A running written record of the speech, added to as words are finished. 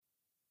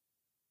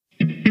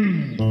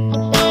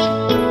Welcome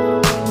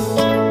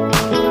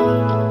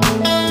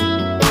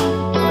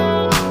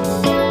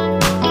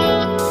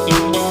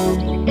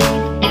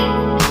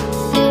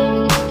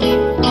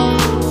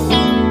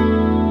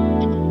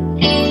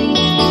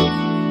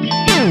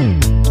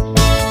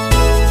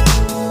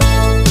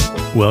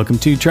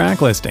to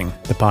Track Listing,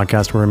 the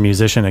podcast where a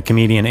musician, a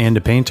comedian, and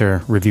a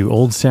painter review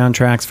old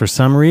soundtracks for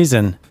some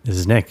reason. This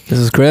is Nick. This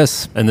is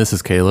Chris. And this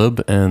is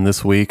Caleb. And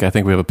this week, I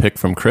think we have a pick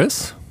from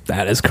Chris.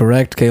 That is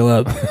correct,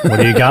 Caleb. What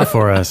do you got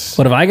for us?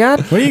 What have I got?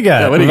 What do you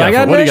got? Yeah, what do you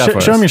got for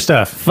us? Show them your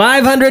stuff.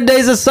 500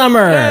 Days of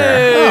Summer.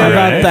 Hey! How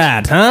about Alright.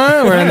 that,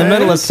 huh? We're in the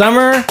middle of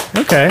summer.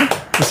 Okay.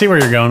 Let's see where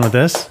you're going with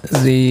this.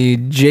 The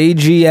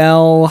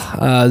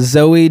JGL,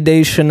 Zoe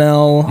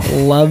Deschanel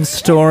love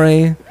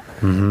story.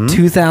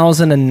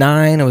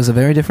 2009. It was a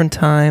very different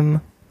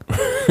time.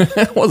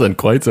 It wasn't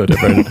quite so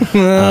different.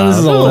 This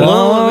is a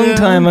long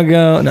time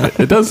ago. No.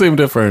 It does seem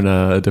different,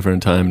 a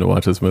different time to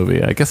watch this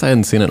movie. I guess I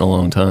hadn't seen it in a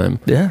long time.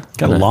 Yeah.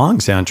 Got a long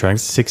soundtrack,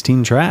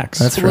 16 tracks.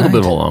 That's It's a little bit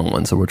of a long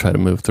one, so we'll try to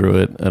move through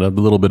it at a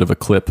little bit of a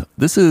clip.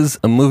 This is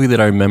a movie that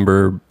I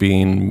remember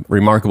being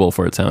remarkable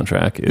for its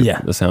soundtrack.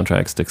 The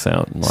soundtrack sticks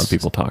out. A lot of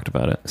people talked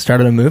about it.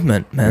 Started a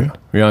movement, man.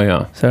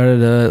 Yeah.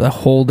 Started a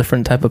whole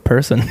different type of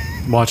person.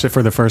 Watched it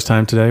for the first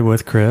time today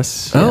with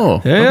Chris.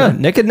 Oh. Yeah.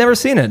 Nick had never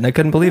seen it, and I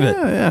couldn't believe it.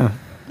 Yeah.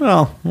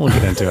 Well, we'll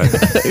get into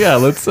it. Yeah,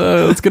 let's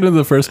get into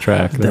the first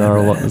track.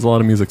 There's a lot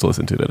of music to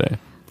listen to today.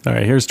 All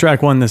right, here's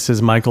track one. This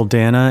is Michael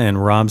Dana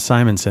and Rob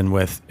Simonson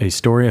with A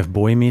Story of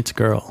Boy Meets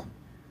Girl.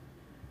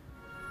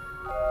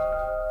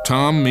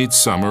 Tom meets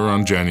Summer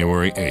on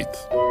January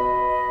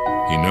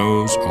 8th. He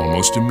knows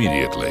almost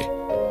immediately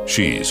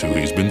she's who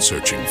he's been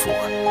searching for.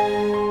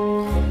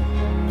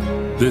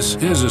 This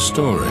is a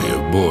story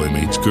of boy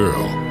meets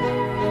girl.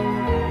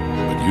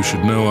 But you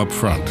should know up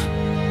front,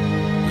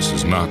 this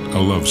is not a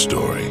love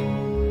story.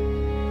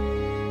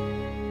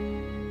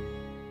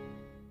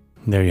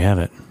 There you have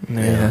it.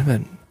 There you have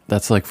it.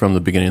 That's like from the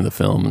beginning of the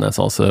film, and that's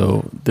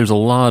also, there's a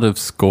lot of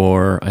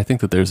score. I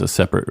think that there's a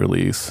separate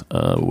release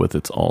with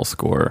its all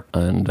score,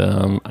 and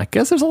I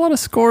guess there's a lot of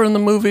score in the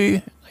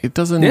movie. It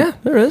doesn't... Yeah,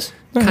 there is.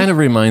 Kind of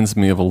reminds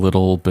me of a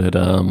little bit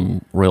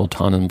Royal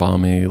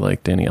Tenenbaum-y,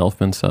 like Danny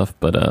Elfman stuff,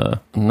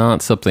 but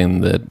not something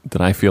that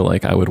I feel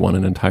like I would want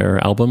an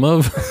entire album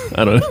of.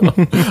 I don't know.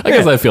 I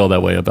guess I feel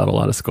that way about a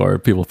lot of score.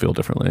 People feel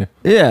differently.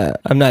 Yeah,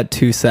 I'm not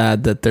too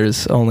sad that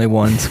there's only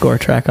one score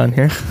track on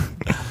here.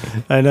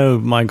 I know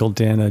Michael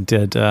Dana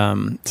did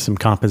some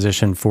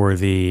composition for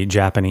the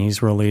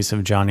Japanese release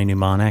of Johnny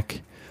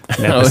Mnemonic,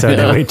 an episode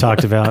that we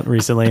talked about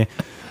recently.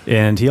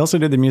 And he also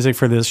did the music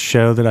for this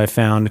show that I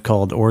found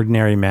called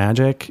Ordinary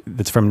Magic.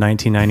 That's from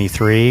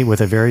 1993 with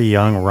a very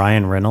young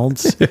Ryan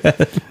Reynolds.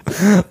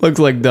 Looks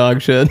like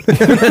dog shit.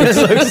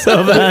 It looks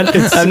so bad.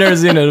 I've never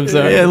seen it. I'm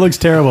sorry. It looks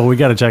terrible. We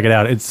got to check it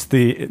out. It's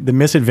the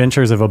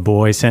misadventures of a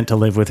boy sent to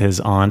live with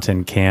his aunt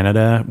in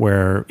Canada,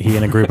 where he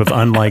and a group of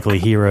unlikely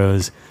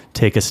heroes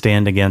take a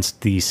stand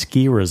against the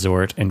ski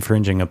resort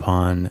infringing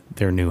upon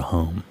their new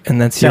home. And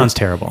that sounds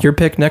terrible. Your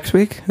pick next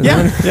week?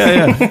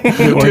 Yeah.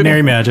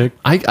 Ordinary Magic.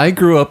 I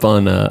grew up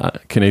on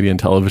Canadian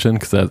television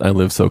because I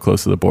live so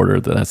close to the border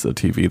that that's the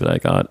TV that I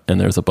got. And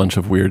there's a bunch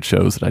of weird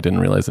shows that I didn't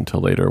realize until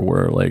later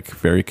were like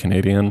very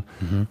Canadian.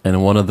 Mm-hmm.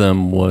 And one of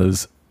them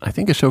was, I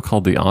think, a show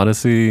called The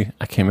Odyssey.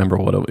 I can't remember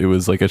what it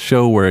was. Like a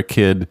show where a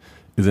kid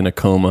is in a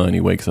coma and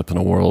he wakes up in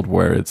a world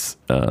where it's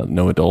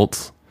no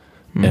adults.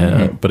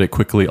 Mm-hmm. But it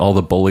quickly, all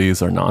the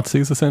bullies are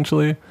Nazis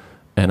essentially.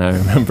 And I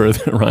remember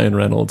that Ryan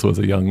Reynolds was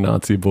a young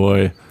Nazi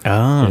boy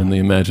in the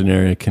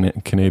imaginary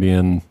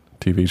Canadian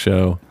TV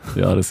show,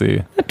 The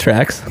Odyssey. That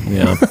tracks.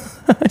 Yeah.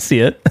 I see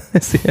it.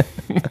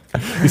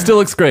 He still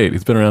looks great.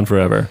 He's been around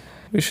forever.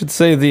 We should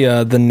say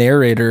the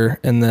narrator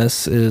in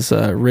this is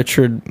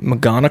Richard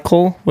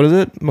McGonigal. What is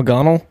it?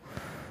 McGonigal?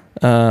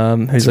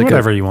 Who's like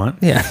whatever you want.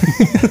 Yeah.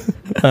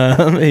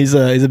 He's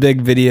a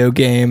big video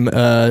game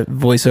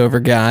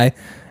voiceover guy.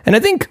 And I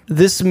think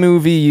this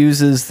movie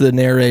uses the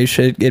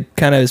narration. It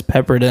kind of is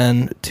peppered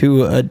in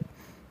to a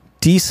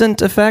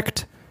decent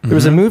effect. There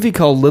was a movie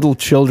called Little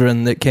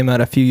Children that came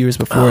out a few years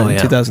before in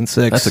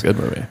 2006. That's a good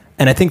movie.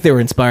 And I think they were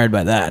inspired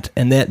by that.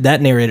 And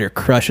that narrator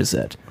crushes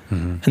it.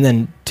 Mm-hmm. And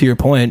then, to your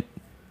point,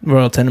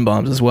 Royal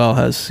Tenenbaums as well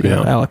has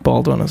know, Alec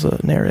Baldwin as a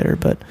narrator.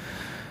 But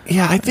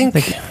yeah, I think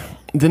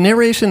the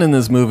narration in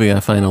this movie I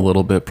find a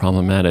little bit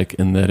problematic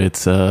in that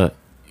it's a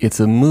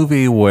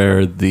movie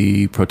where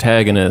the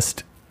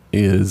protagonist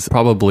is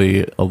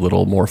probably a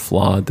little more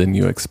flawed than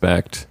you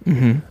expect.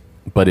 Mm-hmm.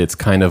 But it's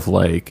kind of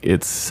like,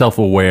 it's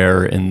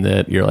self-aware in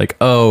that you're like,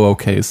 oh,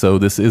 okay, so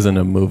this isn't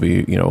a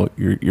movie, you know,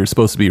 you're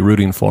supposed to be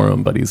rooting for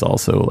him, but he's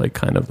also like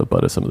kind of the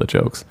butt of some of the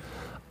jokes.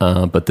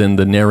 But then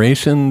the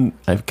narration,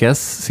 I guess,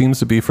 seems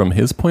to be from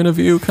his point of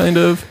view, kind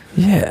of.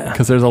 Yeah.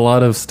 Because there's a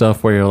lot of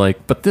stuff where you're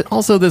like, but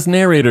also this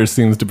narrator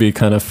seems to be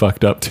kind of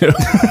fucked up too.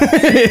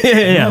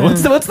 Yeah.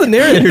 What's the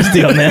narrator's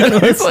deal, man?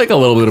 It's like a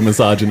little bit of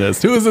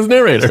misogynist. Who is this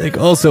narrator? It's like,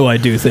 also, I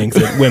do think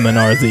that women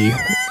are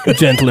the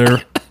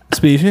gentler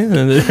species,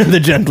 the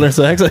gentler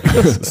sex. Like,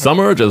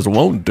 Summer just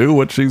won't do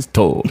what she's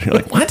told. You're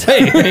like, what?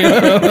 hey,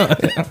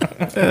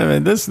 I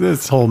mean,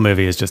 this whole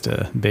movie is just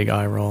a big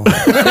eye roll. But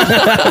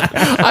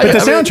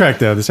the soundtrack,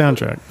 though, the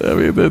soundtrack. I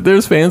mean,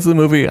 there's fans of the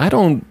movie. I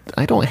don't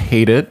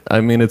hate it.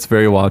 I mean, it's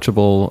very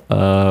watchable.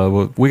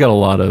 We got a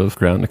lot of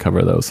ground to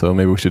cover, though, so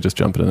maybe we should just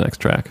jump into the next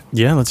track.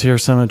 Yeah, let's hear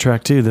some of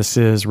track 2. This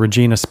is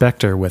Regina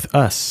Spektor with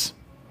Us.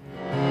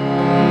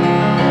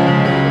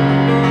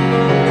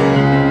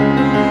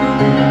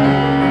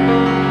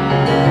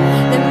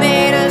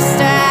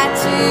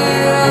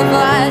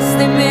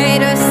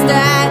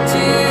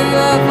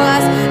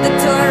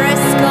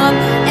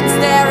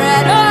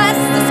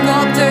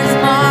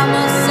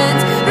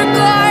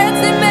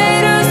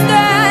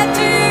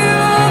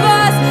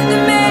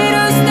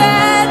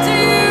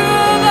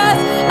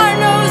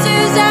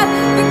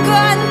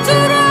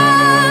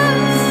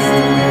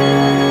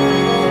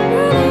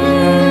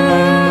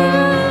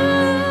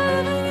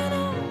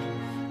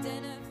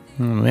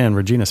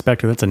 Regina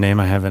Spektor, that's a name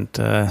I haven't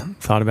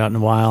thought about in a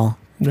while.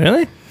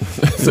 really?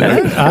 So,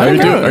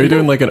 are you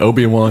doing like an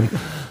Obi-Wan?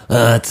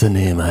 That's a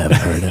name I haven't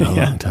heard in a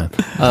long time.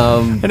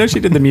 I know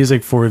she did the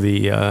music for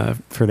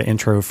the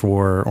intro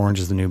for Orange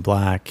Is the New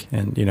Black,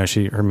 and you know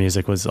her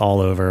music was all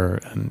over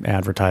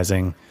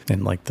advertising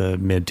in like the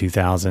mid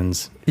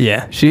 2000s.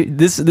 Yeah,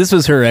 this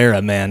was her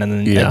era, man,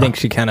 and then I think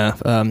she kind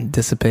of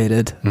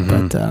dissipated.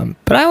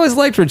 But I always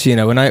liked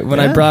Regina. When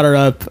I brought her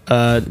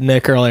up,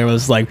 Nick earlier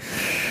was like,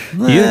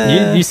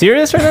 "You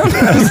serious right now?"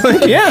 I was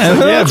like,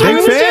 "Yeah,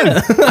 big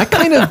fan." I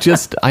kind of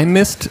I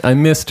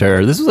missed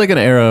her. This was like an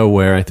era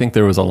where I think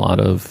there was a lot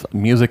of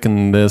music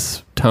in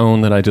this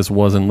tone that I just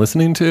wasn't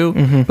listening to,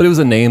 but it was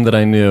a name that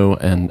I knew,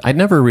 and I'd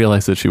never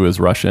realized that she was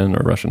Russian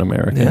or Russian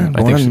American. Yeah,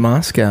 born in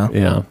Moscow.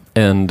 Yeah,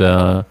 and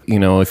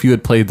if you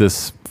had played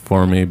this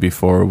for me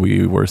before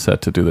we were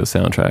set to do the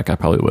soundtrack, I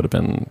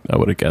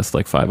would have guessed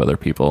like 5 other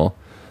people.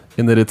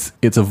 In that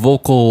it's a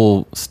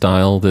vocal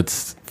style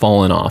that's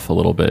fallen off a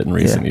little bit in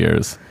recent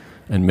years,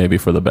 and maybe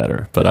for the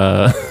better.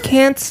 But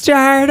can't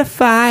start a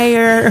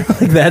fire,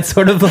 like that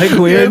sort of like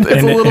weird.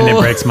 And it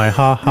breaks my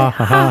ha ha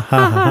ha ha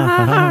ha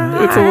ha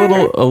ha. It's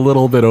a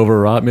little bit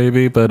overwrought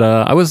maybe. But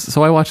I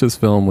watched this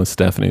film with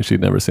Stephanie. She'd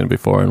never seen it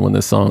before, and when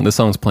this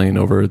song's playing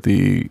over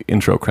the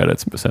intro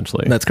credits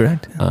essentially. That's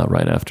correct.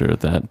 Right after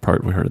that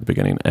part we heard at the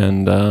beginning,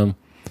 and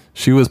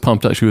she was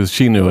pumped up.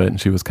 She knew it,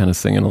 and she was kind of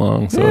singing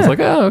along. So I was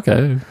like, oh,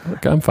 okay,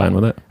 I'm fine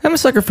with it. I'm a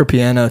sucker for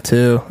piano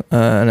too,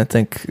 and I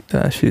think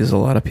she uses a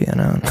lot of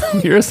piano.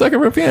 You're a sucker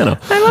for piano.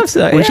 I love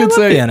that. We should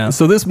say piano.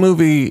 So. This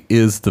movie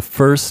is the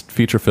first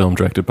feature film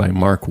directed by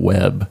Mark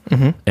Webb,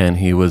 and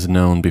he was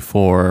known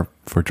before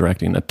for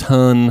directing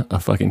a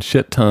fucking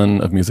shit ton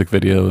of music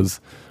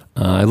videos.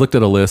 I looked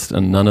at a list,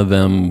 and none of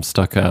them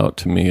stuck out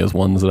to me as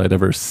ones that I'd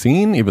ever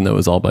seen, even though it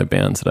was all by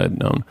bands that I'd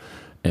known.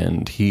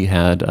 And he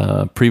had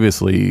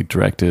previously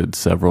directed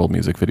several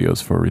music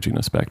videos for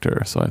Regina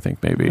Spektor, so I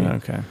think maybe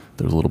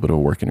there's a little bit of a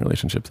working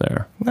relationship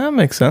there. That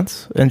makes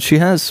sense. And she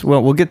has,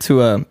 we'll get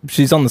to,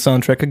 she's on the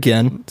soundtrack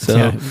again. So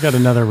yeah, you've got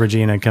another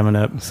Regina coming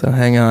up. So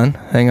hang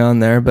on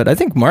there. But I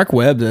think Mark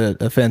Webb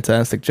did a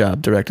fantastic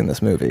job directing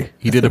this movie.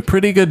 He did a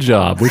pretty good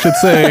job, we should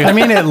say. I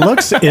mean, it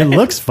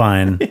looks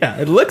fine. Yeah,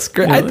 it looks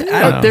great.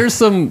 There's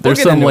some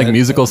like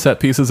musical set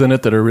pieces in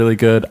it that are really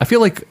good. I feel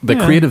like the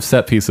creative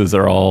set pieces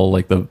are all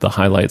like the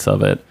highlights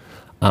of it.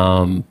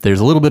 There's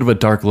a little bit of a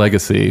dark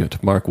legacy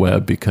to Mark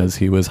Webb because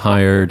he was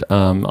hired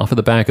off of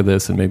the back of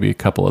this and maybe a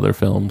couple other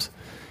films.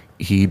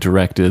 He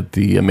directed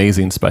the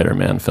Amazing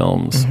Spider-Man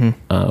films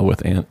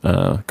with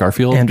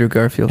Garfield. Andrew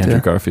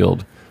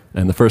Garfield.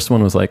 And the first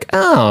one was like,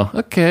 oh,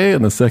 okay.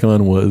 And the second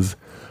one was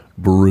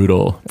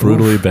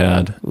brutally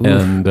bad.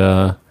 And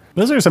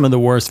those are some of the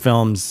worst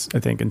films, I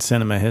think, in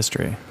cinema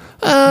history.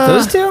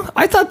 Those two?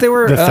 I thought they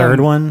were the third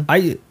one.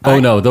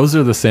 No, those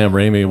are the Sam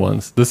Raimi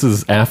ones. This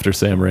is after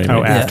Sam Raimi.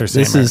 Oh, after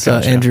Sam Raimi. This is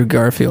Andrew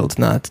Garfield,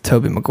 not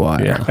Tobey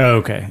Maguire. Yeah. Oh,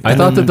 okay. I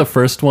thought that the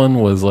first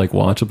one was like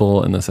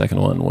watchable and the second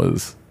one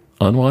was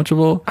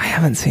unwatchable. I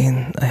haven't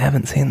seen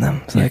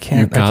them, so I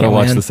can't. You gotta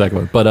watch the second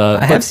one. But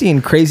I have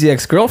seen Crazy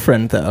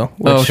Ex-Girlfriend though,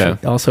 which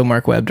also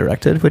Mark Webb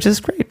directed, which is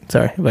great.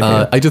 Sorry,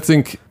 I just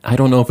think I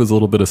don't know if it's a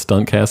little bit of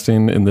stunt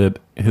casting in that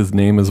his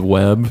name is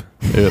Webb.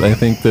 I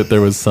think that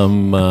there was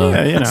some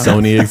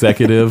Sony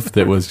executive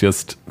that was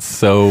just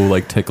so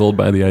like tickled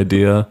by the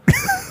idea.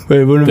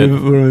 Wait, what are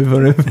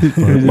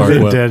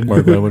Mark Webb.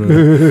 Mark Webb.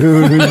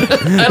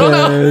 I don't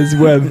know. It's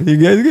Webb. You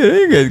guys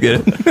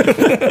get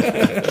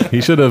it. He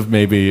should have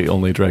maybe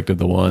only directed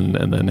the one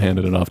and then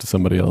handed it off to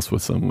somebody else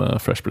with some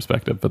fresh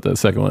perspective. But the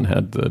second one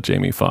had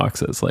Jamie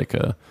Foxx as like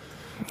a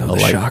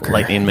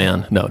lightning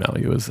man. No,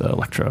 he was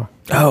Electro.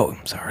 Oh,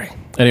 sorry.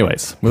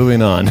 Anyways,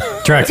 moving on.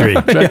 Track 3.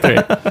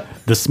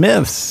 The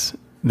Smiths.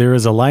 There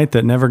is a light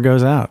that never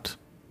goes out.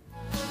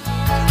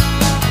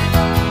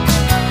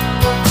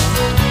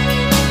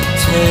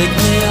 Take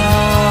me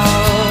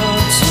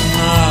out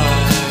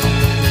tonight.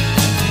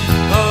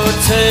 Oh,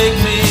 take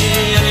me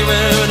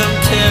anywhere. I'm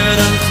teared.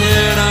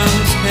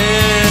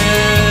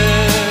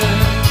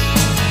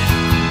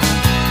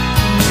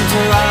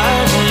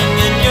 Driving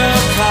in your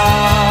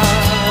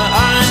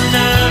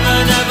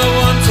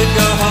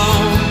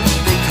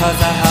 'cause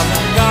I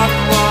haven't got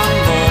one.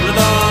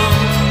 Da-da-dum.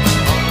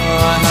 Oh,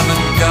 I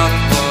haven't got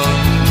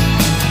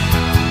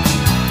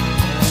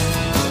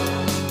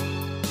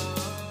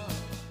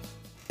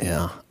one.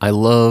 Yeah, I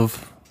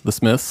love the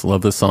Smiths.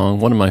 Love this song.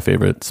 One of my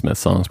favorite Smith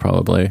songs,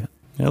 probably.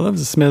 I love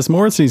the Smiths.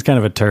 Morrissey's kind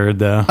of a turd,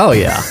 though. Oh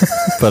yeah,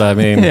 but I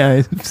mean,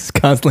 Yeah, he's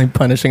constantly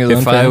punishing his own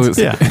if I fans. was,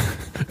 Yeah.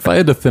 if I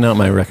had to thin out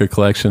my record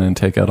collection and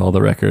take out all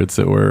the records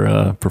that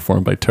were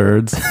performed by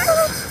turds,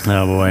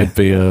 Oh boy. it'd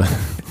be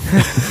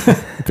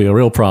a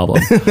real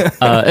problem.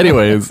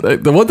 Anyways,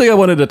 the one thing I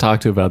wanted to talk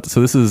to you about.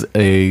 So this is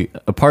a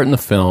part in the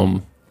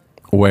film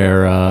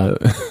where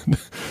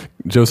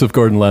Joseph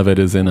Gordon-Levitt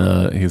is in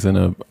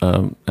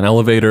an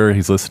elevator.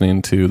 He's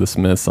listening to the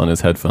Smiths on his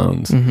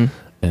headphones,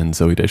 and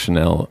Zooey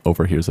Deschanel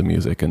overhears the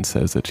music and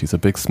says that she's a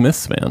big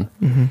Smiths fan.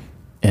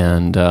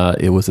 And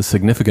it was a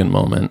significant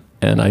moment.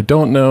 And I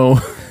don't know.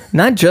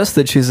 Not just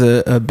that she's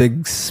a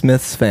big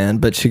Smiths fan,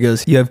 but she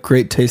goes, "You have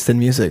great taste in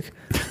music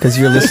because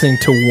you're listening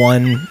to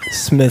one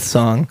Smith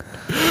song."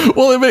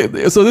 Well,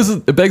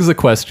 it begs the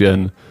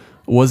question: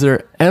 was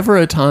there ever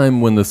a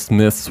time when the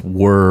Smiths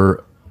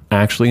were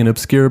actually an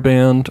obscure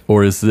band,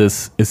 or is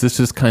this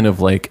just kind of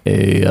like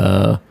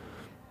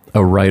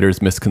a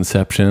writer's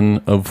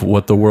misconception of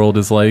what the world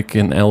is like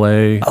in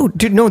LA? Oh,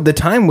 dude, no, the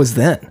time was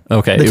then.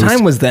 Okay, the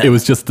time was then. It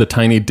was just the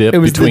tiny dip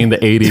was between the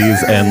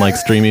 80s and like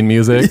streaming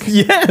music.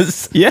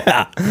 Yes,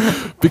 yeah.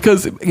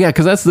 Because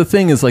that's the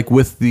thing, is like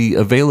with the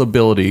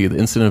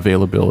instant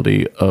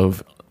availability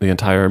of the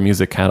entire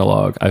music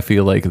catalog, I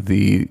feel like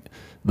the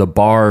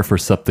bar for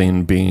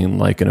something being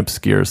like an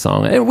obscure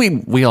song, and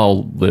we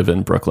all live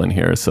in Brooklyn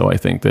here, so I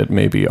think that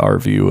maybe our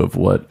view of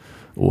what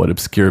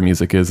obscure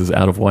music is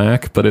out of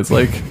whack, but it's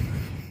like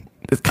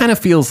it kind of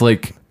feels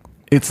like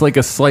it's like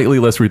a slightly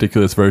less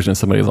ridiculous version of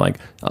somebody's like,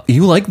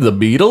 "You like the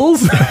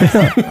Beatles?"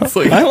 It's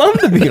like, I love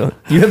the Beatles.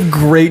 You have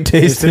great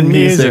taste in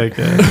music.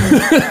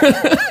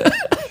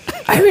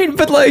 I mean,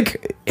 but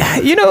like,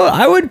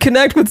 I would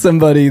connect with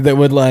somebody that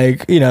would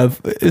like,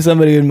 if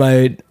somebody in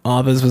my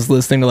office was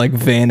listening to like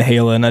Van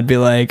Halen, I'd be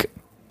like,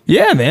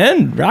 "Yeah,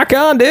 man, rock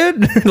on,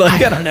 dude."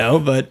 Like, I don't know,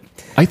 but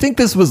I think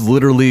this was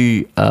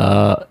literally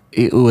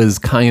it was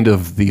kind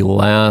of the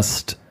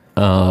last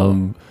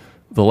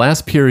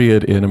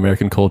period in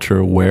American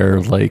culture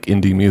where like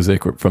indie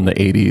music from the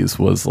 80s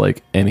was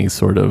like any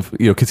sort of,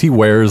 because he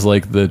wears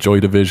like the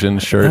Joy Division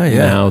shirt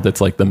now that's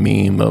like the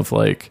meme of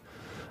like,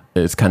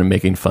 it's kind of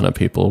making fun of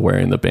people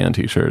wearing the band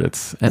t-shirt.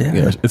 It's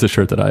a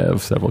shirt that I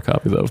have several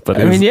copies of. But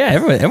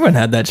everyone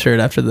had that shirt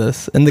after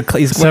this, and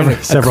he's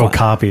Several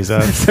copies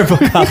of. several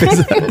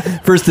copies,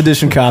 first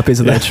edition copies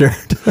of that shirt.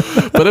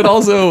 But it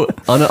also,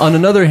 on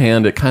another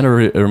hand, it kind of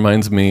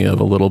reminds me of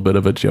a little bit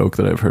of a joke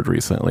that I've heard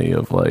recently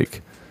of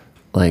like,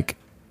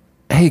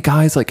 hey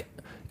guys, like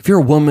if you're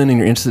a woman and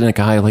you're interested in a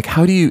guy, like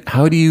how do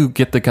you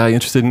get the guy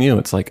interested in you?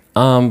 It's like,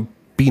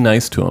 be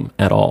nice to him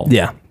at all.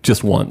 Yeah.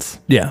 Just once.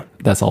 Yeah.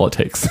 That's all it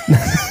takes.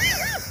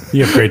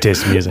 You have great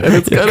taste in music. And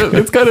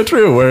it's kind of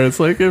true, where it's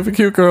like if a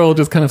cute girl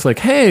just kind of like,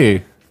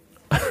 "Hey,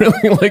 I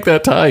really like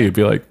that tie," you'd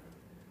be like,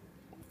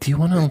 Do you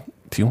want to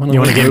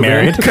get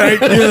married?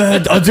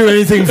 Yeah, I'll do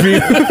anything for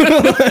you.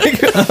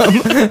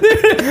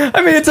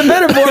 I mean, it's a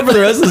metaphor for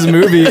the rest of this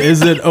movie.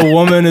 Is it a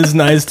woman is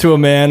nice to a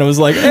man and was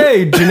like,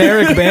 "Hey,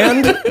 generic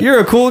band, you're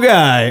a cool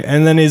guy,"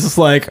 and then he's just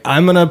like,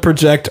 "I'm gonna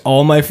project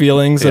all my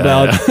feelings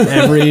about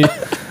every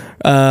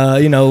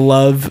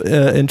love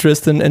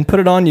interest and put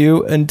it on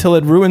you until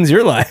it ruins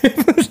your life."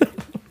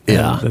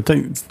 Yeah. The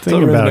thing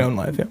Ruins my own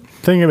life. Yeah.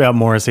 thing about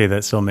Morrissey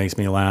that still makes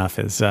me laugh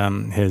is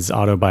his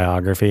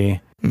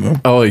autobiography.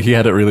 Oh, he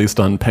had it released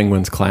on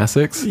Penguin's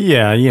Classics?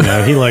 Yeah,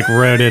 he like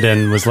wrote it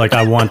and was like,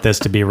 "I want this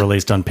to be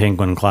released on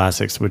Penguin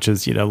Classics," which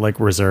is, like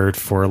reserved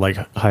for like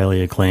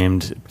highly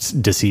acclaimed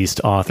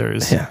deceased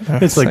authors. Yeah,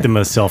 it's like the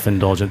most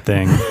self-indulgent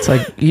thing. It's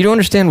like, you don't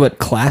understand what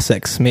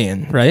classics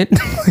mean, right?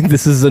 Like,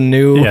 this is a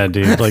new... Yeah,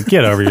 dude, like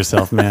get over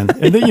yourself, man.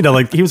 And then,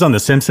 like he was on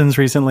The Simpsons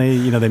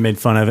recently. They made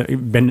fun of it.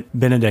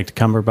 Benedict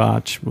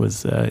Cumberbatch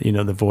was,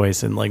 the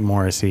voice, and like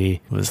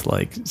Morrissey was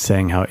like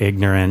saying how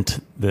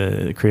ignorant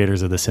the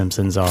creators of The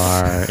Simpsons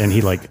are, and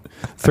he like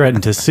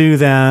threatened to sue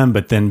them,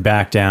 but then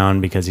backed down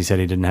because he said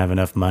he didn't have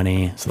enough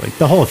money. So like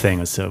the whole thing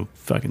was so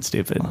fucking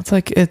stupid. Well, it's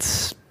like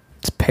it's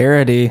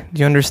parody. Do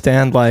you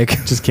understand? Like,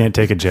 Just can't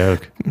take a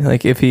joke.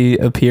 like if he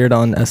appeared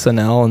on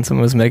SNL and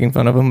someone was making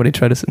fun of him, would he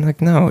try to say,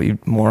 like, "No, you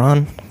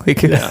moron"? Like,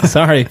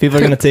 sorry, people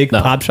are gonna take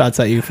pop shots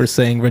at you for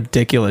saying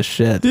ridiculous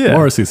shit. Yeah.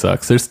 Morrissey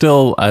sucks. There's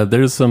still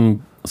there's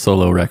some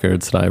solo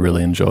records that I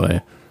really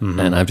enjoy,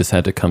 and I've just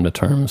had to come to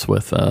terms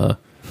with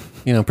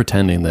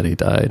pretending that he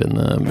died in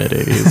the mid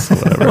 80s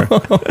or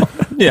whatever.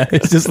 Yeah,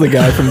 it's just the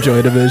guy from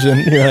Joy Division.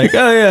 You're like,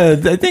 "Oh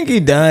yeah, I think he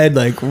died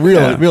like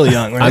real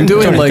young." Right? I'm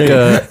doing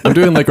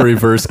like a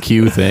reverse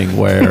Q thing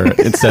where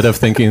instead of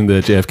thinking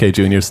that JFK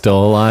Jr. is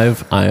still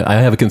alive, I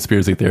have a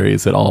conspiracy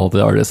theories that all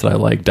the artists that I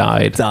like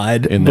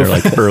died in their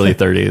like early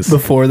 30s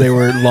before they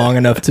were long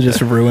enough to just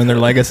ruin their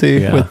legacy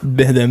with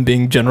them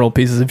being general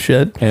pieces of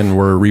shit. and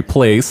were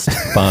replaced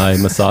by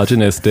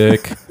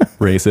misogynistic,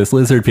 racist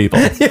lizard people.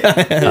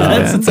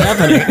 That's what's happening.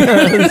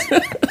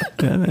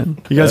 Yeah,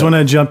 man. You guys want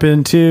to jump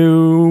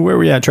into where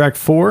we at? Track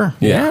 4?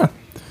 Yeah.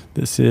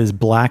 This is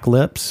Black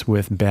Lips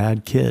with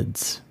Bad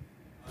Kids.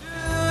 Give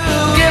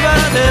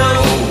us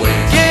pills.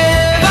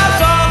 Give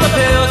us all the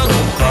pills.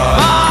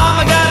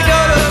 Mama gotta go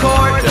to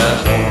court.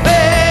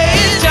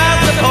 Pay child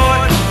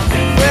support.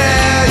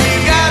 Well,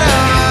 you gotta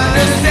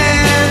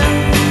understand.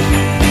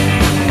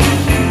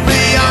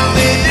 We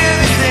only do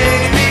these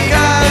things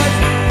because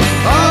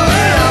all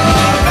we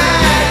are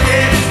bad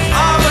kids.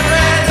 All my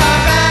friends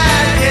are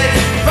bad kids.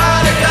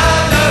 Product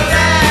of no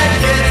dad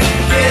kids.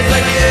 Kids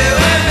like you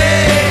and me.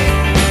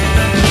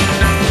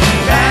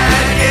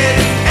 Bad kids.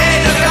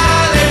 Ain't no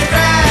college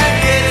grad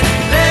kids.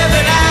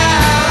 Living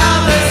out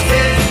homeless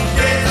kids.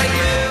 Kids like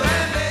you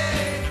and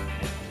me.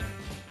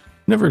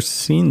 Never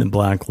seen the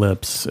Black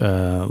Lips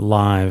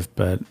live,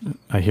 but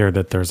I hear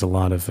that there's a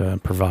lot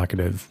of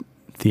provocative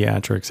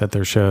theatrics at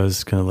their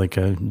shows, kind of like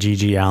a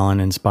G.G. Allen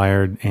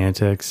inspired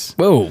antics,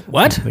 Whoa,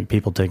 what? like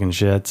people taking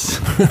shits.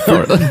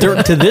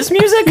 To this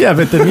music? Yeah,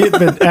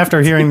 but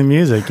after hearing the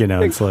music,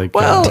 it's like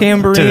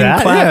Tambourine, to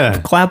that, clap,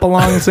 yeah. clap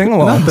along, sing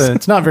along.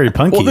 It's not very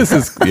punky. Well, this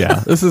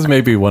is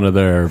maybe one of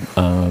their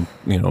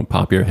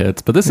popular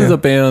hits, but this is a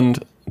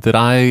band that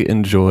I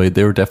enjoyed.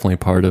 They were definitely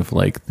part of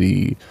like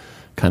the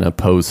kind of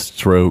post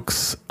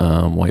Strokes,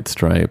 White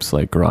Stripes,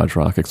 like garage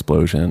rock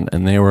explosion,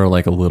 and they were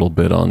like a little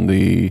bit on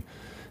the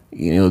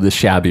the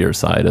shabbier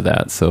side of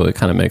that, so it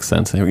kind of makes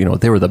sense.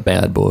 They were the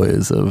bad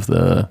boys of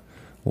the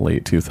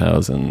late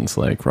 2000s,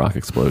 like rock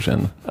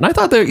explosion, and I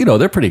thought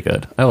they're pretty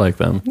good. I like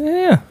them.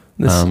 Yeah.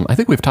 I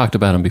think we've talked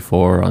about them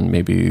before on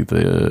maybe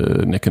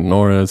the Nick and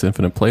Nora's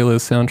Infinite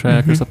Playlist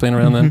soundtrack or something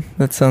around then.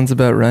 That sounds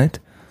about right.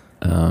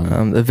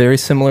 A very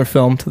similar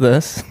film to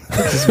this.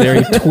 This is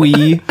very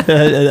twee,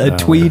 a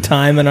twee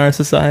time in our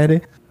society.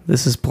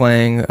 This is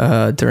playing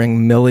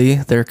during Millie,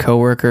 their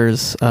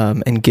coworker's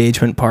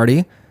engagement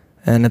party,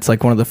 and it's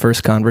like one of the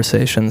first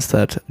conversations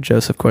that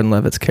Joseph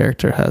Gordon-Levitt's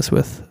character has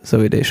with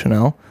Zooey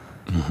Deschanel.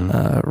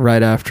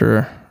 Right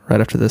after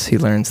this, he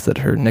learns that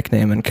her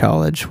nickname in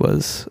college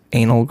was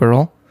Anal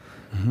Girl.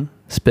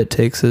 Spit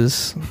takes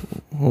his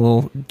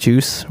little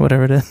juice,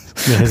 whatever it is.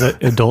 Yeah, his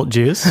adult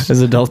juice.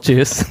 His adult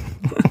juice.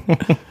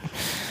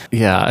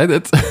 Yeah,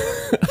 it's.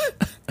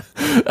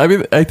 I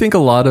mean, I think a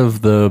lot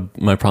of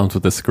my problems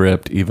with the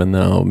script, even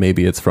though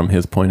maybe it's from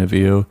his point of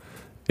view,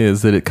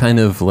 is that it kind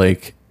of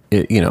like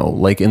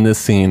like in this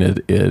scene,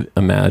 it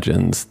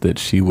imagines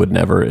that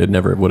it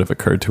never would have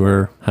occurred to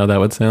her how that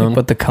would sound.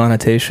 But the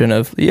connotation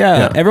of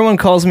everyone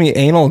calls me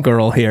Anal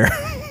Girl here.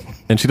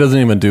 And she doesn't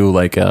even do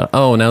like, now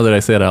that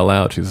I say it out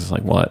loud, she's just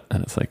like, what?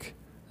 And it's like,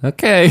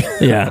 okay.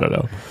 Yeah. I don't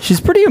know.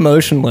 She's pretty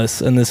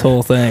emotionless in this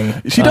whole thing.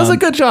 She does a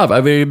good job. I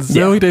mean,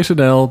 Zooey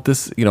Deschanel,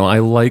 this, I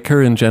like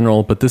her in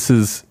general, but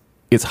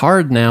it's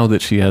hard now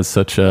that she has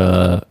such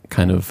a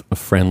kind of a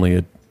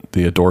friendly,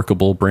 the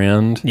Adorkable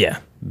brand. Yeah.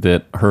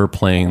 That her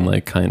playing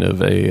like kind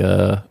of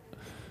a,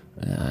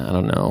 I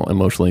don't know,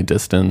 emotionally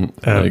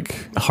distant, like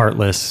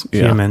heartless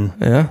human.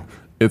 Yeah.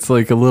 It's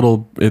like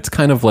it's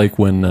kind of like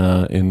when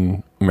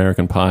in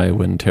American Pie,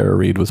 when Tara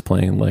Reid was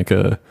playing like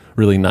a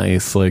really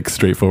nice, like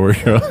straightforward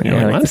hero.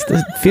 This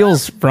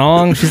feels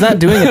wrong. She's not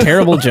doing a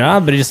terrible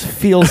job, but it just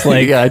feels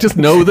like... I just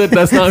know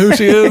that's not who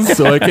she is,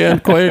 so I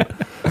can't quite...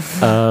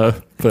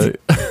 But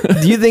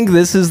do you think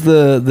this is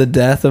the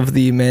death of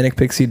the Manic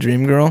Pixie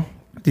Dream Girl?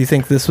 Do you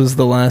think this was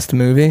the last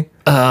movie?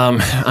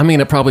 I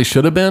mean, it probably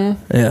should have been.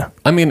 Yeah.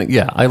 I mean,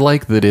 yeah, I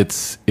like that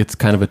it's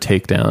kind of a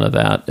takedown of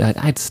that.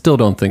 I still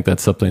don't think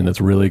that's something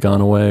that's really gone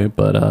away,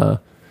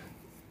 but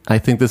I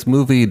think this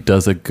movie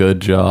does a good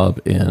job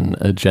in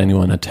a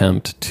genuine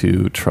attempt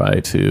to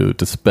try to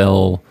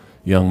dispel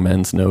young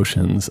men's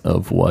notions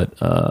of what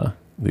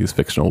these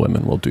fictional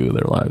women will do with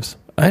their lives.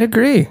 I'd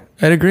agree.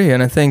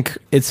 And I think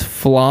it's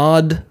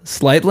flawed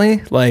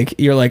slightly. Like,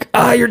 you're like,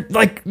 you're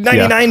like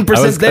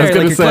 99% there. Like,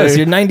 you're close.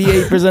 You're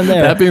 98%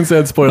 there. That being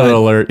said, spoiler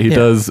alert, he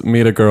does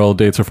meet a girl,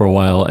 dates her for a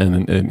while,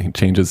 and he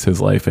changes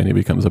his life, and he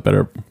becomes a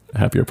better,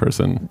 happier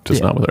person,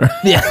 just not with her.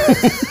 Yeah.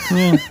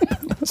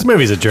 This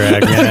movie's a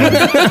drag, man.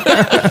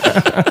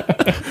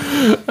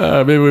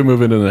 Maybe we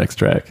move into the next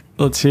track.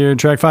 Let's hear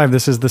track 5.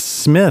 This is the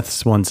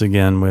Smiths once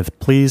again with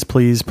Please,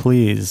 Please,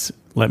 Please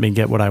Let Me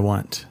Get What I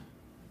Want.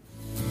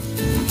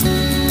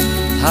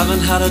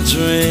 Haven't had a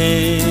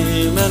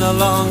dream in a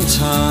long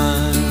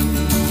time.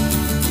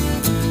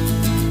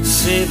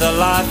 See, the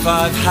life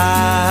I've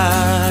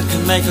had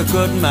can make a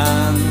good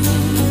man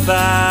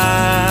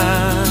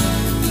bad.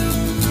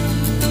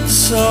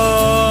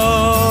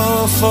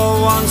 So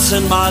for once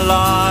in my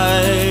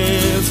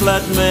life,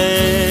 let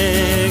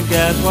me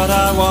get what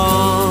I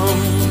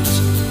want.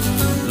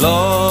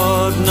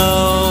 Lord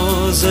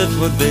knows it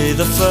would be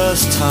the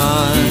first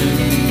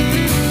time.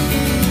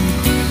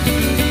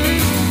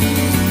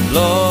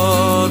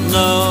 Lord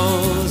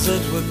knows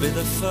it would be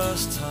the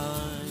first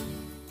time.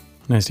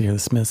 Nice to hear the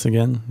Smiths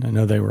again. I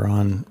know they were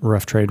on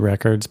Rough Trade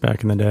Records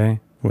back in the day,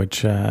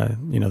 which,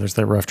 there's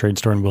that Rough Trade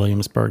store in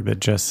Williamsburg that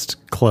just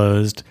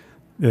closed.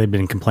 They've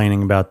been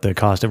complaining about the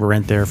cost of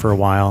rent there for a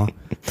while,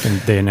 and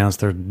they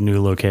announced their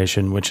new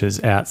location, which is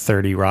at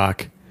 30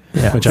 Rock.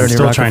 which I'm Bernie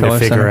still trying to Rockefeller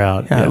figure Center.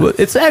 out. Yeah, well,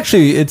 it's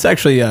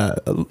actually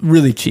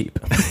really cheap.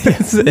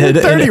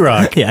 30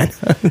 Rock. Yeah,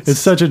 It's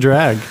such a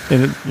drag.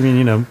 And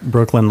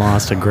Brooklyn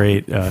lost a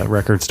great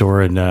record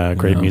store and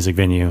great music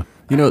venue.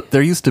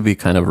 There used to be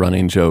kind of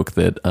running joke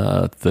that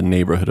the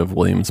neighborhood of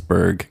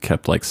Williamsburg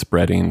kept like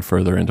spreading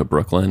further into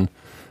Brooklyn,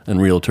 and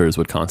realtors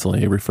would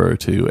constantly refer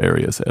to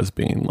areas as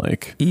being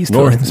like East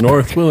North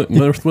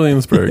Williamsburg.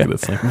 Williamsburg. Yeah.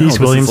 That's like, East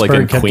this is like in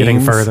Williamsburg kept getting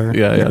Queens. further.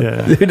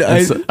 Yeah. Dude,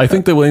 I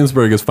think that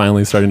Williamsburg is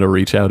finally starting to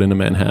reach out into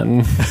Manhattan,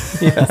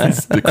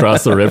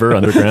 across the river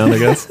underground, I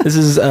guess. This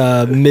is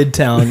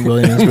Midtown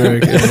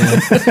Williamsburg.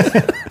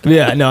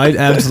 Yeah, no, I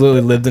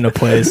absolutely lived in a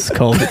place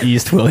called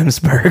East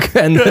Williamsburg,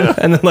 and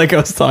then like I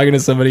was talking to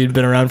somebody who'd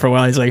been around for a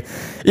while. He's like,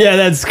 "Yeah,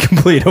 that's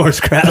complete horse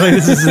crap. Like,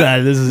 this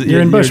is You're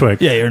in Bushwick.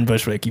 You're in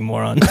Bushwick, you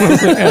moron."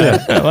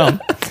 Well,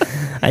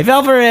 I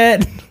fell for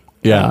it.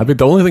 Yeah, I mean,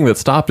 the only thing that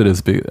stopped it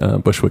is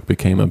Bushwick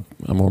became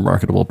a more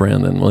marketable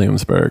brand than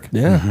Williamsburg.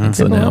 Yeah, And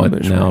so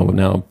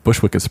now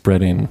Bushwick is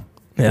spreading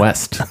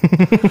west.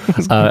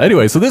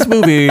 Anyway, so this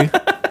movie.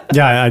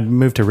 Yeah, I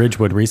moved to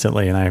Ridgewood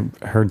recently, and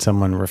I heard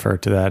someone refer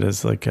to that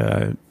as like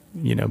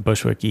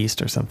Bushwick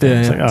East or something. Yeah,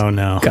 it's yeah. like, oh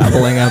no,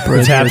 Gobbling up.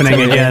 it's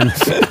happening again.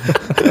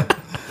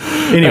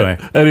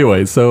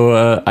 Anyway,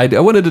 so I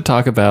wanted to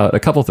talk about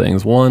a couple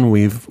things. One,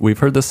 we've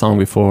heard this song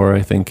before.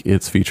 I think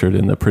it's featured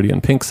in the Pretty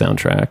in Pink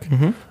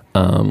soundtrack,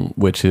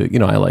 which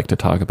I like to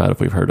talk about if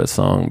we've heard a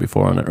song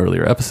before on an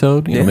earlier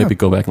episode. Maybe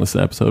go back and listen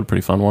to the episode.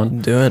 Pretty fun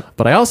one. Do it.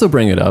 But I also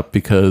bring it up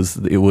because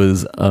it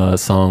was a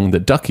song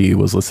that Ducky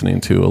was listening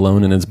to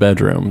alone in his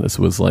bedroom. This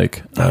was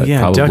like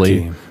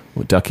probably. Ducky.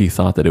 Ducky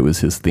thought that it was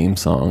his theme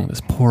song. This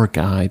poor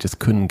guy just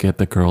couldn't get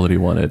the girl that he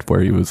wanted,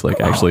 where he was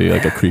like actually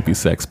like a creepy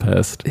sex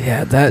pest.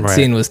 Yeah, that Right.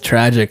 scene was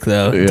tragic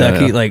though. Yeah.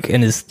 Ducky, like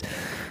in his,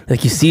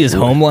 like you see his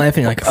home life,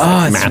 and you're like,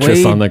 oh, it's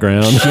Mattress way on the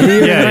ground. shittier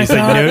than Yeah, I he's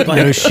like thought.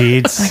 no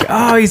sheets. Like,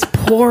 oh, he's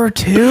poor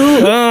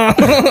too.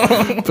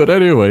 But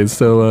anyway,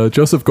 so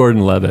Joseph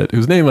Gordon-Levitt,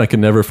 whose name I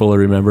can never fully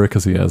remember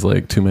because he has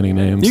like too many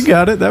names. You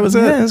got it. That was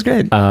Yeah, it it. was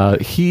great.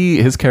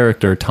 His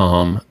character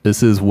Tom,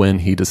 this is when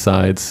he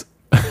decides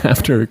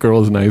after a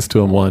girl is nice to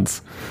him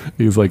once,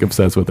 he's like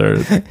obsessed with her.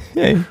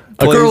 Yeah,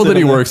 A girl that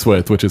he works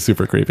with, which is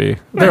super creepy.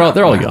 They're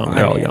all young.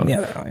 They're all young.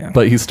 Yeah, they're all young.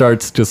 But he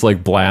starts just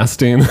like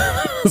blasting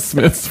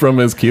Smiths from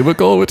his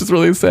cubicle, which is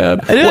really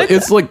sad. did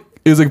like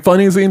It's a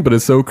funny scene, but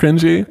it's so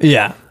cringy.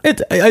 Yeah,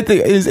 I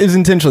think it's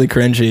intentionally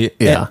cringy.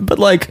 Yeah. But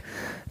like,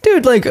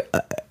 dude, like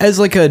as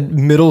like a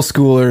middle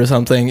schooler or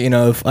something,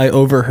 if I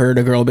overheard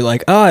a girl be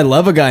like, "Oh, I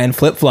love a guy in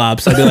flip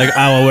flops," I'd be like,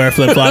 "I will wear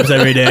flip flops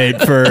every day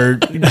for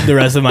the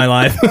rest of my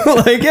life."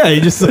 Like, yeah, you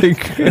just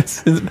like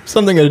it's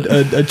something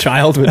a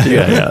child would do.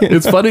 Yeah.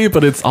 It's funny,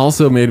 but it's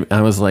also made.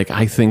 I was like,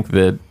 I think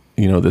that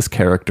this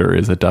character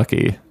is a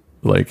Ducky.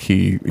 Like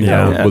he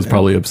was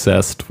probably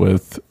obsessed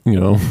with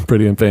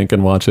Pretty in Pink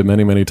and watched it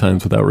many, many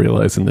times without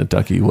realizing that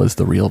Ducky was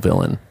the real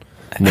villain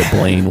and that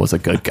Blaine was a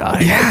good guy.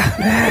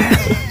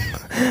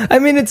 I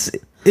mean, it's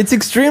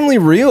extremely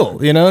real.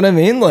 You know what I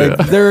mean? Like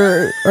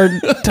there are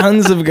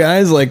tons of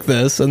guys like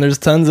this, and there's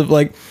tons of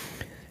like.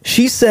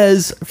 She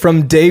says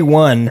from day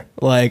one,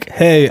 like,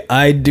 "Hey,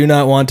 I do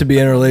not want to be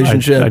in a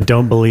relationship. I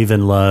don't believe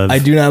in love. I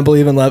do not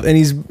believe in love," and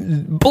he's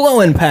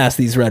blowing past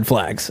these red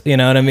flags. You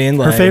know what I mean?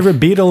 Her Like,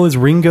 favorite Beatle is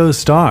Ringo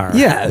Starr.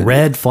 Yeah.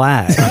 Red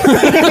flag.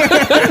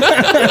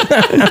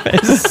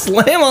 just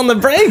slam on the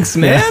brakes,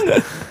 man.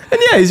 And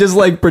yeah, he's just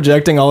like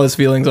projecting all his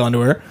feelings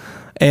onto her.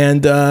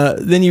 And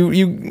then you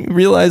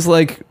realize,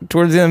 like,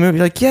 towards the end of the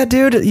movie, like, yeah,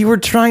 dude, you were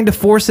trying to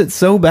force it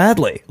so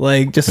badly.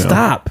 Like, just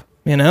stop.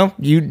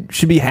 You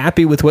should be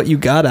happy with what you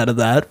got out of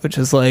that, which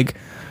is like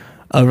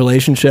a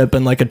relationship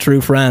and like a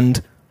true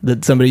friend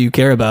that somebody you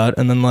care about.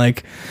 And then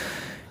like,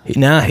 he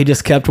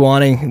just kept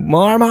wanting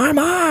more.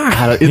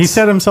 He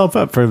set himself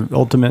up for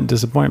ultimate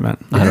disappointment.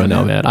 I don't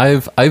know, man.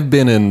 I've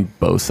been in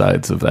both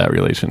sides of that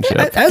relationship.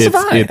 As have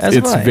I.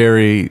 It's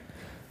very,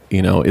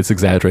 it's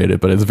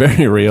exaggerated, but it's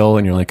very real.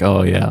 And you're like,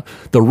 oh yeah,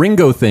 the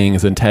Ringo thing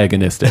is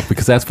antagonistic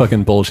because that's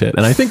fucking bullshit.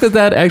 And I think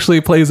that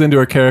actually plays into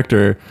her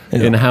character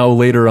in how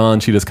later on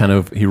she just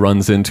he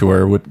runs into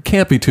her. What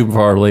can't be too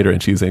far later,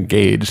 and she's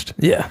engaged.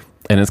 Yeah.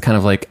 And it's kind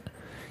of like,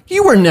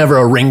 you were never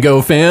a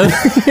Ringo fan.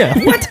 Yeah.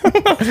 What?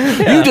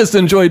 You just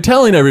enjoyed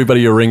telling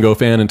everybody you're a Ringo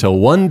fan until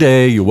one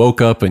day you woke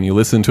up and you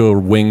listened to a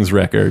Wings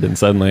record and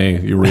suddenly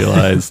you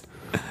realized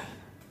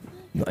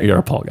you're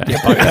a Paul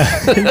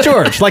guy.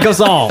 George, like us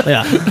all.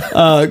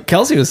 Yeah.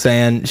 Kelsey was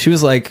saying, she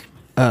was like,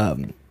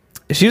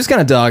 she was kind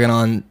of dogging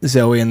on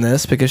Zoe in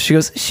this because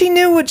she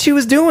knew what she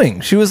was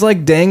doing. She was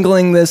like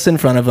dangling this in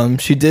front of him.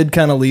 She did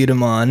kind of lead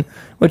him on,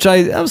 which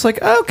I was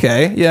like,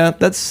 okay, yeah,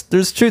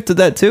 there's truth to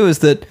that too, is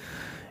that,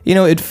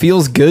 it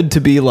feels good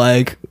to be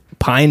like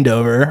pined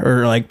over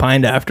or like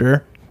pined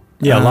after.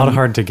 Yeah, a lot of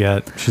hard to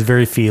get. She's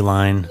very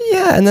feline.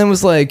 Yeah. And then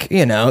was like,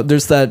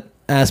 there's that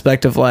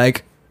aspect of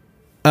like,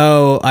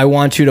 oh, I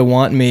want you to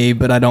want me,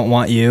 but I don't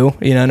want you.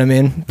 You know what I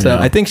mean? So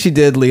I think she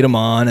did lead him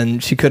on,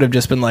 and she could have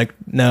just been like,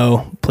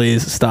 no,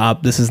 please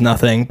stop. This is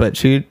nothing. But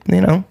she,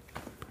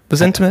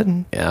 was intimate.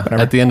 And Yeah.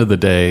 whatever. At the end of the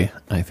day,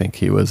 I think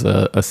he was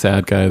a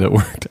sad guy that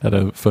worked at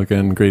a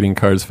fucking greeting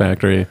cards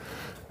factory,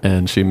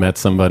 and she met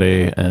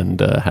somebody and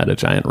had a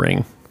giant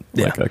ring.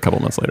 Like a couple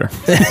months later.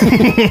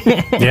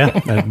 Yeah,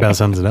 that about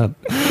sums it up.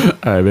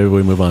 All right, maybe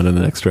we move on to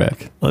the next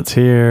track. Let's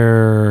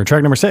hear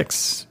track number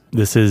 6.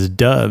 This is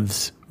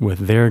Doves with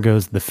There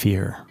Goes the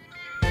Fear.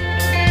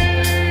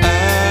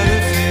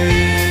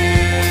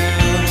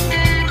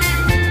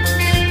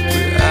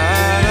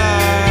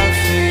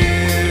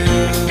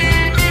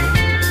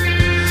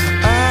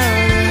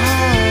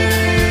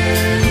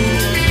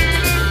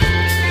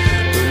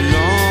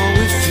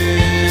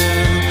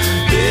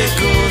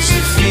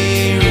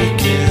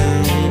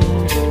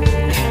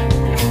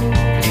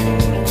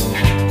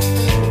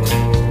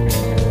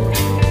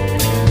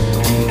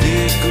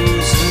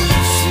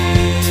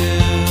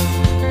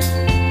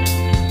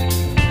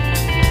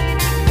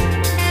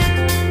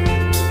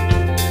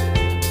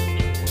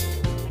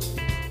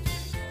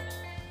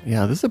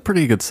 Yeah, this is a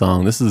pretty good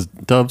song.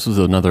 Doves was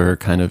another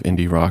kind of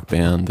indie rock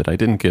band that I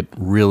didn't get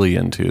really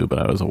into, but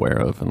I was aware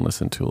of and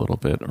listened to a little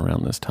bit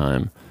around this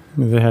time.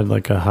 They had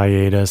like a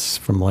hiatus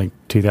from like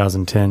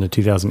 2010 to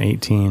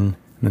 2018 and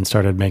then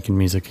started making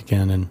music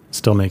again and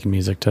still making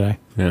music today.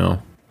 Yeah.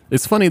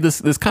 It's funny,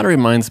 this kind of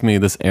reminds me,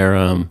 this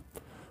era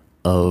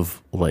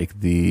of like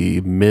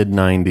the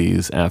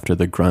mid-90s after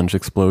the grunge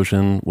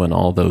explosion, when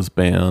all those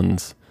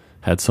bands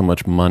had so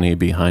much money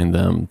behind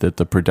them that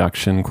the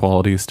production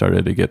quality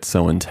started to get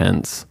so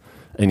intense,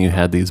 and you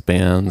had these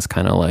bands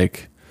kind of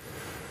like,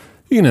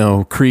 you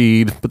know,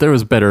 Creed, but there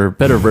was better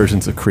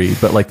versions of Creed,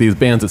 but like these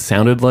bands that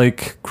sounded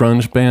like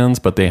grunge bands,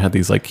 but they had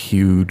these like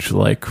huge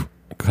like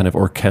kind of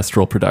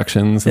orchestral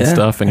productions and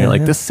stuff, and you're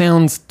like, this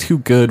sounds too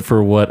good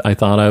for what I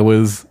thought I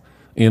was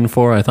in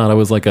for. I thought I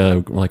was like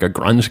a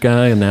grunge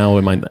guy, and now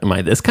am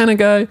I this kind of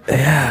guy?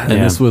 And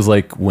this was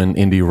like when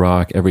indie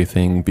rock,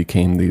 everything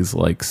became these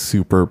like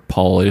super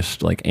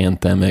polished, like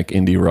anthemic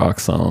indie rock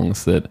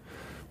songs that,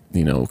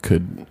 you know,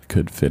 could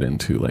fit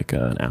into like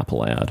an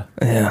Apple ad.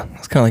 Yeah,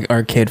 it's kind of like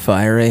Arcade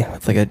Fire,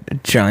 with like a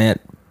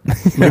giant.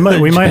 We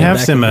might have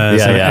some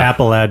Yeah.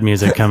 Apple ad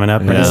music coming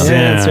up pretty Yeah. soon.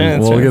 Yeah, that's right.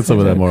 We'll get some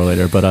of that more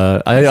later.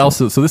 But I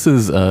also, so this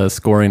is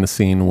scoring a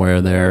scene where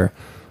they're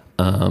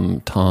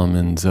Tom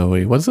and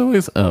Zoe. What's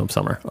Zoe's? Oh,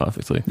 Summer,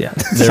 obviously. Yeah.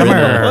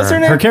 Summer. What's her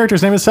name? Her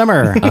character's name is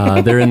Summer.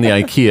 They're in the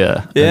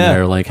IKEA. And Yeah.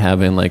 they're like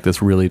having like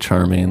this really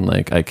charming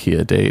like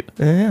IKEA date.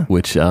 Yeah.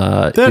 Which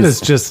That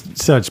is just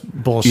such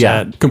bullshit.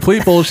 yeah,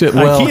 complete bullshit.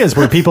 Well, IKEA is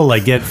where people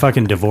like get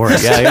fucking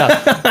divorced. yeah.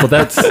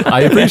 Well,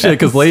 I appreciate it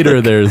because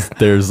later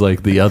there's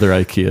like the other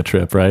IKEA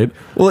trip, right?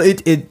 Well,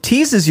 it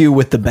teases you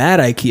with the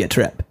bad IKEA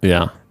trip.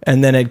 Yeah.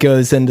 And then it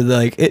goes into the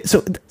like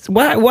so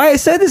why I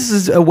said this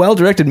is a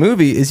well-directed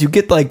movie is you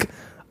get like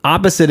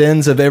opposite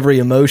ends of every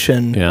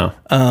emotion, Yeah.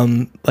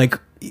 like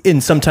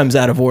in sometimes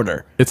out of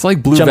order. It's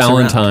like Blue Jumps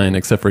Valentine,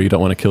 except for you don't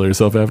want to kill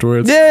yourself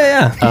afterwards.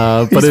 Yeah.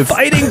 But He's it's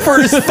fighting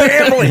for his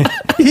family.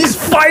 He's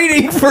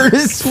fighting for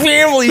his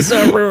family,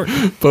 Summer.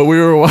 But we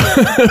were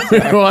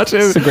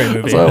watching. It's a great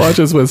movie. So I watched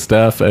this with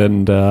Steph,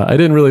 and I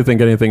didn't really think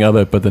anything of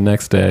it. But the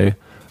next day,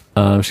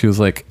 she was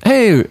like,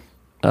 "Hey,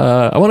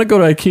 I want to go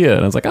to IKEA,"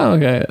 and I was like, "Oh,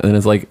 okay." And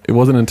it's like it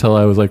wasn't until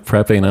I was like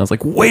prepping, and I was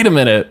like, "Wait a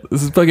minute,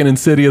 this is fucking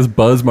insidious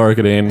buzz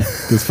marketing.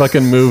 This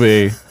fucking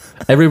movie."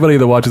 Everybody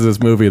that watches this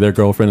movie, their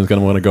girlfriend is going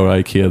to want to go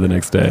to IKEA the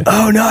next day.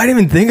 Oh no, I didn't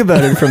even think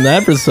about it from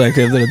that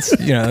perspective. That it's,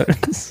 you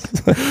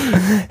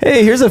know,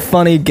 hey, here's a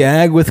funny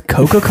gag with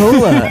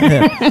Coca-Cola.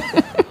 Yeah.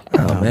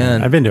 Oh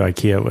man, I've been to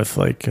IKEA with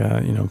like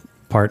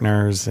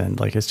partners, and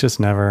like it's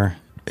just never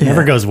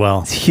goes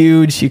well. it's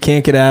huge. You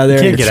can't get out of there.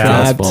 Can't You're get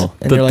out. trapped. Well,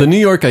 And the you're like, New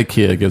York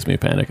IKEA gives me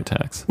panic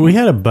attacks. We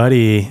had a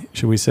buddy.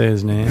 Should we say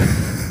his name?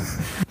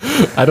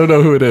 I don't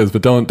know who it is,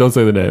 but don't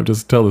say the name.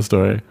 Just tell the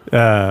story.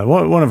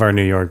 One of our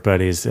New York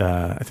buddies,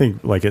 I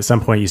think like at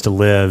some point used to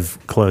live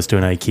close to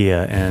an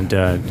IKEA and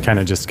kind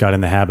of just got in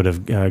the habit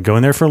of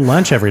going there for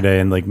lunch every day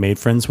and like made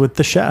friends with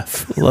the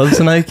chef. loves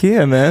an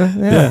IKEA, man.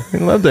 Yeah, he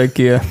loved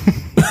IKEA.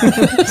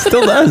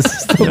 Still does.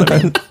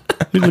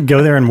 He'd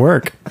go there and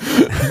work.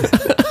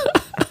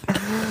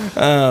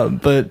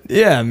 But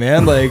yeah,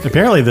 man, like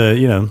Apparently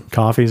the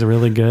coffee's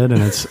really good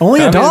and it's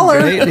only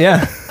 $1. Great,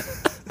 yeah.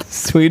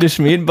 Swedish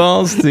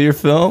meatballs to your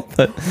film,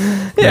 but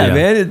yeah, Yeah.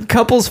 man,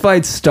 couples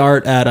fights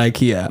start at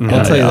IKEA.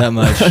 I'll tell you that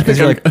much. I 'Cause think,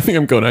 you're like, I think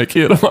I'm going to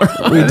IKEA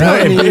tomorrow. we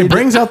don't It need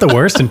brings out the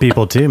worst in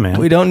people too, man.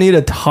 we don't need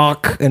a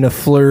talk and a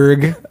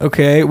flirg.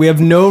 Okay, we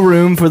have no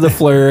room for the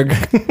flirg.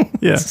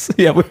 Yeah.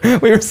 Yeah,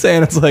 we were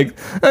saying it's like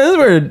this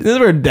is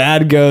where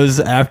dad goes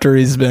after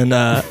he's been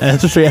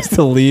after he has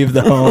to leave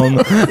the home.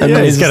 And Yeah,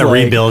 then he's got to just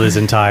like, rebuild his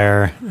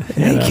entire.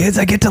 Hey kids,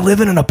 I get to live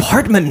in an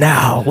apartment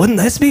now. Wouldn't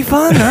this be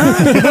fun,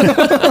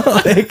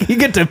 huh? Like, you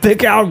get to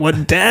pick out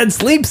what dad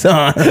sleeps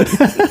on.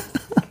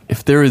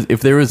 If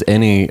there was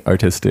any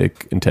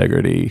artistic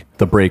integrity,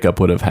 the breakup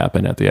would have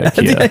happened at the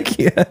IKEA,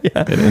 IKEA,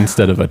 yeah.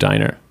 instead of a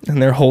diner. And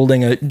they're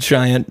holding a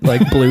giant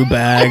like blue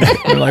bag.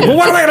 They're like, well,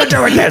 what am I gonna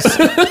do with this?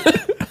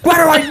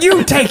 Why do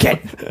you take it?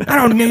 I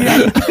don't need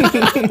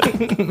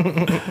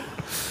it.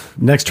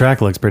 Next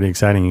track looks pretty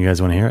exciting. You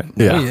guys want to hear it?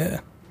 Yeah. Oh, yeah.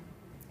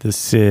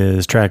 This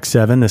is track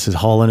 7. This is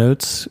Hall &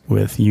 Oates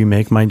with You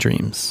Make My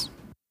Dreams.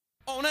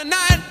 On a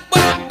night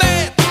when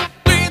bad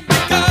dreams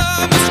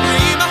become a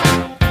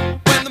screamer,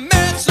 when the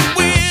messing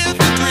with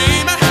the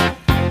dreamer,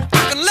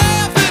 I can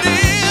laugh it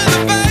in the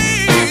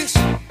face,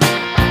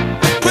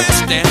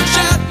 twist and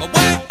shout my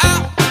way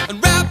out and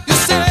wrap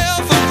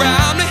yourself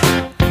around me,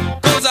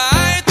 'cause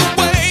I ain't the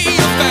way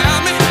you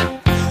found me,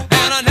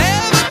 and I'll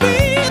never be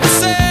the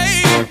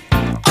same.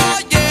 Oh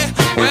yeah,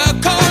 well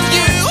 'cause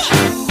you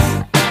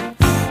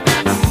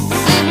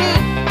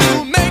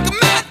make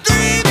my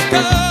dreams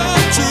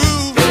come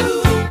true.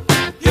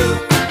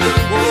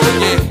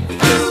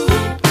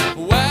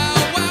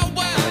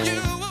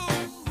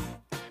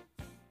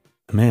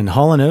 Man,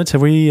 Hall & Oates.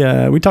 Have we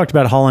talked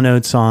about Hall &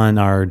 Oates on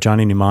our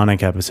Johnny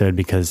Mnemonic episode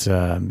because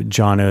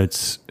John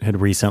Oates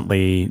had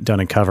recently done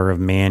a cover of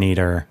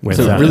Maneater with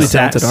He's a really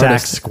talented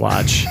artist.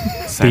 Sasquatch,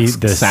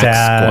 the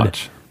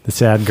Sasquatch.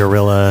 sad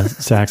gorilla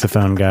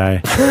saxophone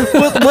guy.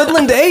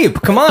 Woodland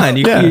Ape. Come on,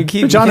 you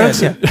keep John you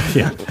Oates. can't-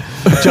 Yeah.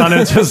 John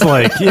Oates was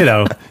like,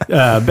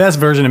 best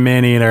version of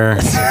Maneater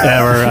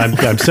ever.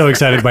 I'm so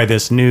excited by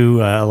this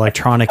new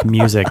electronic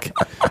music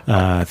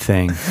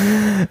thing.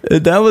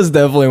 That was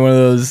definitely one of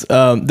those.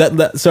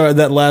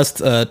 That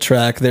last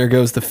track, "There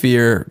Goes the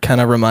Fear," kind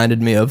of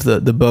reminded me of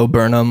the Bo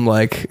Burnham,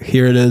 like,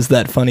 "Here it is,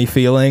 that funny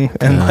feeling,"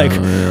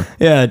 and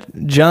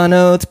John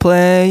Oates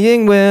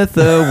playing with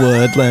the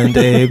woodland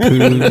ape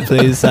who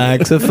plays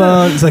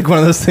saxophone. It's like one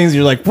of those things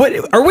you're like, what?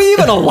 Are we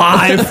even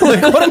alive?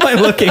 Like, what am I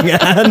looking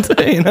at?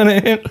 You know what I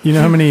mean? You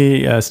know how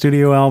many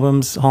studio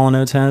albums Hall &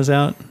 Oates has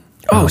out?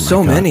 Oh,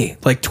 so many,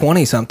 like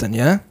 20 something.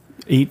 Yeah.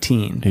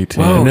 18.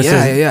 18. Whoa. And this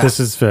yeah, is, yeah. This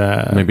is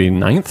Maybe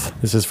 9th?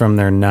 This is from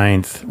their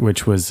 9th,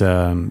 which was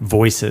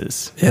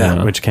Voices,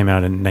 Yeah. which came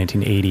out in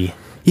 1980.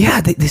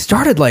 Yeah, they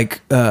started like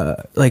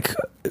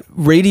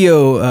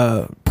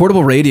radio,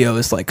 portable radio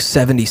is like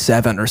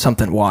 77 or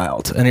something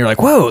wild, and you're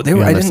like, whoa, they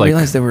were. Yeah, I that's didn't like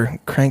realize they were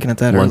cranking at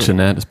that early.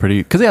 Luncheonette is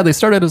pretty... Because, yeah, they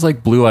started as,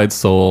 like, Blue-Eyed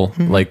Soul.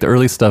 Like, the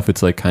early stuff,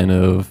 it's, like, kind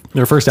of...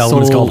 Their first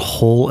album is soul, called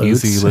Whole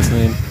Oats. Easy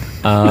listening.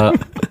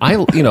 I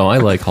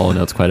like Hall &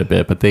 Oates quite a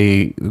bit, but their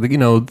Hall &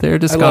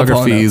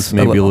 discography Oates. is I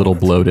maybe love a Hall & little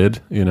Oates. bloated.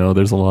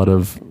 There's a lot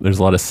of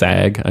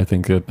sag. I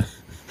think that...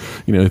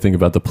 I think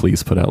about the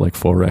Police put out like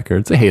 4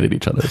 records. They hated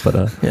each other,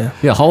 but Yeah.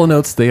 Hall &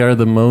 Oates, they are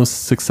the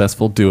most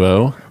successful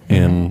duo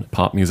in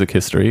pop music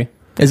history.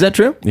 Is that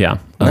true? Yeah,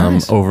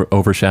 Nice.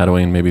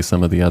 overshadowing maybe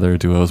some of the other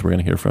duos we're going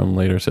to hear from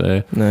later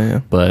today. No, yeah.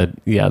 But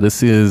yeah,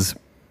 this is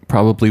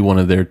probably one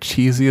of their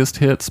cheesiest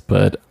hits,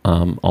 but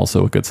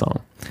also a good song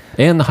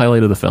and the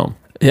highlight of the film.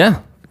 Yeah,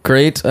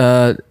 great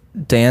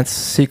dance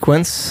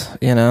sequence.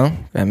 I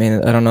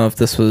mean, I don't know if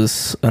this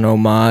was an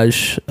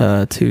homage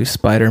to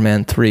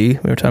Spider-Man 3. We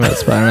were talking about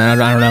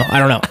Spider-Man. I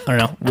don't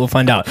know. We'll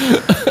find out.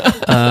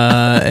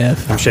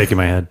 I'm shaking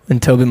my head.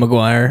 And Tobey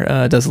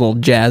Maguire does a little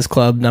jazz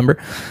club number.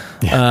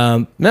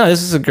 No,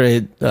 this is a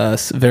great,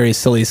 very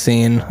silly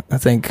scene. I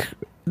think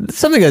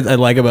something I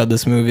like about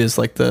this movie is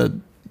like the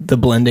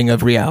blending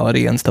of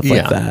reality and stuff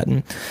like that.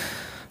 And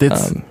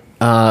It's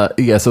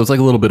so it's like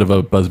a little bit of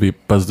a Busby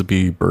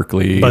Berkeley,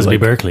 Berkeley.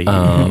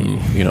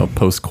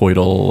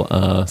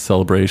 post-coital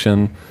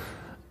celebration.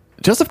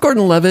 Joseph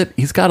Gordon-Levitt,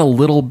 he's got a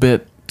little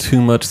bit too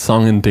much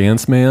song and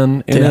dance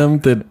man in him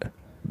that.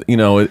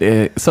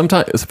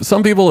 Sometimes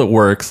some people it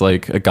works,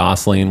 like a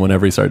Gosling.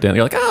 Whenever he started dancing,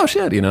 you're like, oh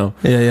shit, yeah.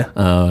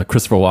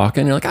 Christopher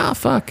Walken, you're like, oh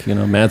fuck,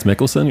 Mads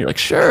Mikkelsen, you're like,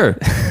 sure.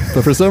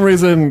 But for some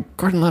reason,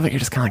 Gordon-Levitt, you're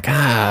just kind of like,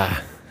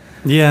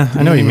 Yeah,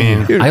 I know what you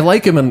mean. I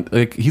like him, and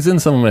like he's in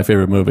some of my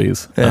favorite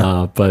movies.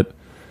 Yeah. But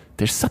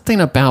there's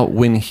something about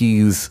when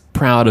he's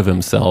proud of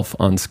himself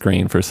on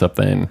screen for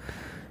something.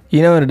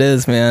 You know what it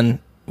is, man?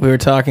 We were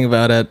talking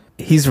about it.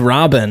 He's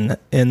Robin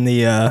in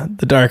the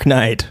Dark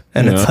Knight,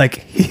 and it's like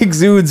he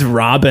exudes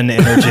Robin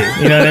energy.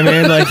 You know what I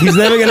mean? Like he's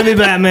never gonna be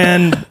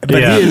Batman,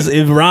 but he is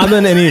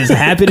Robin, and he is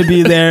happy to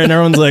be there. And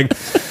everyone's like,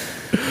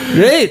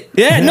 "Great,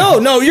 yeah,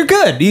 no, you're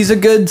good." He's a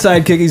good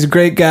sidekick. He's a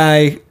great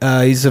guy.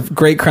 He's a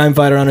great crime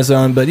fighter on his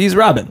own, but he's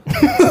Robin.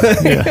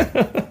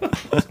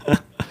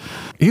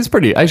 He's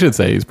pretty. I should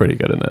say he's pretty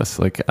good in this.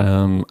 Like,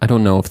 I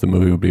don't know if the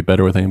movie would be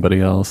better with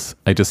anybody else.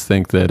 I just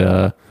think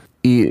that.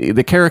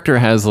 The character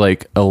has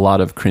like a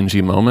lot of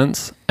cringy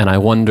moments, and I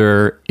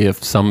wonder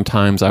if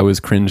sometimes I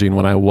was cringing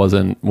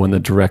when the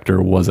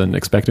director wasn't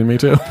expecting me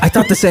to. I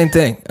thought the same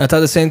thing.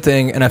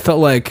 And I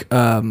felt like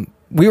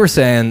we were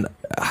saying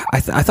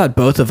I thought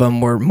both of them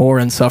were more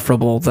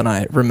insufferable than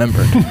I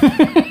remembered.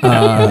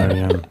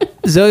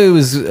 Zoe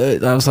was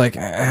I was like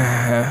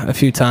a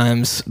few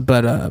times,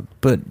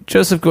 but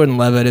Joseph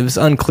Gordon-Levitt, it was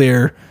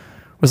unclear.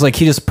 Was like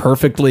he just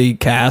perfectly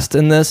cast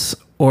in this,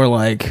 or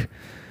like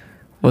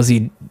was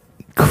he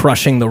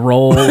crushing the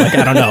role? Like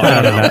I don't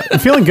know. I'm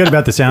feeling good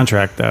about the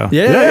soundtrack, though.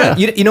 Yeah.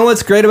 You know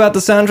what's great about the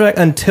soundtrack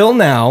until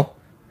now?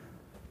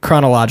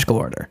 Chronological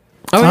order.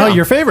 Oh,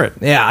 your favorite.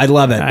 Yeah, I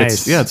love it.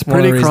 Nice. It's one of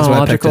the pretty reasons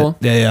why I picked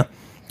chronological. it. Yeah.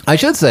 I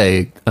should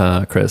say,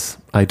 Chris,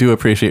 I do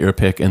appreciate your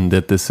pick, and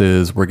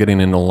that we're getting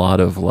in a lot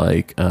of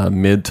like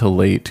mid to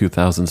late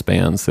 2000s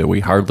bands that we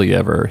hardly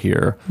ever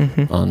hear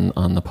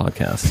on the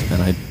podcast.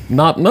 And I'm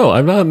not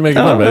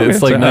making fun of it.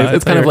 It's like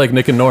it's kind of like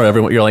Nick and Nora.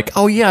 Everyone, you're like,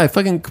 oh yeah, I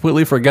fucking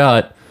completely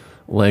forgot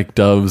like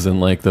Doves and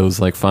like those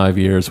like 5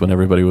 years when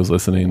everybody was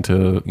listening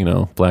to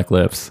Black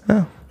Lips.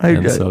 Oh,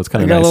 so it's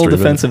kind of got nice a little to revisit.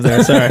 defensive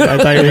there. Sorry, I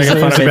thought you were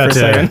making fun of me for a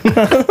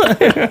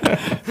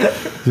second.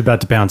 He's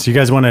about to bounce. You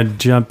guys want to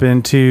jump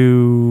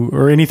into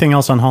or anything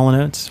else on Hall &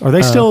 Oates? Are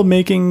they still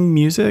making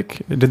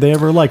music? Did they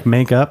ever like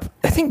make up?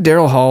 I think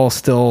Daryl Hall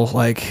still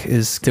like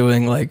is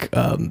doing like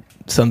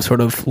some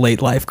sort of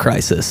late life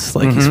crisis.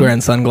 Like he's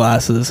wearing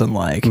sunglasses and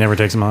like Never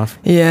takes them off.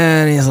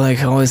 yeah, and he's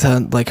like always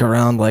had like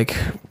around like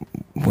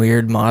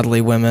weird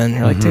modelly women.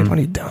 You're like, dude, what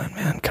are you doing,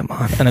 man? Come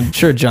on. And I'm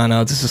sure John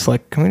Oates is just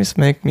like, can we just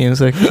make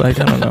music? Like,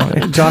 I don't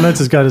know. John Oates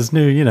has got his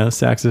new,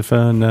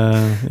 saxophone,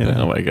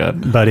 Oh my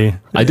god, buddy.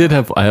 I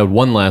had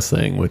one last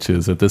thing, which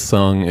is that this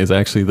song is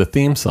actually the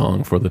theme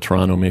song for the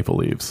Toronto Maple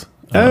Leafs.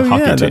 Oh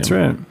hockey yeah, team, that's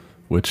right.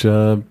 Which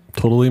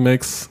totally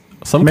makes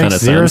some Makes kind of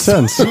zero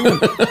sense.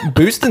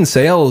 Boost in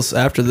sales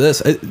after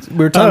this. We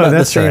were talking about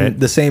that's right.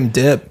 the same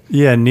dip.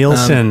 Yeah,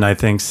 Nielsen, I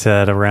think,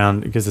 said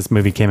around, because this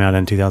movie came out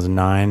in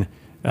 2009,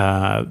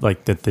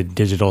 like that the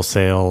digital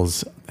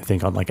sales, I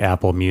think on like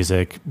Apple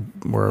Music,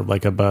 were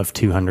like above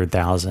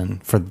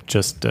 200,000 for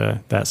just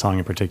that song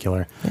in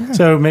particular. Yeah.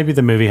 So maybe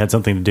the movie had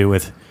something to do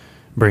with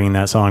bringing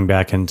that song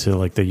back into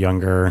like the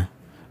younger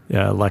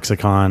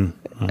lexicon.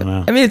 I don't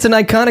know. I mean, it's an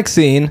iconic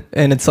scene,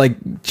 and it's like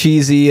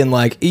cheesy, and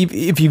like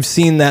if you've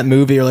seen that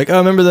movie, you're like, oh,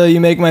 remember the "You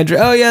Make My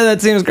Dream"? Oh yeah,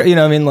 that scene was great. You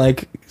know, what I mean,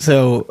 like,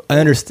 so I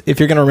understand if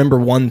you're gonna remember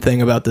one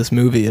thing about this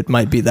movie, it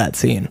might be that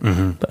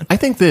scene. But I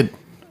think that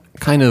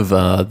kind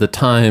of the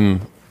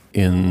time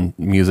in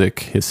music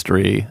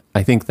history,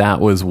 I think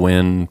that was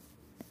when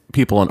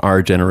people in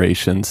our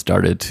generation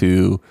started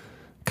to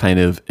kind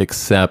of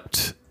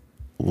accept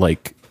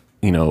like,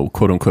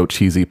 quote unquote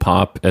cheesy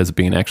pop as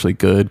being actually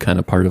good, kind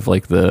of part of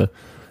like the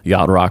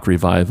yacht rock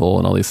revival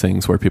and all these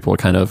things where people are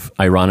kind of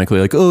ironically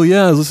like, oh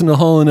yeah, I was listening to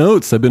Hall &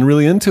 Oates, I've been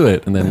really into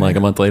it. And then like a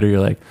month later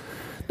you're like,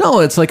 no,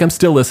 it's like I'm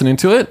still listening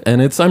to it,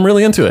 and I'm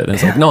really into it. And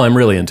it's like, no, I'm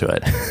really into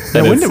it.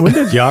 Yeah, when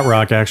did yacht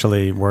rock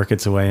actually work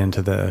its way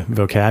into the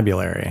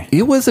vocabulary?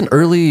 It was an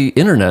early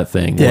internet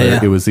thing where yeah.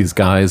 it was these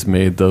guys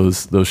made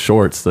those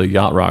shorts, the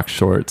yacht rock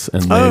shorts,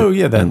 and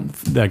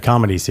that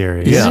comedy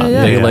series.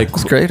 They like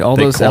it's great. All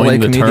they those coined LA the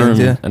comedians,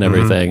 term yeah. and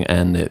everything,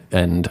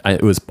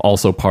 it was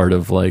also part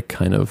of like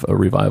kind of a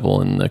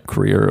revival in the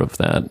career of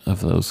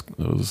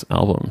those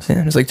albums.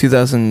 Yeah, it was like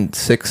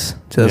 2006,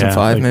 2005,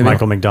 like maybe.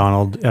 Michael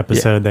McDonald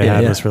episode they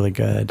had was really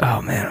good.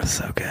 Oh man, it was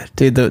so good,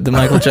 dude. The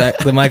Michael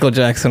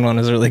Jackson one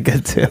was really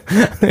good too.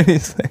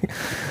 He's like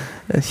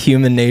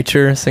Human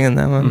Nature singing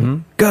that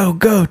one. Go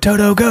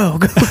Toto, go.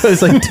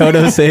 It's like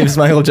Toto saves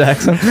Michael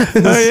Jackson.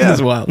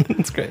 It's wild.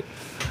 It's great.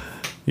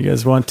 You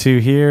guys want to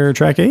hear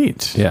track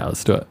 8? Yeah,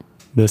 let's do it.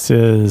 This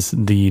is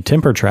the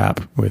Temper Trap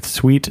with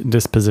Sweet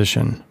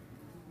Disposition.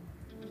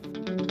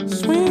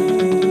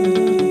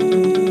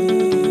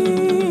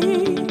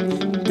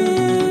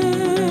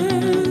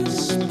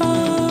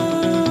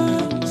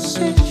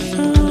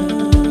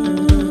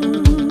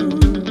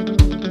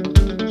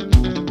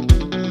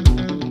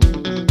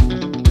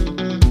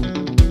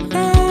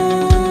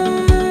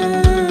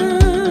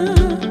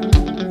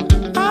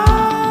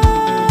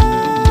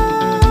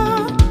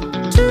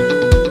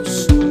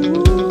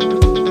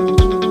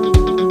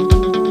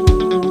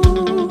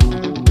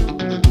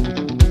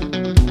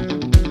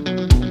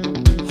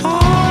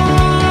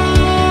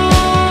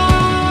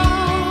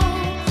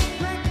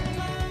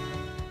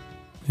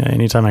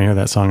 Anytime I hear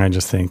that song, I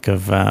just think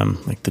of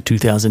like the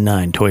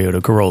 2009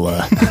 Toyota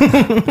Corolla.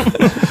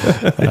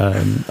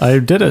 I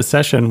did a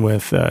session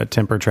with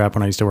Temper Trap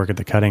when I used to work at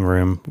the Cutting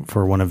Room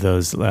for one of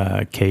those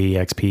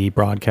KEXP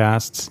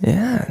broadcasts.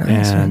 Yeah,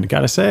 nice, and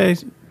gotta say,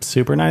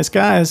 super nice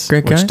guys.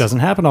 Great guys. Which doesn't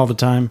happen all the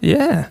time.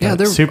 Yeah,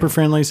 they're super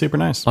friendly, super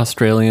nice.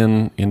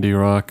 Australian indie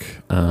rock.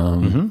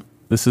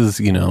 This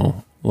is,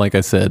 like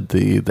I said,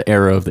 the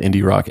era of the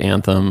indie rock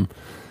anthem.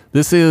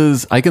 This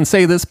is, I can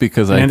say this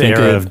because I think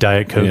era of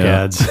Diet Coke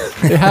ads.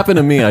 It happened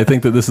to me. I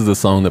think that this is a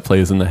song that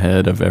plays in the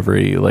head of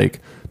every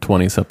like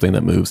 20-something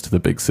that moves to the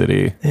big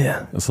city.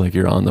 Yeah. It's like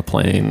you're on the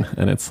plane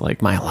and it's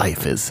like, my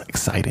life is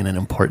exciting and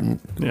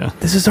important. Yeah.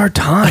 This is our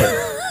time.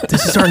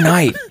 This is our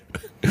night.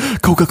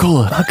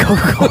 Coca-Cola.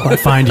 Coca-Cola.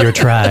 Find your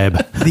tribe.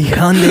 The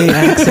Hyundai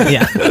accent.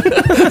 Yeah. Find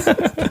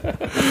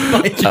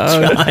your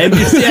tribe.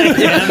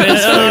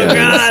 Oh,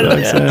 God.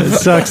 It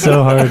sucks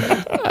so hard.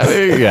 I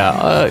mean,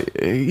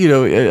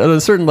 at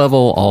a certain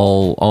level,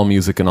 all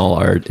music and all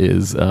art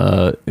is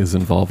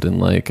involved in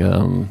like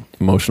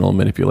emotional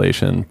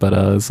manipulation.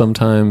 But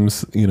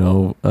sometimes,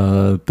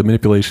 the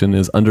manipulation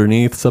is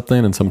underneath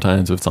something, and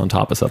sometimes it's on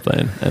top of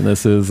something. And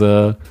this is,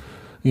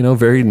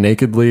 very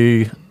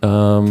nakedly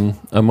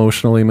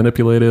emotionally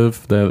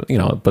manipulative. But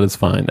it's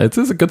fine. It's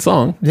a good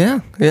song.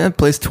 Yeah. It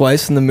plays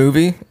twice in the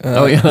movie.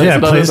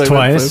 It plays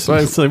twice.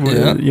 It's like,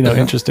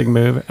 interesting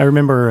move. I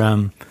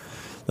remember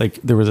like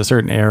there was a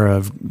certain era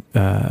of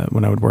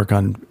when I would work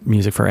on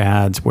music for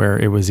ads where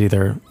it was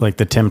either like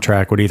the Tim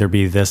track would either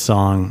be this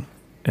song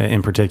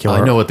in particular.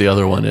 I know what the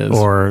other one is.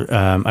 Or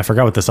I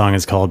forgot what the song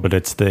is called, but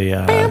it's the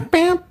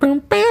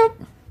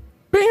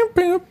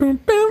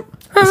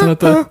Isn't it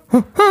the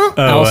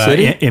Owl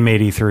City?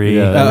 M83.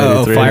 Yeah,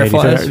 M83.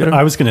 Fireflies.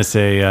 I was going to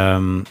say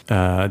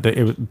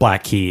it was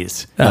Black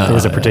Keys. There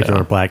was a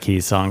particular Black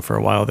Keys song for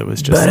a while that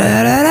was just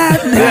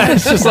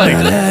it's just like,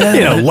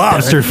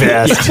 Lobster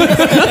Fest.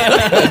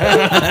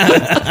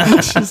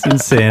 It's just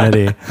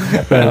insanity.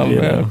 But,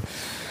 man.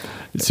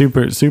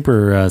 Super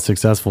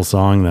successful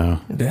song though.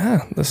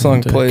 Yeah, the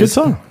song plays. Good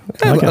song.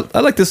 Yeah, I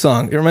like this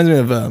song. It reminds me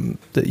of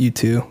the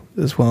U2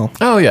 as well.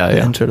 Oh yeah, The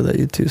yeah. intro to that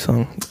U2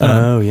 song.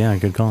 Oh yeah,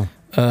 good call.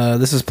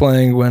 This is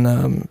playing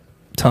when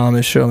Tom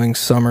is showing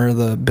Summer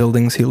the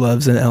buildings he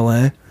loves in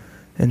LA.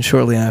 And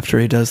shortly after,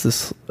 he does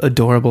this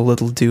adorable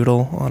little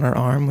doodle on her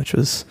arm, which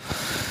was,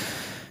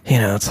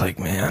 it's like,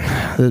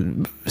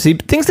 man. See,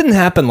 things didn't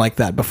happen like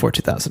that before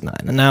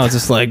 2009. And now it's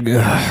just like,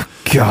 ugh,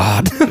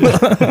 God.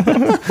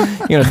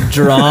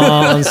 Draw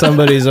on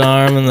somebody's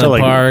arm in the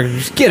Like- park.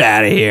 Just get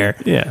out of here.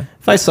 Yeah.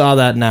 If I saw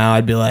that now,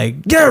 I'd be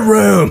like, get a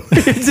room.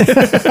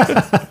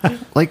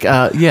 Like,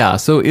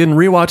 so in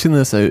rewatching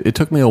this, it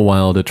took me a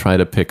while to try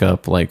to pick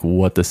up, like,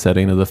 what the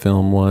setting of the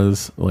film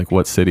was, like,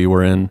 what city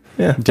we're in.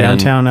 Yeah.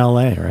 Downtown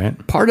LA, right?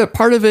 Part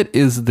of it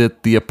is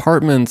that the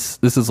apartments,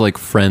 this is like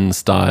Friends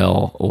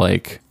style,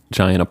 like,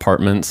 giant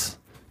apartments,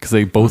 because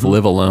they both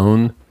live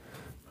alone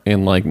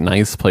in, like,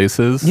 nice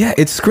places. Yeah,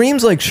 it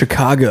screams like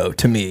Chicago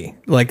to me.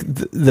 Like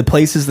the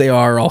places they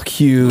are all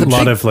huge. A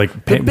lot of like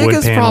The wood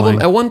biggest problem,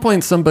 paneling. at one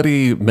point,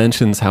 somebody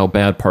mentions how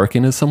bad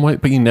parking is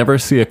somewhat, but you never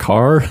see a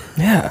car.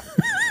 Yeah.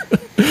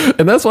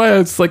 And that's why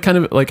it's like kind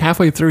of like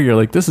halfway through, you're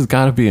like, this has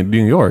got to be in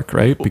New York,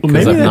 right? Because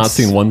maybe I've not that's-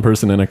 seen one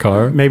person in a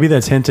car. Maybe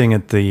that's hinting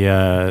at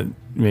the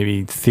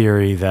maybe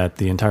theory that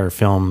the entire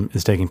film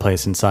is taking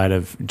place inside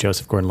of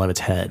Joseph Gordon-Levitt's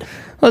head.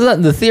 Well, it's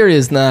not, the theory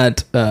is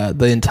not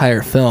the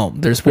entire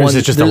film. There's Or one. is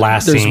it just the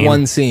last There's scene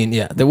one scene.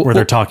 Yeah. Where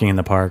they're talking in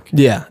the park.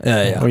 Yeah.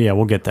 Oh yeah,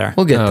 we'll get there.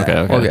 We'll get Okay,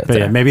 there. okay. We'll get But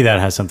there. yeah, maybe that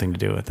has something to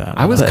do with that.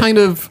 I was kind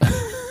of.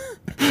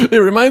 It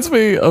reminds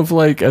me of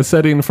like a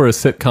setting for a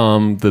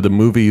sitcom that the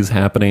movie's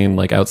happening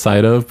like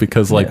outside of,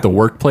 because like the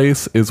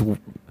workplace is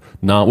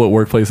not what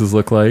workplaces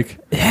look like.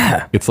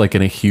 Yeah. It's like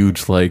in a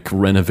huge like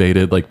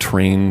renovated like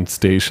train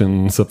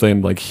station,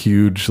 something like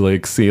huge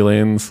like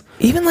ceilings.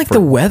 Even like the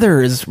weather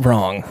is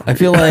wrong. I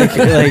feel like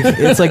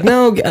it's like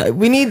no,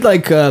 we need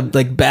like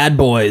Bad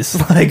Boys,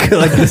 like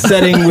the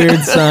setting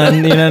weird sun.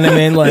 You know what I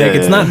mean? Like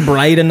it's not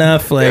bright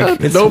enough. Like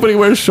it's Nobody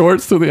wears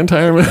shorts through the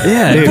entire movie.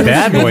 yeah. Dude,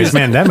 Bad Boys,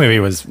 man, that movie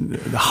was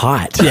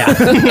hot. Yeah.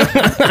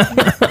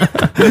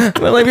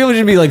 Well, like people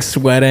should be like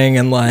sweating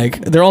and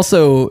like they're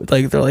also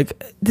like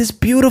this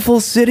beautiful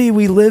city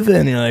we live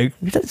in. You're like,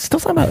 you're still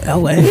talking about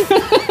LA?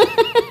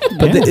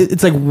 But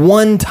it's like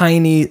one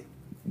tiny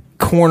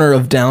corner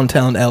of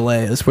downtown LA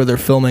is where they're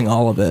filming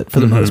all of it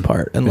for the most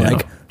part. And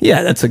like,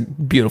 yeah, that's a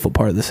beautiful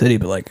part of the city,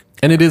 but like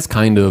And it is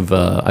kind of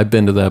I've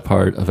been to that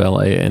part of LA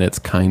and it's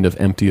kind of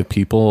empty of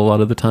people a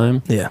lot of the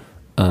time. yeah.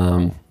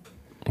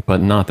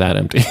 But not that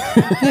empty.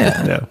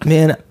 Yeah.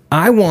 Man,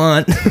 I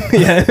want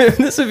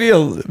this would be a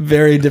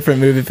very different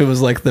movie if it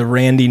was like the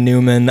Randy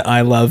Newman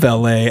I Love LA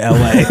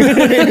like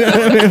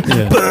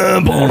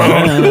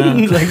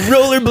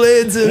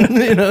rollerblades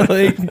and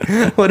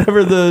like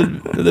whatever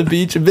the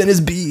beach, Venice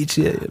Beach,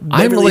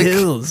 Beverly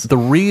Hills. The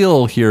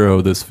real hero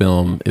of this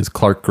film is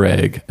Clark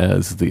Gregg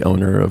as the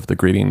owner of the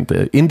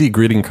indie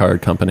greeting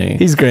card company.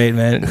 He's great,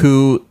 man.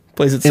 who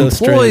Plays it so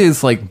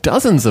employs like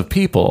dozens of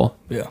people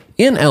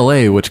in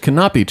LA, which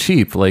cannot be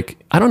cheap. Like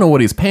I don't know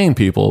what he's paying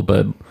people,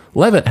 but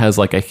Levitt has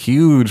like a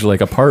huge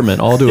like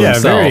apartment all to Yeah,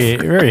 himself. very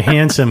very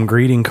handsome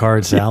greeting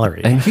card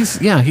salary. And he's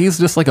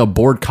just like a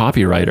bored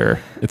copywriter.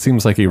 It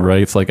seems like he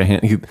writes like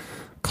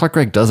Clark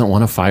Gregg doesn't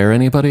want to fire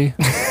anybody.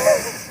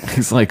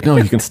 He's like, no,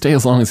 you can stay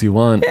as long as you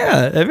want.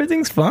 Yeah,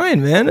 everything's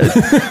fine, man.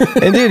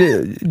 And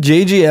dude,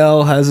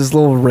 JGL has his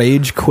little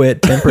rage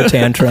quit temper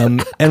tantrum,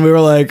 and we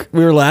were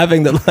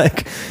laughing that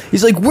like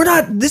he's like,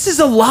 this is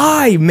a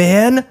lie,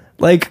 man.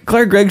 Like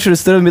Clark Gregg should have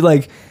stood up and be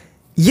like,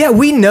 yeah,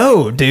 we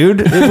know,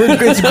 dude.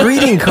 It's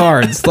greeting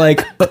cards.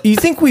 Like, you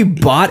think we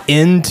bought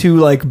into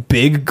like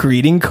big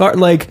greeting card?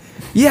 Like,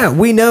 yeah,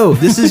 we know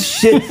this is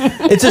shit.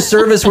 It's a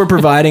service we're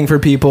providing for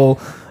people.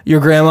 Your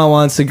grandma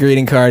wants a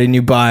greeting card and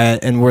you buy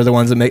it, and we're the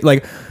ones that make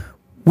like.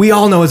 We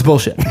all know it's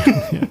bullshit.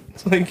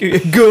 It's like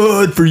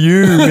good for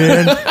you,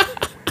 man.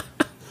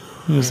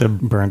 Just a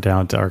burnt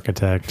out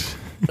architect.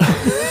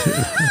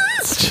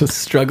 It's just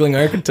struggling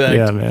architect.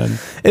 Yeah, man.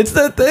 It's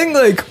that thing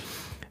like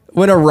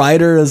when a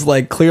writer is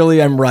like,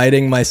 clearly I'm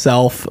writing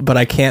myself, but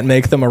I can't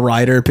make them a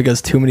writer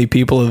because too many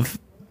people have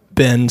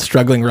been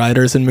struggling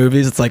writers in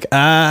movies. It's like,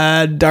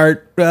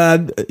 architect. I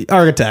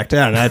don't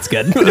know. That's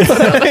good.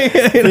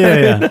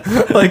 Yeah.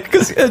 Like,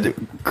 because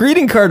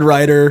greeting card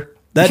writer,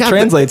 that Yeah,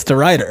 translates to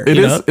writer. It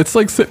you is. know? It's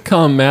like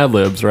sitcom Mad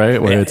Libs,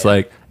 right? Where it's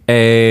like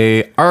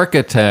a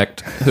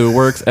architect who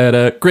works at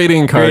a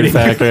greeting card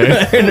factory.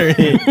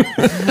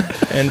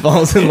 And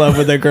falls in love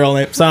with a girl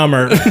named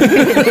Summer.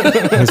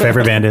 His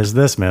favorite band is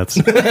The Smiths.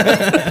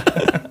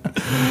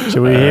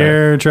 Should we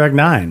hear track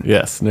 9?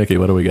 Yes, Nikki,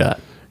 what do we got?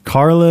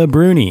 Carla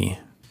Bruni.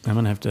 I'm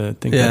going to have to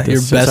think Yeah, about your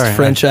this. best Sorry,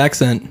 French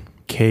accent.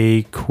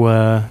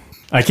 Qua.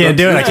 I can't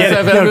do it. I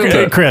can't.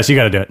 No, Chris, you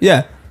got to do it.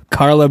 Yeah.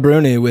 Carla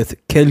Bruni with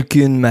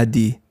Quelqu'un m'a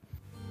dit.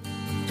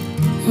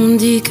 On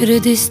dit que le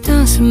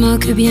destin se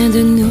moque bien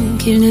de nous,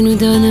 qu'il ne nous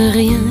donne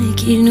rien et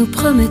qu'il nous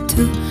promet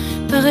tout.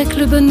 Paraît que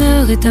le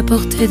bonheur est à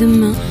portée de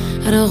main,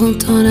 alors on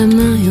tend la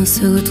main et on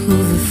se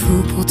retrouve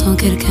fou. Pourtant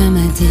quelqu'un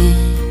m'a dit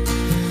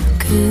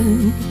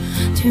que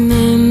tu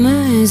m'aimes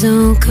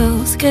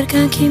encore. C'est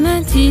quelqu'un qui m'a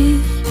dit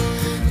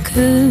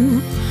que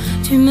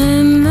tu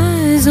m'aimes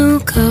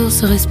encore.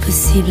 Serait-ce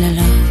possible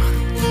alors?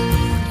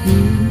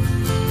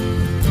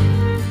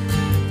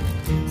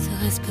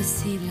 Serait-ce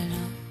possible alors?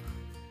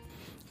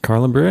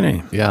 Carla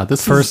Bruni. Yeah,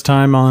 this First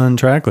time on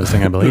track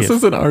listing, I believe. This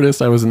is an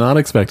artist I was not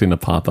expecting to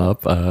pop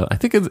up. I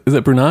think is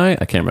it Brunei?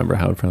 I can't remember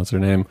how to pronounce her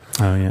name.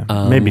 Oh, yeah.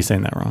 Maybe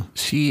saying that wrong.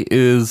 She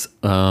is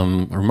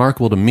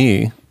remarkable to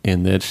me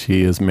in that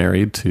she is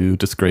married to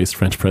disgraced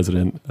French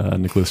President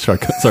Nicolas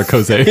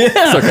Sarkozy.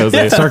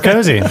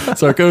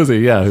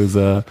 Sarkozy, yeah, who's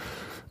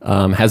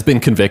has been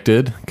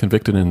convicted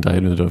and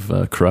indicted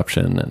of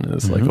corruption and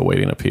is like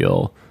awaiting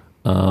appeal.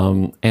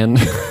 And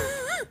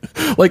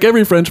like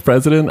every French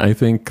president, I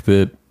think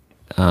that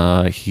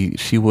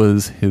she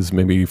was his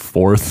maybe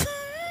fourth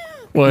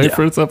wife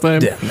or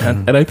something. Yeah,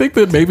 man. And I think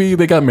that maybe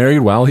they got married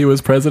while he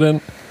was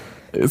president.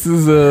 This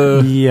is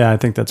Yeah, I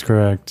think that's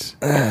correct.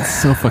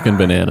 so fucking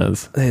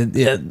bananas.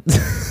 Yeah.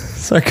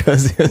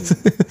 Sarkozy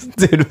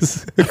dude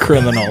was a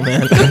criminal,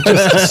 man.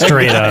 Just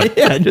straight up.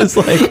 Yeah, just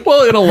like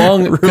Well, in a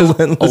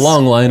Relentless.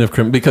 long line of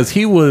crime, because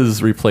he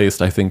was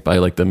replaced, I think, by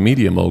like the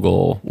media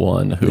mogul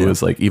one, who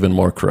was like even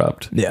more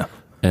corrupt. yeah.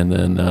 And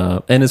then,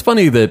 and it's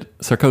funny that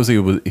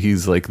Sarkozy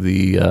he's like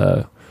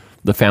the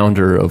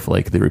founder of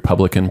like the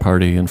Republican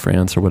Party in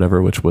France or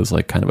whatever, which was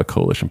like kind of a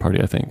coalition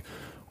party, I think,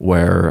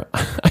 where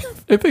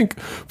I think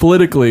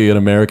politically in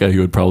America, he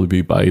would probably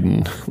be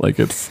Biden. Like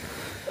it's,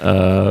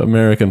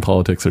 American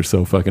politics are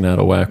so fucking out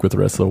of whack with the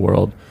rest of the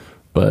world.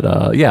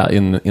 But, yeah,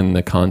 in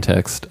the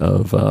context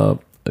of,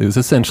 it was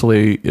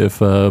essentially if,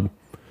 you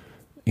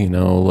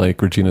know,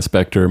 like Regina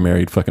Spektor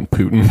married fucking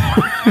Putin.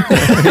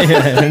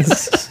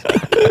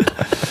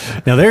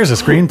 Now there's a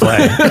screenplay.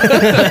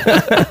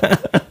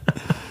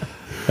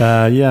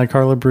 Yeah,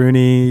 Carla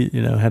Bruni,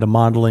 had a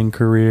modeling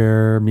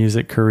career,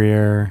 music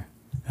career,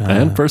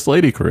 And First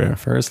Lady career.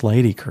 First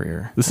Lady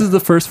career. This is the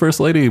first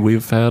Lady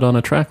we've had on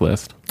a track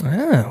list.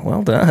 Ah,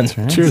 well done.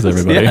 Cheers,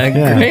 everybody.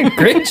 Yeah,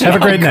 great job.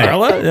 Have a great night.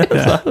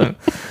 Carla.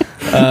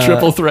 Yeah.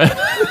 Triple threat.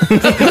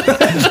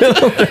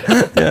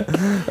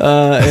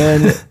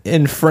 And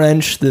in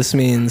French, this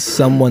means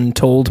someone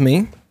told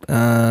me.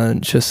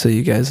 Just so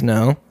you guys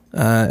know,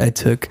 I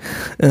took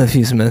a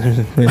few semesters.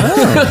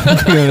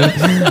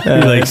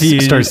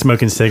 You start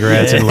smoking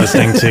cigarettes and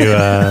listening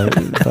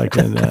to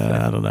fucking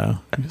I don't know,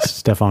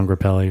 Stefan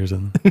Grappelli or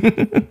something.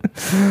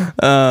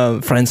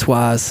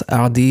 Françoise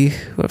Hardy.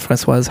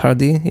 Françoise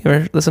Hardy. You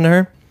ever listen to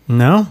her?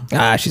 No,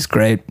 She's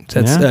great.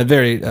 That's Yeah?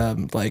 very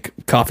like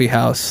coffee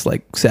house,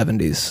 like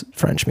 70s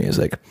French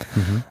music.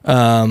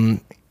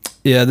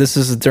 Yeah, this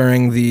is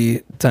during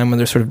the time when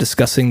they're sort of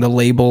discussing the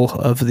label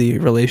of the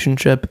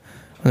relationship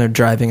when they're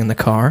driving in the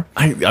car.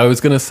 I was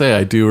going to say,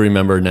 I do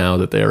remember now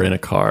that they are in a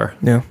car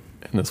Yeah.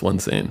 in this one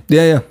scene.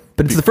 Yeah.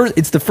 But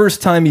it's the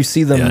first time you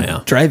see them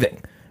Yeah. driving.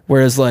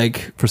 Whereas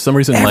like For some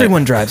reason,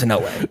 everyone drives in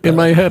LA. in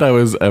my head, I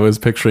was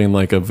picturing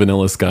like a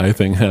Vanilla Sky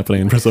thing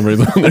happening for some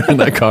reason when they're in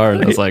that car,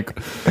 and I was like,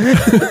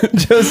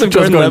 Joseph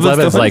Just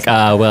Gordon-Levitt's like,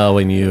 well,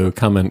 when you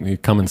come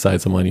inside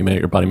someone,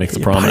 your body makes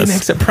a body promise.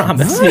 makes a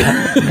promise.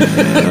 Yeah.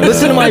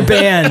 Listen to my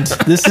band.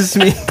 This is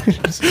me.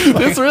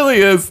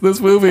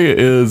 This movie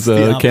is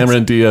opposite.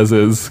 Cameron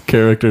Diaz's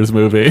character's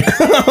movie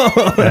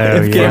oh,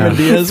 Cameron yeah.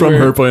 Diaz from were-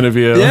 her point of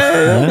view.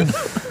 Yeah.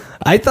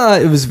 I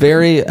thought it was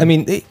very. I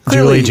mean,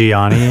 Julie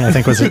Gianni, I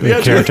think was the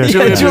character.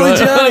 Julie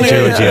Gianni.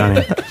 Julie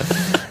Gianni.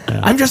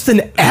 I'm just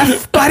an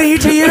F buddy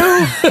to you.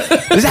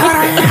 Is that what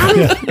I am?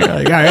 You're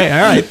like, all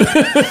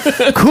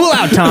right. Cool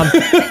out, Tom.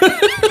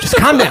 Just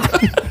calm down.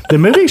 The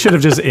movie should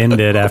have just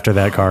ended after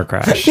that car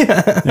crash, and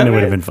it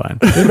would have been fine.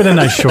 It would have been a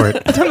nice short.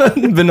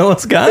 Vanilla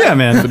Sky. Yeah,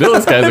 man.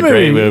 Vanilla Sky's a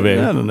great movie.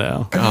 I don't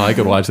know. Oh, I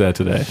could watch that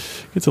today.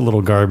 It's a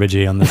little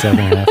garbagey on the second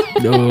half.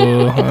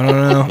 Oh, I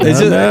don't know.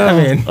 Is it? I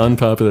mean,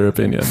 Unpopular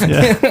opinion.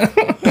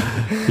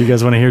 You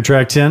guys want to hear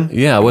track 10?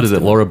 Yeah, what is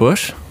it, Laura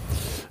Bush?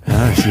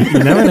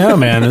 You never know,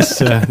 man. This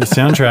the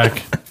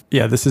soundtrack.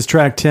 Yeah, this is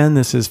track 10.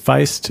 This is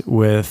Feist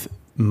with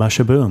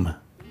Mushaboom.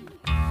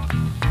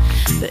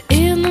 But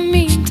in the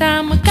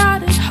meantime, I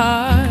got it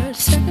hard.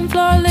 Second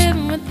floor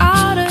living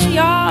without a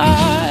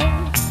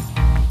yard.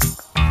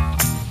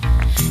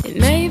 It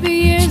may be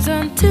years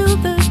until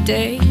the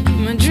day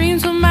my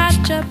dreams will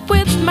match up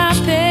with my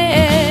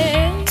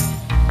pay.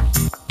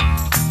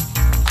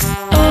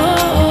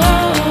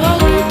 Oh,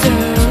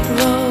 dirt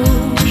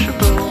road,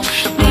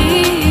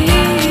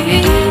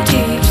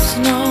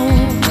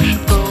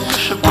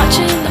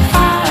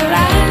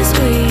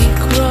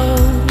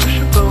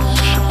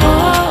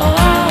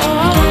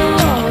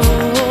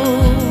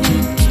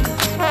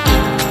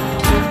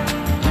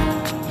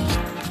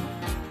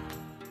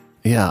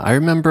 I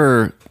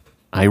remember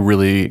I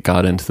really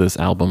got into this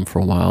album for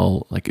a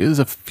while. Like it was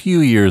a few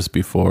years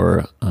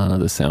before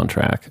the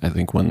soundtrack. I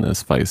think when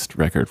this Feist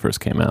record first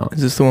came out.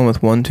 Is this the one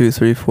with 1, 2,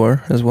 3,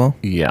 4 as well?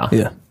 Yeah.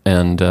 Yeah.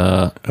 And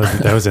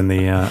That was in the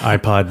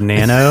iPod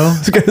Nano.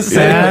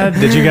 say. ad.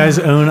 Did you guys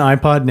own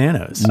iPod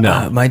Nanos?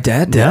 no, My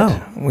dad did.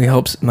 No. We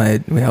hope my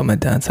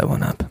dad set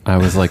one up. I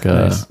was like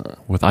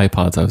with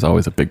iPods, I was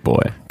always a big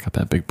boy. Got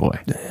that big boy.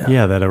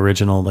 Yeah, that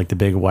original, like the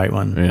big white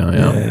one.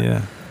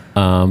 Yeah.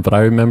 But I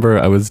remember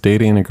I was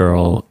dating a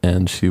girl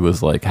and she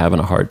was like having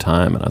a hard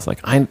time. And I was like,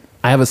 I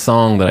have a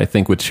song that I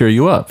think would cheer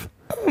you up.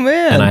 Oh,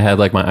 man. And I had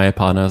like my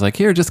iPod and I was like,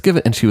 here, just give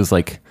it. And she was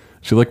like,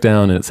 she looked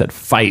down and it said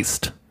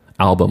Feist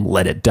album,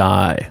 Let It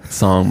Die,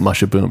 song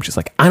Musha Boom. She's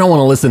like, I don't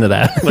want to listen to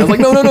that. And I was like,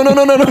 no.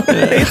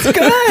 It's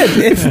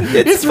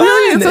good. It's fun.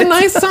 Really, it's a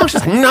nice song.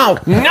 She's like, no.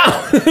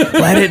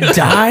 Let it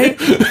die.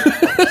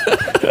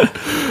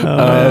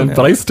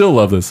 But I still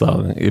love this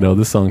song. You know,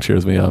 this song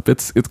cheers me up.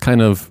 It's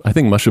kind of, I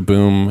think Musha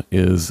Boom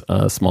is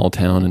a small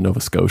town in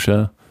Nova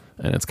Scotia,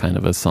 and it's kind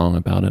of a song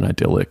about an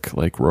idyllic,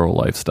 like rural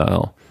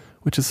lifestyle,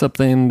 which is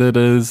something that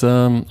is,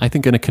 I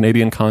think in a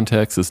Canadian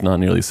context, is not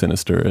nearly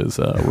sinister as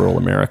rural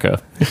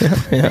America.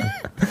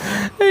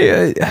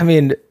 Hey, I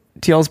mean,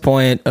 to y'all's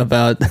point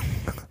about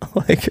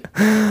like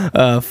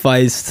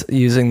Feist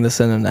using this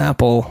in an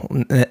Apple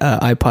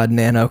iPod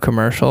Nano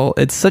commercial,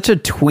 it's such a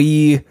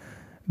twee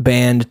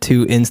band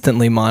to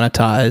instantly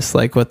monetize.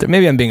 Like what?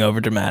 Maybe I'm being over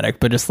dramatic,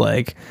 but just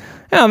like,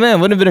 oh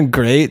man, wouldn't it have been a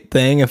great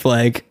thing if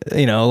like,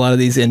 you know, a lot of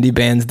these indie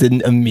bands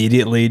didn't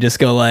immediately just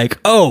go like,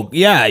 oh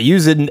yeah,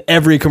 use it in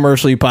every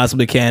commercial you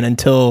possibly can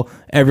until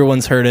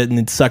everyone's heard it and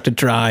it's sucked it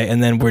dry,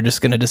 and then we're just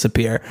gonna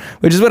disappear,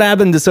 which is what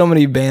happened to so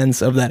many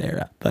bands of that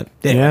era. But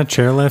anyway, Yeah,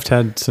 Chairlift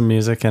had some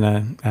music in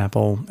an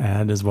Apple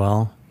ad as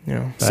well. you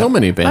know, So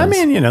many bands. I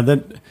mean, you know,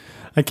 that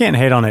I can't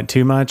hate on it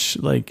too much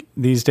like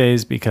these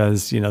days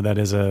because, you know, that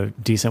is a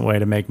decent way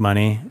to make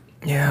money.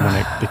 yeah.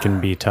 When it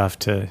can be tough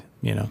to,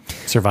 you know,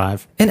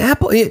 survive. And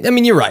Apple, I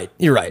mean, you're right.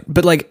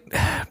 But like,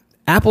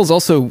 Apple's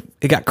also,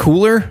 it got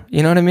cooler.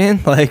 You know what I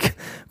mean? Like,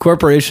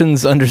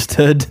 corporations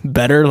understood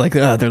better. Like,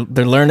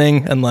 they're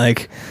learning, and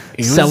like,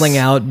 selling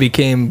out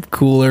became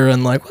cooler.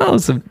 And like, well,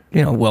 it's a,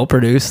 you know, well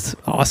produced,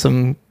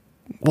 awesome.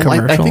 Well, I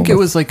commercial, think but- it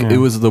was like it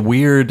was the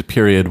weird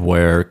period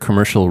where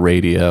commercial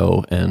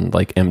radio and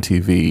like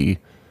MTV.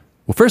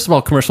 Well, first of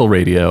all, commercial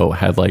radio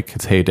had like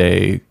its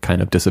heyday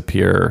kind of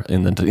disappear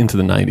into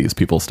the 90s.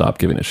 People stopped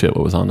giving a shit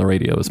what was on the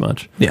radio as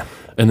much. Yeah.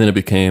 And then it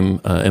became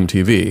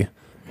MTV.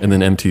 And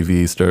then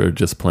MTV started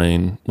just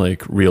playing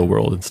like Real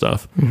World and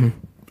stuff. Mm-hmm.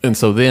 And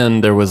so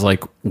then there was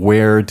like,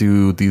 where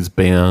do these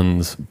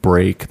bands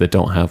break that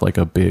don't have like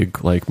a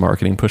big like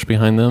marketing push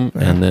behind them?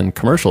 Yeah. And then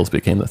commercials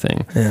became the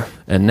thing. Yeah.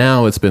 And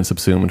now it's been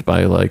subsumed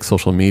by like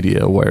social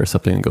media where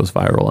something goes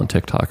viral on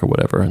TikTok or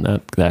whatever, and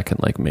that can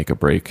like make or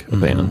break a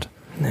band.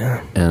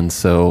 Yeah. And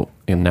so,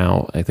 and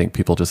now I think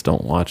people just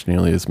don't watch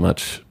nearly as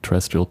much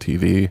terrestrial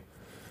TV.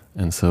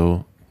 And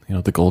so, you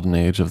know, the golden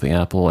age of the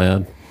Apple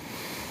ad,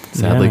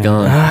 sadly Yeah.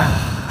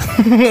 gone.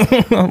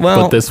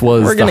 Well, But this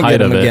was we're the gonna height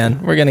get of them it. again.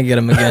 We're gonna get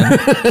them again.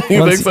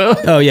 You think so?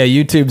 Oh yeah,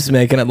 YouTube's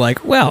making it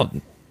like, well,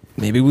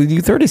 maybe we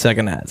do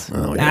 30-second ads.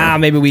 Oh, yeah.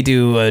 Maybe we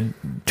do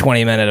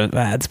 20-minute of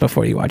ads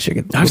before you watch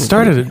it. I've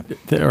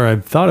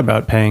I've thought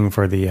about paying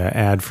for the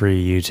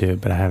ad-free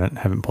YouTube, but I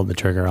haven't pulled the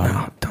trigger on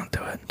No, it. don't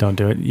do it. Don't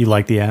do it. You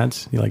like the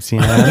ads? You like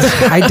seeing ads?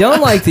 I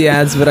don't like the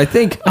ads, but I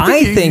think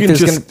You can there's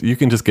just, gonna you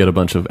can just get a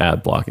bunch of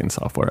ad blocking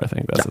software. I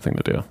think that's the thing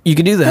to do. you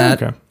can do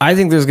that. Okay. I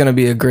think there's gonna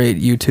be a great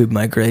YouTube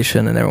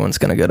migration, and everyone's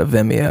gonna go to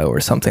Vimeo or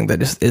something that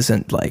just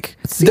isn't like.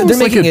 Seems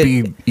like it'd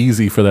be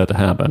easy for that to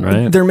happen,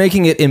 right? They're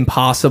making it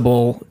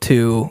impossible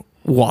to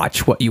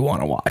watch what you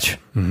want to watch.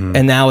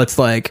 And now it's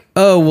like,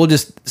 oh, we'll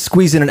just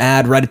squeeze in an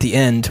ad right at the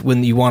end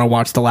when you want to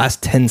watch the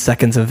last 10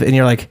 seconds of, and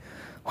you're like,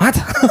 what?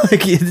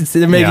 Like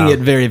they're making Yeah. it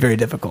very, very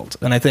difficult.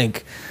 And I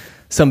think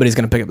somebody's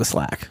going to pick up the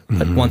slack.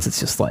 But once it's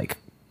just like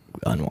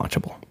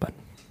unwatchable. But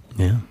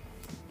Yeah.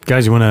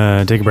 Guys, you want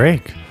to take a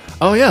break?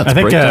 Oh yeah, it's I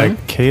think break time.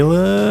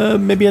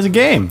 Caleb maybe has a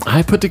game.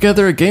 I put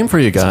together a game for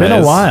you guys. It's been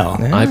a while.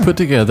 Yeah. I put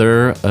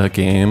together a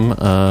game.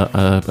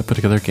 I put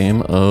together a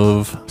game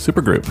of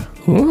Supergroup,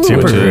 Ooh,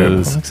 Supergroup. which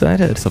is I'm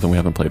excited. something we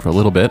haven't played for a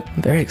little bit.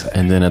 Very excited.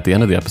 And then at the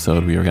end of the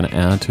episode, we are going to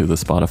add to the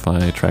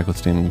Spotify track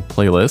listing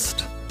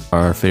playlist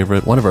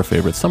one of our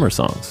favorite summer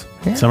songs.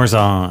 Yeah. Summer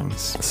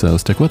songs. So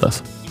stick with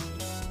us.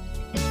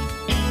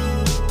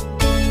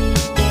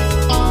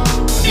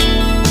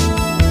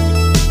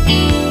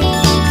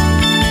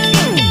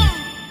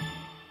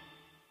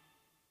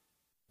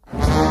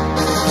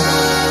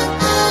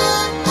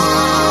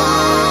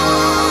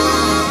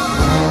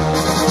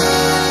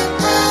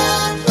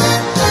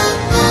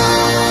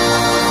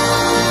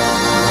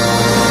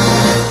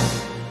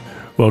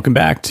 Welcome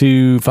back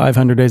to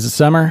 500 Days of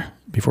Summer.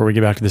 Before we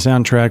get back to the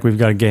soundtrack, we've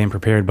got a game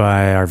prepared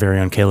by our very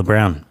own Caleb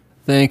Brown.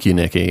 Thank you,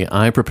 Nikki.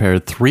 I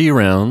prepared 3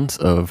 rounds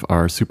of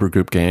our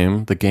supergroup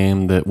game, the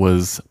game that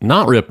was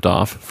not ripped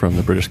off from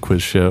the British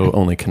quiz show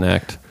Only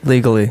Connect.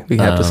 Legally, we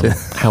have to say.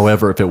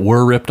 However, if it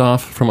were ripped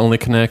off from Only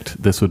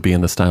Connect, this would be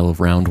in the style of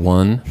round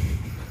 1,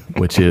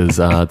 which is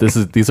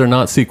these are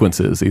not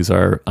sequences. These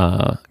are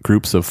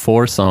groups of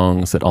 4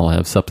 songs that all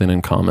have something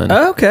in common.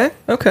 Oh, okay.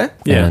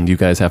 Yeah. And you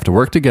guys have to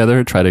work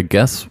together, try to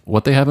guess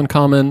what they have in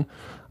common.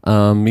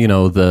 As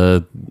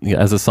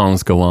the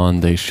songs go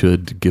on, they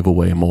should give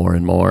away more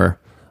and more,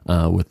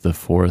 with the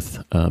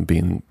 4th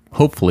being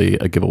hopefully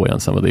a giveaway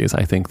on some of these.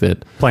 I think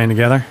that Playing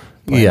together?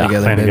 playing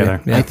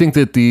together. Yeah. I think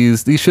that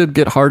these should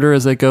get harder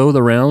as they go,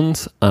 the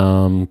rounds,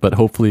 but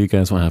hopefully you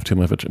guys won't have too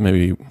much.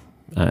 Maybe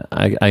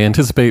I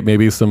anticipate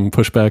maybe some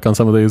pushback on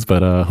some of these,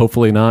 but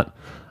hopefully not.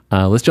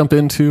 Let's jump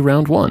into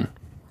round 1.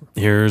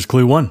 Here's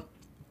clue 1.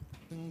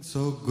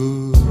 So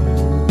good.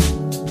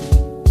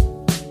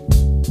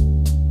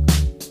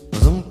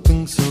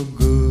 Something so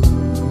good.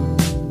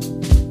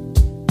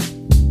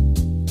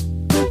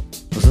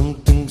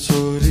 Something so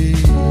real.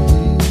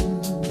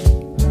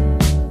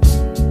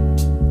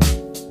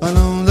 I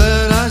know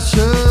that I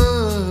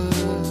should.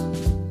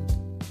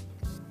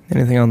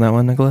 Anything on that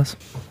one, Nicholas?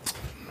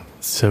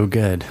 So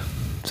good.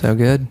 So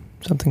good.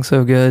 Something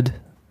so good.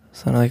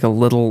 Sounded like a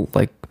little,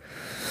 like,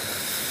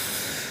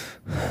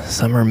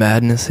 Summer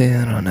Madnessy.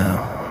 I don't know.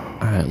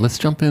 All right, let's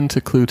jump into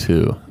clue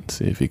 2 and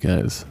see if you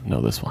guys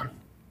know this one.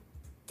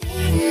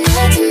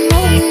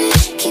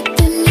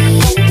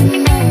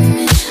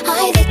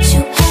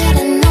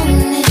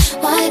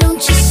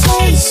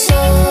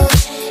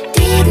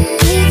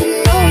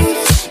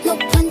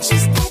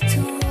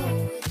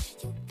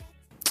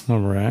 All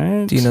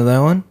right. Do you know that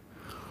one?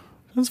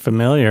 That's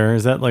familiar.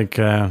 Is that like,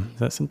 is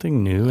that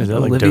something new? Is that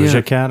like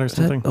Olivia- Doja Cat or Is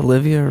that something?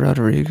 Olivia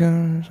Rodrigo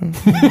or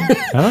something?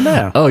 I don't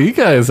know. Oh, you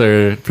guys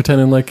are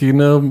pretending like you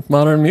know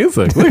modern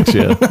music. Look at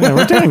you. Yeah,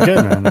 we're doing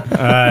good, man.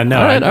 No,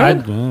 All right, I-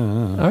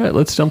 all right,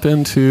 let's jump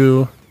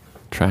into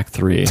track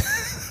 3.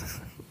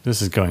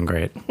 this is going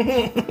great.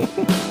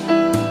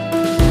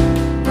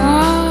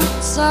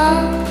 Once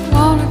I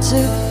wanted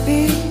to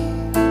be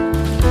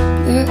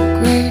the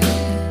greatest.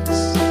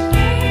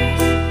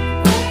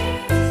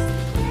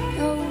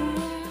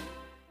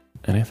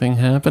 Anything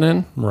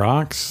happening?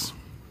 Rocks.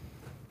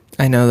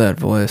 I know that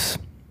voice.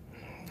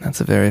 That's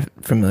a very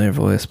familiar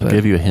voice, I'll but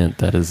give you a hint.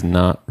 That is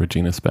not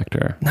Regina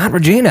Spektor. not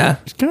Regina.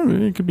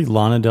 It could be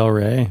Lana Del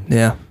Rey.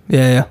 Yeah.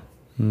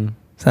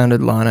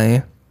 Sounded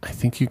Lana-y. I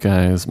think you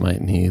guys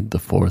might need the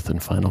 4th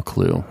and final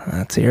clue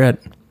Let's hear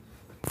it.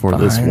 for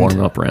this Find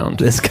warm-up round.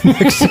 This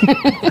connection.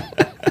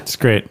 It's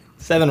great.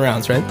 7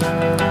 rounds, right?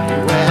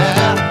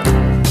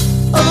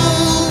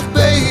 Oh,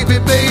 baby,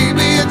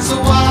 baby, it's a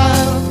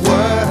wild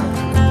world.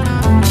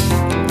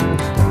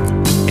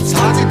 It's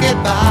hard to get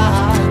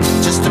by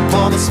just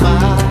upon a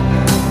smile.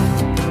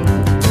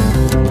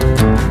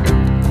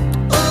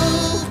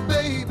 Oh,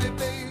 baby,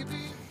 baby.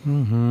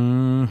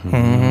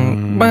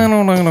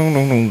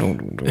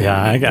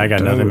 Yeah, I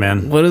got nothing,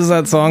 man. What is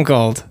that song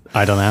called?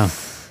 I don't know.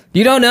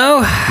 You don't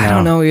know? I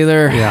don't know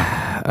either.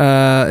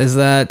 Yeah. Is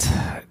that...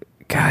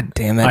 God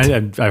damn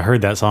it. I've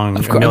heard that song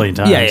a million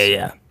times.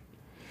 Yeah.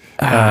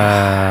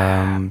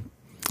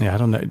 Yeah, I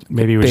don't know.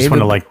 Maybe we just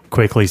want to like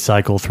quickly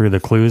cycle through the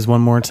clues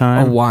one more A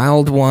time.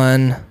 wild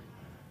one.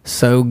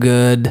 So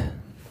good.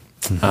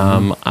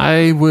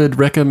 I would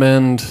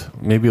recommend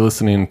maybe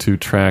listening to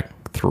track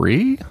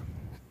 3.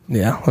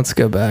 Yeah, let's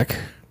go back.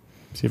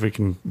 See if we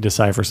can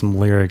decipher some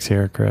lyrics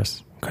here,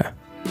 Chris. Okay.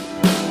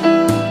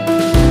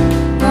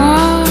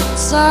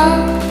 Once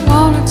I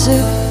wanted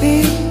to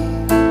be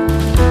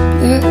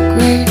the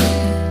greatest.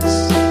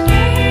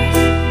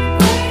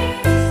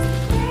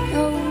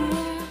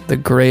 The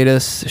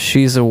greatest.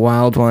 She's a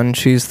wild one.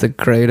 She's the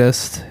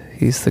greatest.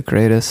 He's the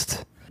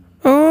greatest.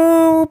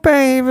 Oh,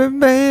 baby,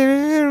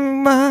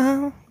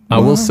 baby. I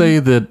will say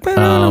that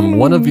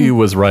one of you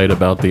was right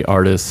about the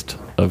artist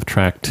of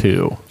track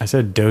 2. I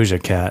said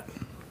Doja Cat.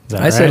 Is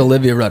that I said right?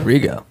 Olivia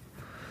Rodrigo.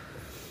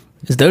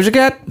 Is Doja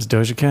Cat? Is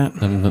Doja Cat?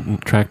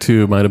 And track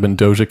 2 might have been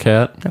Doja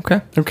Cat.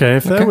 Okay. Okay,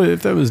 if that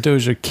was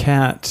Doja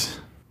Cat,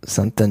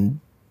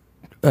 Something.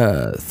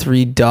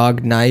 3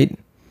 Dog Night.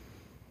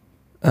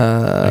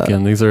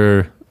 Again, this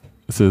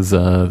is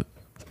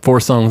 4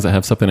 songs that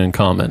have something in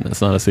common.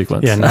 It's not a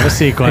sequence. yeah, not a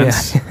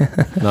sequence.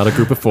 Not a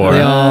group of Are 4.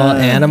 they all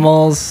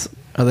animals?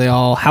 Are they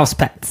all house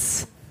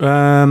pets?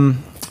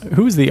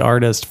 Who's the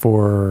artist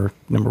for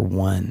number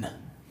 1?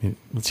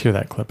 Let's hear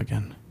that clip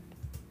again.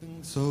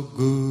 So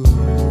good.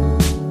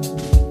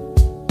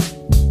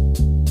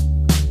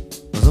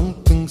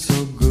 Something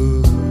so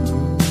good.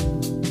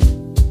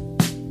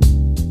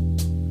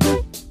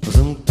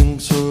 Something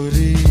so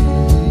real.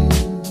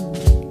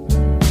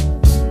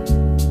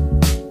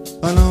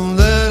 I know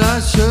that I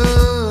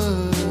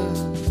should.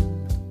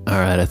 All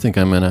right, I think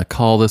I'm gonna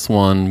call this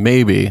one.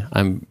 Maybe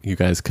you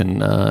guys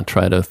can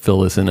try to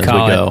fill this in as we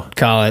go.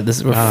 Call it. This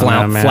is we're Oh,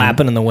 no, man.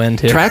 flapping in the wind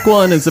here. Track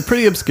 1 is a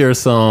pretty obscure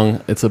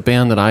song. It's a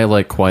band that I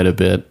like quite a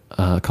bit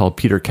called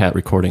Peter Cat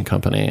Recording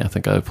Company. I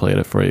think I played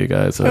it for you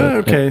guys.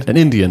 Okay. An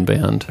Indian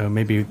band. So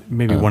maybe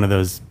one of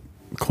those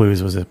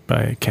clues was it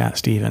by Cat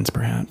Stevens,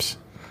 perhaps.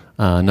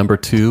 Number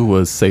 2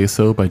 was Say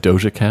So by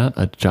Doja Cat,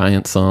 a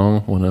giant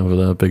song, one of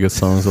the biggest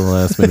songs of the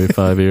last maybe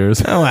 5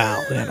 years. Oh,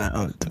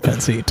 well, it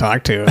depends who you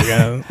talk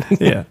to.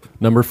 Yeah.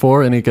 Number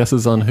 4, any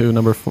guesses on who?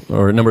 Number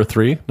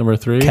 3? Number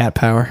 3? Cat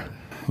Power.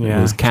 Yeah.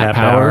 It was Cat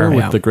Power with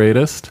yeah. The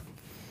Greatest,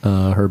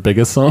 her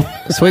biggest song.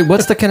 So wait,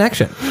 what's the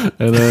connection?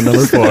 And then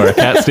number 4,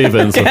 Cat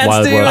Stevens with Cat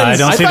Wild Stevens. World. I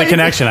don't I see thought the you-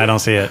 connection. I don't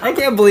see it. I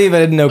can't believe I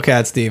didn't know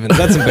Cat Stevens.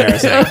 That's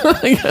embarrassing.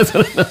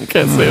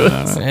 Cat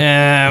Stevens.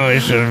 Yeah, we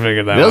should have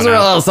figured that Those one are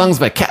out. all songs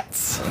by cats.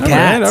 All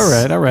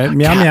right.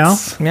 Meow,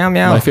 Cats. Meow,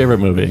 meow. My favorite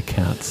movie,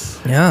 Cats.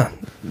 Yeah.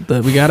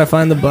 But we got to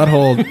find the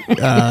butthole,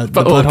 the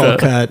butthole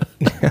cut.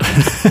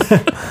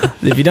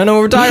 If you don't know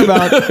what we're talking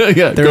about,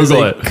 Yeah, there was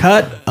Google a it.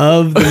 cut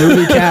of the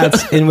movie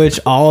Cats in which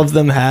all of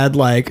them had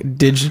like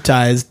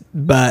digitized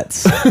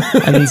butts.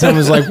 And then someone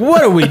was like,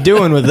 what are we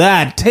doing with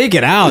that? Take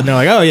it out. And they're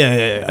like, oh,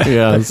 yeah.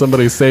 Yeah,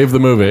 somebody save the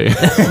movie.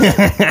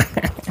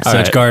 Such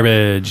right.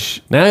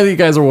 garbage. Now that you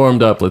guys are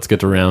warmed up, let's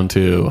get to round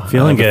 2.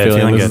 Feeling I have a good,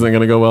 feeling this good. isn't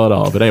going to go well at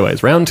all. But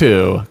anyways, round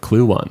 2,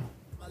 clue 1.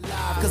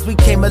 Cause we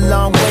came a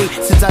long way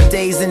since our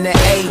days in the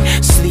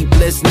A.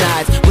 Sleepless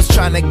nights, was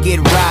trying to get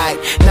right.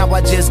 Now I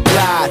just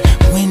glide,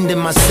 wind in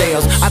my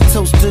sails. I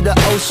toast to the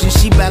ocean,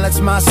 she balanced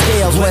my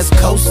scales. West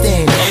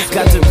coasting,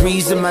 got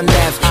degrees in my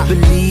naps.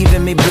 Believe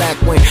in me, black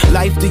when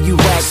life do you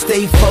act.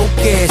 Stay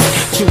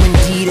focused, true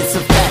indeed, it's a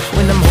fact.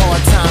 When them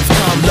hard times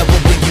come, love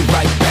will bring you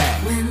right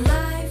back. When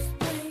life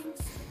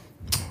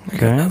brings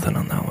Okay. Nothing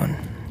on that one.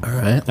 All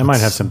right. I might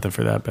have something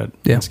for that, but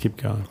Yeah. let's keep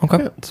going. Okay.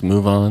 Let's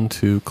move on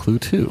to clue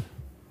 2.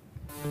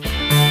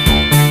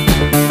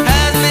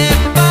 Has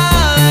been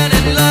falling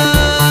in love.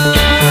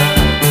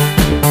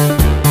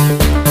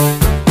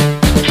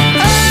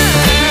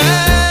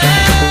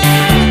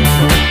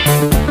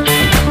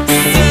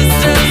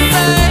 Sister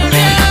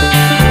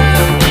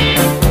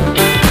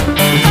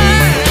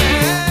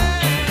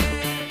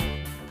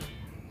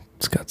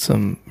It's got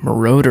some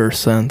Marauder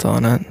scent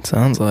on it,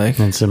 sounds like.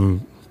 And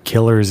some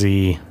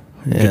killersy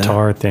Yeah.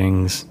 guitar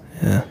things.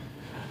 Yeah.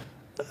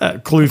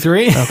 Clue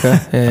 3. Okay.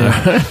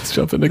 Yeah. Let's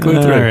jump into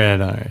clue 3. All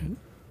right.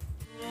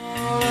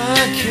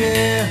 I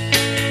care,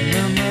 and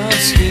I'm not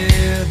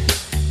scared.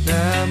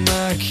 Light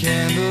my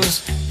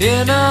candles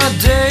in our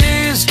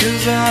days,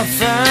 'cause I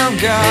found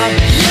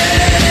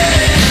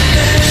God.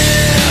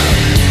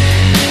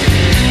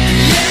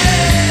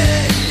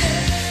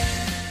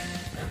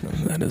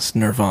 That is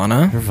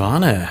Nirvana.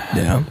 Nirvana.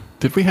 Yeah.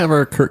 Did we have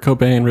our Kurt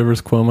Cobain,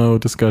 Rivers Cuomo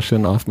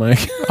discussion off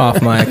mic?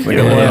 Off mic.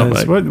 Yeah.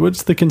 Yes.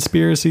 What's the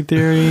conspiracy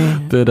theory?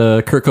 Did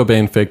Kurt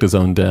Cobain faked his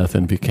own death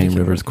and became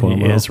Rivers Cuomo?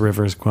 He is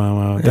Rivers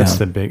Cuomo. That's Yeah.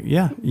 the big.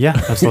 Yeah,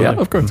 absolutely. Yeah,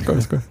 of course.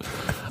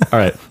 All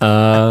right,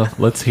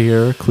 let's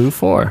hear clue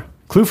 4.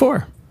 Clue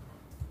 4.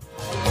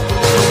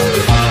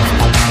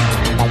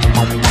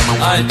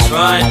 I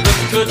tried but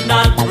could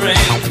not bring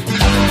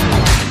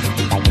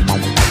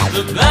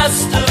the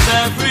best of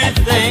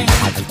everything.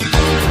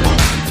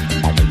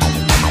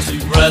 Too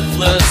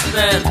breathless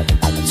then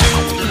to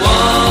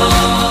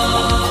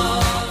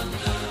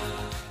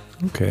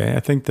one. Okay, I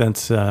think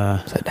that's Is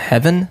that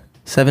Heaven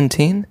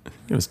 17?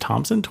 it was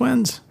Thompson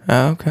Twins.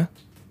 Oh, okay.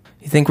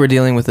 You think we're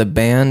dealing with a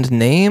band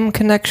name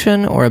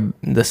connection or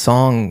the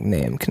song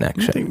name I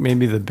connection? think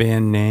maybe the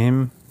band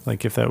name,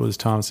 like if that was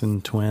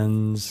Thompson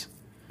Twins.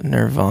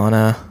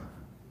 Nirvana.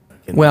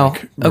 Well,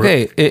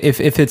 okay, if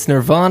it's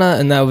Nirvana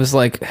and that was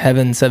like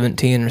Heaven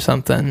 17 or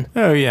something,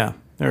 Oh yeah,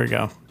 there we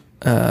go.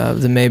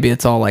 then maybe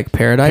it's all like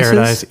Paradises?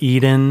 Paradise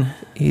Eden.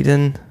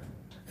 Eden.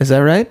 Is that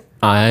right?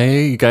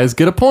 You guys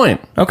get a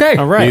point. Okay.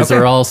 All right. These okay.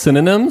 are all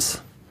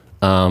synonyms.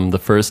 The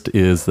first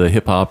is the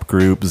hip hop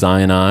group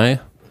Zion I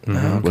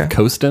with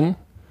Coastin',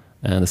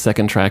 and the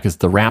second track is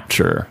The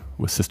Rapture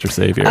with Sister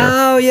Savior.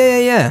 Oh,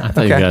 yeah. I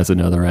thought you guys would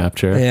know The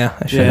Rapture. Yeah,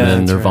 I should And have.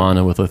 then that's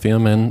Nirvana with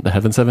Lithium and the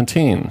Heaven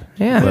 17.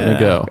 Yeah. Let me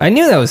go. I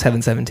knew that was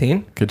Heaven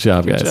 17. Good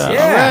job, guys. job.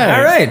 Yeah,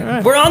 all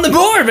right. We're on the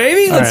board,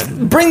 baby. Let's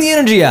bring the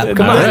energy up.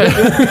 Come on.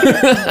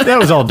 That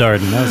was all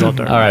Darden.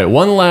 All right,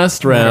 one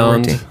last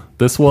round. routine.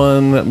 This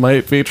one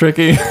might be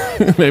tricky.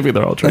 Maybe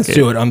they're all tricky. Let's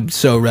do it. I'm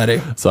so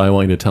ready. So I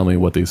want you to tell me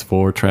what these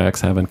 4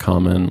 tracks have in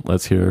common.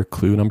 Let's hear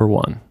clue number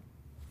 1.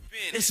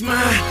 It's mine,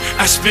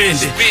 I spend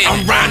it.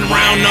 I'm riding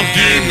around, I'm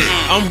getting it.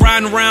 I'm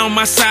riding around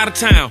my side of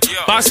town.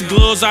 Box of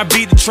gloves, I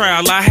beat the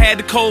trial. I had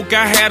the coke,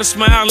 I had a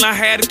smile, and I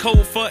had the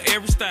coke for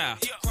every style.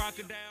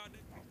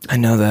 I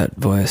know that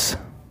voice.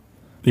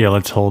 Yeah,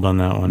 let's hold on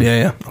that one.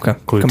 Yeah. Okay.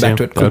 Clue Come back to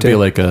two. it. That Clue would be two.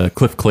 like a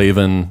Cliff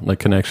Clavin like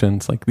connection.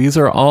 It's like these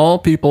are all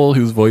people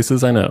whose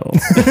voices I know.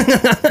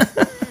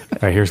 All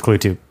right, here's clue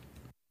 2.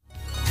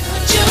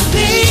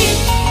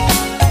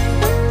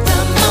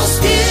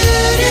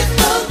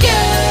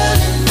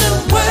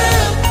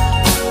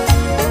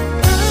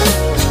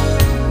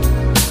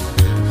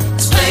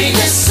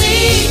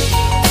 See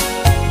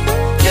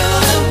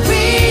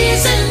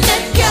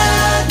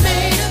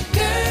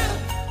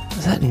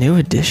New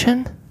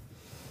Edition?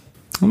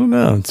 I don't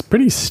know. It's a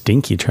pretty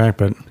stinky track,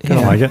 but I kind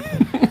of Yeah. like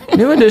it.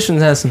 New Edition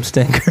has some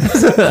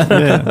stinkers.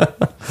 Yeah.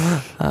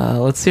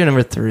 Let's see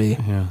number 3.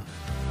 Yeah.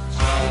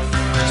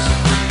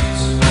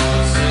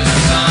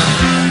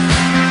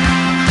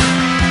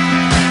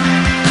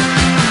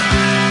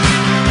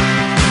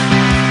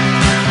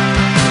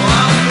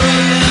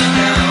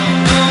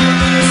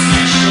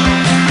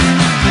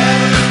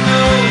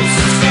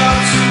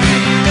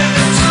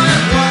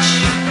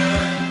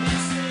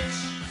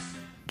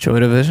 Joy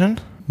Division?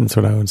 That's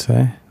what I would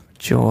say.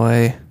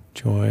 Joy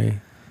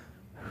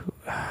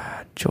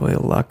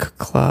Luck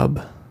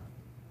Club.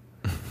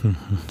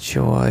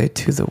 Joy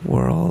to the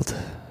World.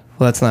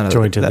 Well, that's not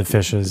Joy to the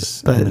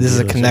Fishes. But and the this is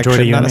a Beatles. connection, Joy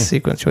to you not and a me.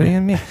 sequence. Joy to you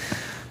and me.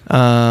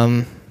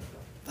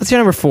 Let's hear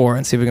number 4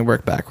 and see if we can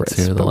work backwards.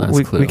 Let's hear the But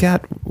last clue.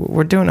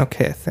 we're doing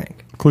okay, I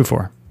think. Clue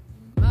 4.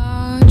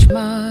 March,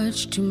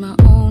 march to my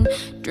own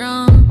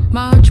drum.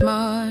 March,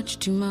 march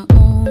to my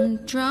own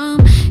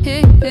drum.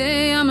 Hey,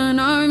 hey, I'm an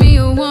army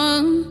of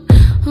one.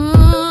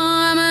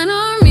 Oh, I'm an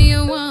army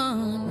of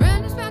one.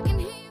 Riders back in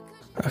here.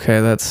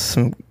 Okay, that's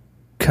some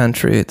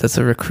country. That's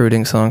a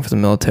recruiting song for the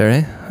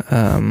military.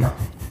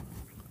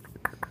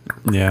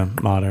 Yeah,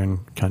 modern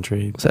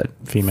country. Is that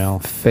female?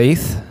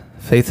 Faith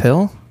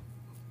Hill?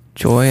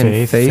 Joy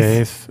and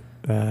faith.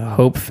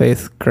 Hope,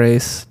 faith,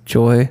 grace,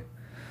 joy.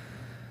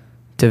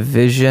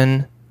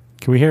 Division.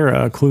 Can we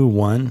hear Clue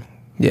 1?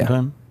 Yeah.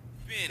 sometime?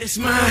 It's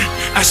mine,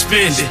 I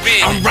spend it.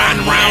 I'm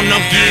riding around,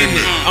 I'm getting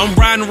it. I'm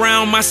riding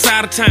around my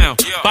side of town.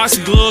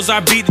 Boxing gloves, I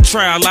beat the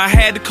trial. I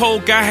had the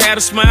coke, I had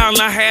a smile, and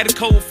I had the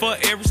coke for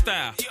every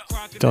style.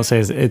 Don't say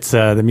it's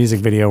the music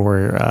video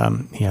where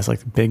he has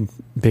like a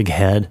big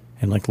head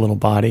and like little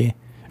body.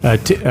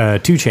 2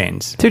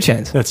 Chains. 2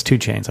 Chains. That's 2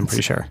 Chains. I'm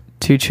pretty sure.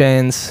 2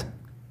 Chains.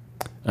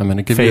 I'm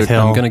gonna give Faith you.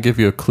 Hill. I'm gonna give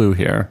you a clue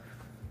here.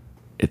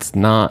 It's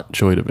not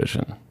Joy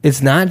Division.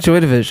 It's not Joy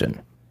Division.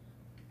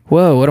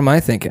 Whoa, what am I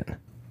thinking?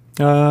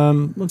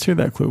 Let's hear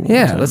that clue. One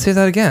Yeah, time. let's hear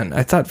that again.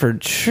 I thought for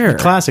sure.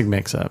 Classic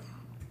mix-up.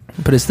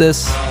 But is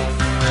this?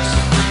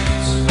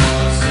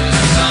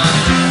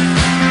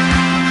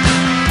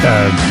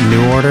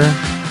 New Order.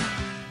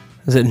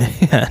 Is it?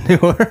 Yeah, New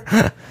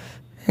Order.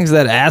 Because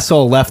that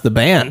asshole left the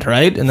band,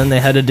 right? And then they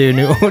had to do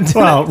New Order.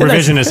 Well,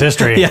 revisionist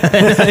history. Yeah.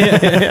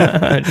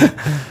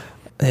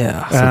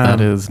 Yeah. So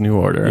that is New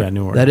Order. Yeah,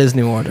 New Order. That is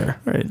New Order.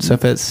 Right. So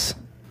if it's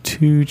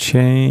 2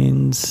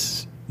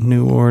 Chains,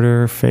 New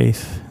Order,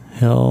 Faith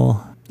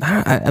Hill.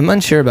 I'm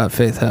unsure about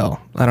Faith Hill.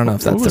 I don't know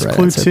if that's What was the right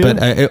clue answer, 2?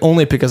 but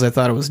only because I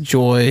thought it was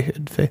Joy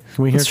and Faith.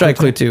 Can we hear Let's try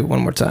clue clue 2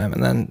 one more time,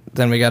 and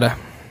then we gotta.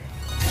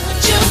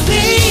 Could you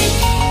be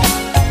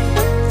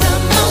the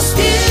most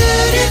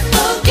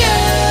beautiful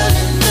girl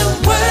in the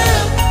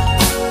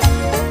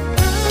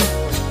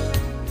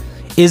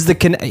world? Is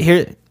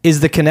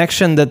the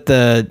connection that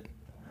the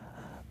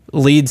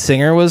lead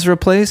singer was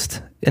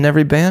replaced in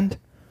every band?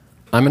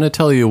 I'm gonna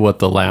tell you what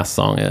the last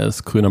song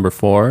is. Clue number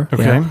 4.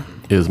 Okay. Yeah.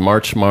 Is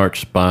March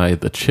March by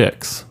the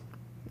Chicks.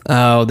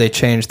 Oh, they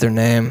changed their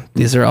name.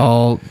 These are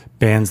all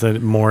Bands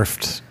that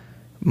morphed.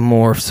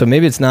 more. So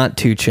maybe it's not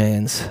 2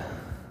 Chains.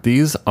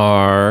 These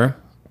are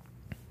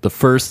the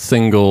first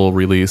single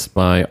released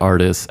by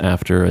artists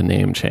after a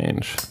name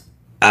change.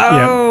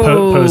 Yeah,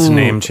 Oh. post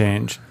name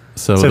change.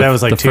 So that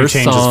was like the 2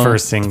 Chains' song-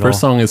 first single. The first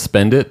song is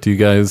 "Spend It." Do you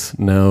guys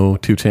know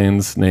 2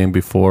 Chains' name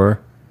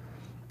before?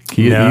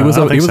 He No, was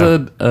I don't he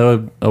think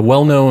was a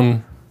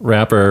well-known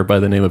rapper by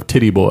the name of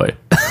Titty Boy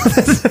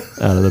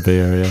out of the Bay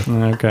Area.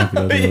 Okay.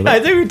 I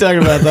think we talked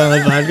about that on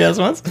the podcast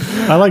once.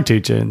 I like 2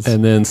 Chains.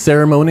 And then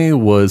Ceremony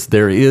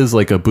there is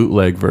like a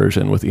bootleg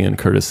version with Ian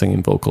Curtis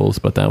singing vocals,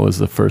 but that was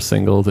the first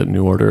single that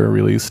New Order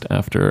released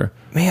after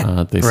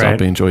Man. they stopped Right.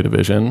 being Joy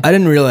Division. I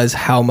didn't realize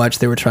how much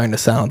they were trying to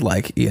sound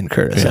like Ian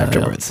Curtis Yeah,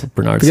 afterwards. yeah.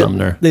 Bernard Because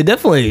Sumner. They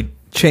definitely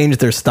changed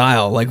their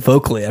style, like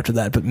vocally after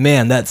that. But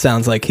man, that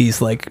sounds like he's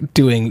like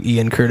doing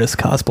Ian Curtis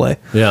cosplay.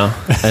 Yeah.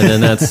 And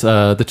then that's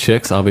the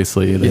Chicks,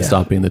 obviously. They Yeah.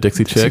 stopped being the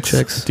Dixie Chicks.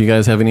 Chicks. Do you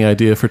guys have any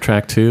idea for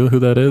track 2 who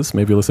that is?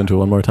 Maybe listen to it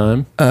one more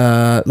time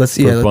Let's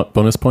see. for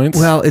bonus points.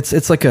 Well,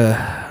 it's like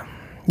a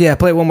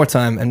play it one more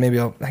time and maybe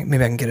I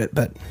can get it.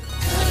 But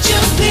Could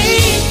you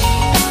be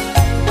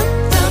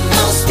the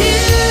most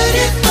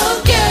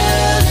beautiful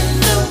girl in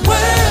the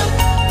world?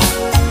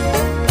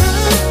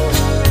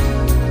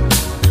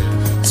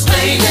 It's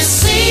plain to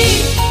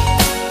see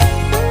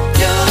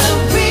you're the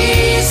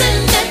reason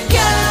that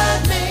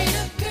God made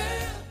a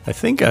girl. I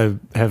think I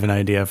have an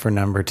idea for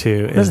number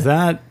 2. Is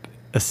that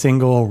a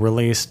single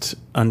released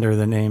under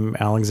the name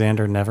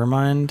Alexander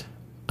Nevermind?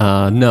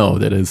 No,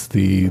 that is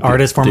the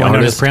Artist formerly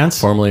known as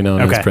Prince? Formerly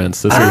known Okay. as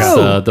Prince. This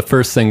Oh. is the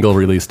first single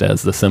released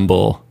as the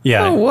symbol.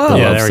 Yeah. Oh, whoa. The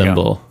Yeah, love there we go.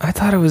 symbol. I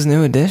thought it was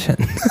New Edition.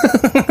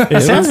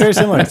 It sounds very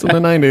similar. It's in the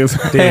 90s.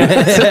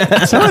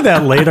 Some of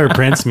that later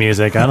Prince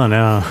music, I don't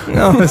know.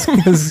 No, it's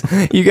because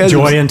you guys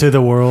Joy into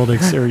the World, or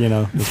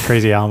those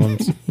crazy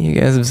albums. you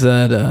guys have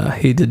said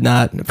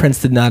Prince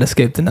did not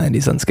escape the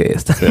 90s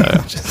unscathed.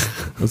 Yeah.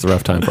 It was a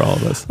rough time for all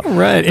of us.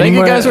 Right. Thank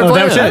you guys for playing.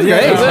 That was That was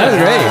great. Yeah. That was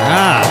great.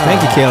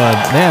 Thank you, Caleb.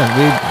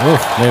 Man,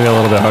 Maybe a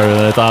little bit harder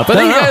than I thought.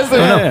 But you guys,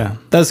 Yeah.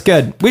 That's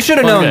good. We should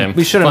have fun known. game.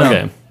 We should have Fun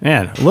known. game.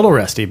 Man, a little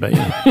rusty, but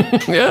yeah.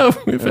 Yeah,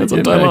 we've had some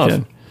Get time back off.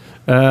 in.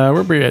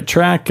 We're at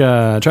track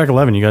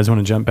 11. You guys want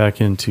to jump back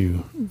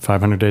into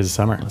 500 Days of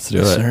Summer? Let's do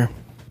it. Sir.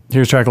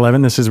 Here's track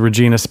 11. This is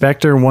Regina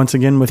Spektor once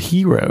again with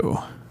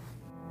Hero.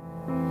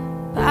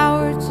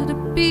 Power to the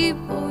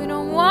people, we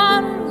don't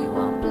want it, we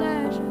want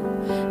pleasure.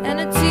 And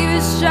the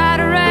TV's try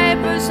to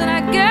rape us, and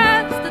I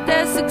guess that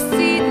they're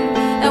succeeding.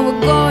 And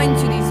we're going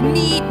to these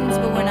meetings,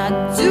 but we're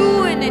not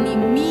doing any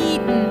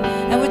meeting.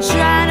 And we're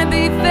trying to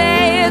be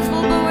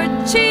faithful, but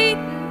we're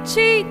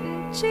cheating.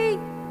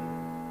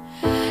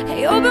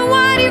 Hey, open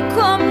wide, here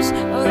comes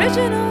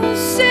original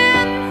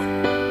sin.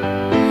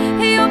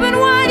 Hey, open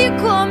wide, here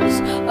comes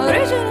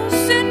original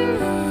sin.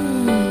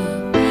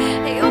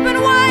 Hey,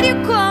 open wide,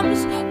 here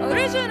comes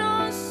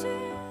original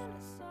sin.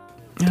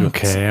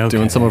 Okay.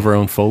 Doing some of her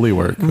own Foley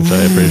work, which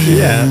I appreciate.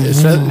 Yeah.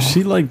 Is that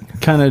she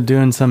like kind of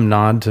doing some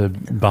nod to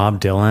Bob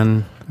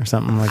Dylan or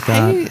something like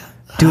that?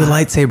 Do a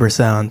lightsaber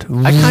sound.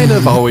 I kind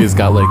of always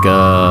got like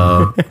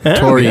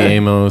Tori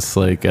Amos,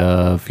 like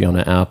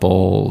Fiona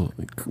Apple,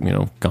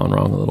 gone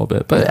wrong a little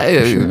bit. But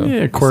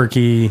Yeah,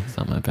 quirky. it's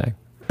not my bag.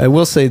 I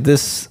will say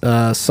this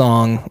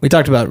song, we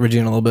talked about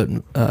Regina a little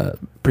bit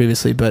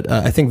previously, but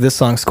I think this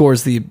song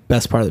scores the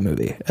best part of the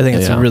movie. I think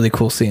it's a really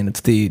cool scene.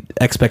 It's the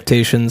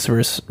expectations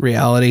versus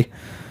reality.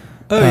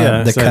 Oh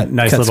yeah, the it's a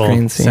nice cut little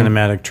screen scene.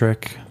 cinematic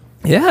trick.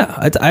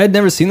 Yeah, I had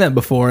never seen that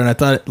before, and I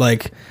thought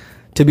like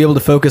to be able to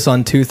focus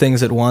on two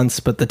things at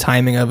once, but the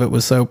timing of it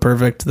was so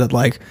perfect that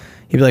like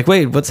you'd be like,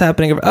 wait, what's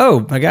happening?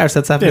 Oh my gosh,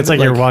 that's happening. It's like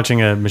you're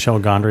watching a Michel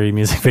Gondry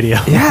music video.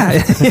 Yeah,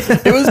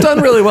 It was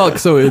done really well.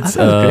 So it's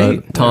thought it was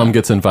great. Tom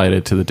gets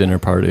invited to the dinner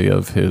party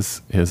of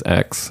his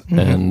ex,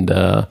 and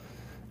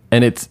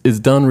it's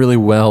done really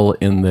well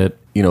in that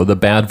the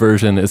bad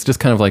version is just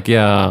kind of like you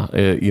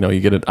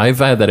get it. I've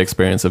had that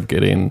experience of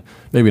getting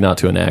maybe not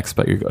to an ex,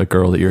 but a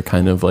girl that you're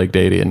kind of like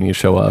dating, and you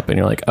show up and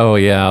you're like, oh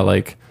yeah,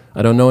 like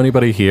I don't know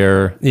anybody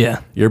here.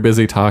 Yeah. You're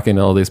busy talking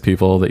to all these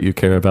people that you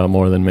care about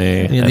more than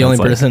me. You're And the only it's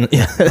like- person.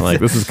 Yeah. I'm like,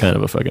 this is kind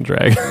of a fucking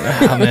drag.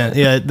 Oh man,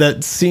 yeah,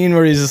 that scene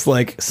where he's just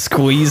like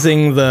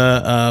squeezing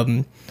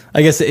the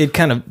I guess it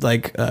kind of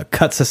like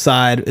cuts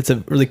aside. It's a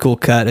really cool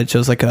cut. It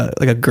shows like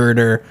a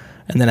girder,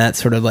 and then that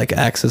sort of like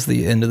acts as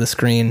the end of the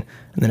screen,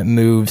 and then it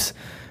moves,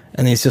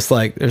 and he's just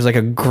like there's like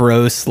a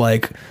gross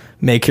like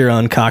make your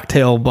own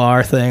cocktail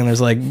bar thing.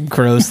 There's like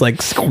gross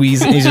like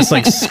squeezing. He's just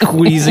like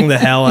squeezing the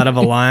hell out of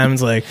a lime.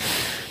 It's like,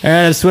 all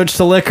right, I've switched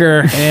to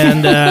liquor,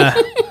 and I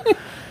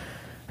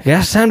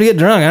guess it's time to get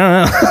drunk. I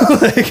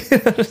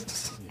don't know.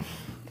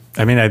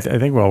 I mean, I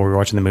think while we were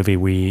watching the movie,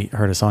 we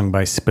heard a song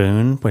by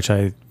Spoon, which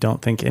I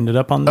don't think ended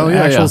up on the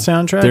actual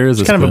soundtrack. There is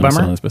It's a kind of a Spoon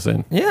bummer. song that's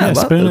missing. Yeah,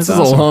 Spoon This is is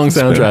awesome. a long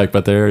Spoon. soundtrack,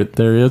 but there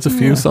is a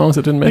few songs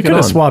that didn't They make could it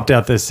have on. swapped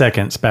out the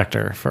second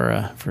Spectre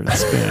for the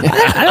Spoon.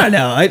 I don't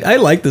know. I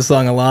like the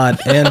song a lot,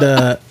 and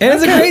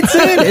it's a great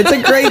scene. It's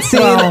a great scene,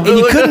 and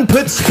you couldn't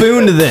put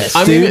Spoon to this,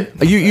 I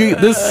dude. mean,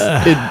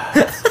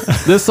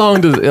 this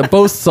song does.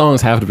 Both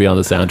songs have to be on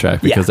the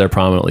soundtrack because they're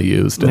prominently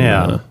used.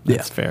 Yeah,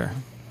 that's fair.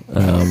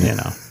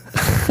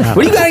 What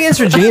do you got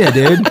against Regina,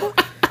 dude?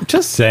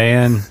 Just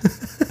saying.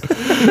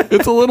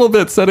 It's a little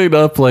bit setting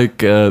up like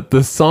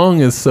the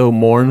song is so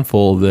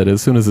mournful that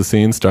as soon as the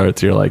scene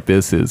starts, you're like,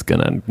 this is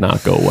gonna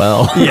not go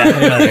well.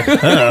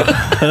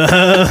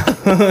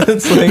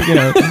 It's like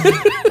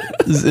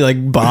it's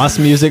like boss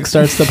music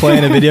starts to play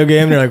in a video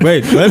game, and you're like,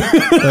 wait, what?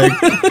 Like,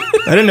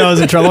 I didn't know I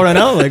was in trouble right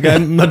now. Like,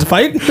 I'm about to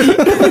fight.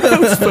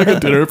 It's like a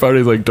dinner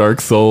party, like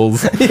Dark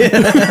Souls.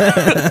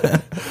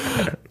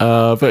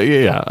 But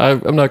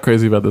I'm not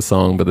crazy about the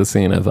song, but the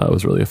scene I thought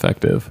was really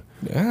effective.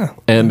 Yeah,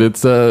 And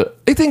it's I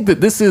think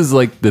that this is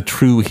like the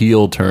true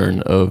heel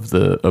turn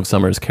of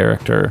Summer's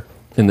character,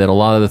 in that a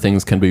lot of the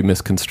things can be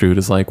misconstrued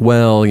as like,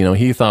 well,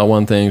 he thought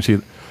one thing,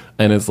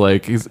 and it's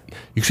like, you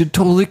should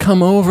totally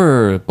come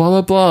over, blah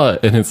blah blah,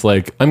 and it's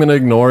like, I'm gonna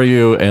ignore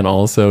you, and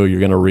also you're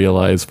gonna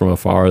realize from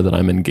afar that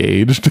I'm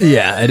engaged.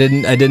 yeah. I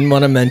didn't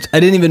want to mention. I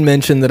didn't even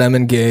mention that I'm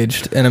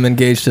engaged, and I'm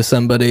engaged to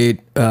somebody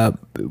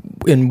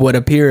in what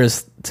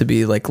appears to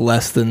be like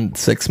less than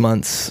 6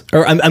 months,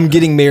 or I'm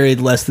getting married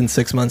less than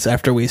 6 months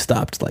after we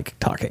stopped like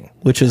talking,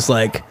 which is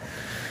like,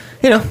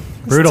 it's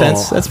Brutal.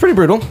 intense. That's pretty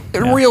brutal.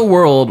 In real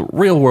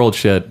world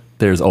shit,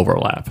 there's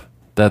overlap.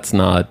 That's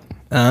not.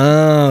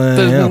 Oh,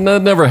 yeah.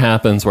 That never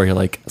happens where you're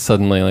like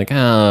suddenly like,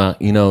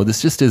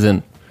 this just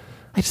isn't.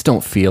 I just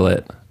don't feel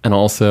it. And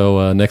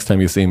also, next time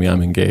you see me,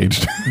 I'm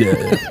engaged.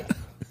 Yeah.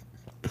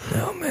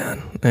 Oh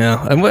man,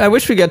 yeah. I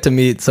wish we got to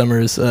meet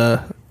Summer's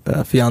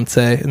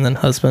fiance and then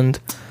husband.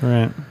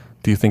 Right.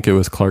 Do you think it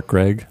was Clark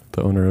Gregg,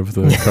 the owner of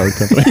the card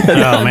company? Oh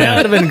That man,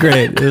 would have been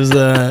great. It was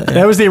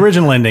that was the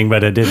original ending,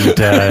 but it didn't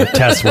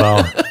test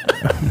well.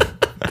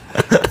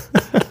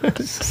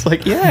 it's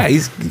like, yeah,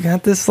 he's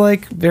got this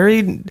like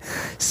very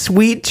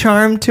sweet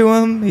charm to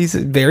him. He's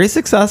very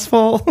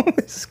successful.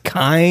 He's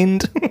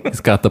kind.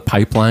 He's got the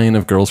pipeline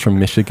of girls from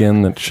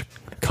Michigan that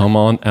come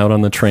on out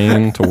on the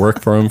train to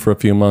work for him for a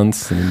few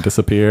months and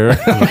disappear.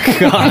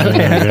 God,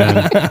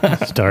 man.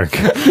 It's dark.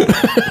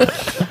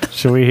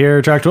 Shall we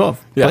hear track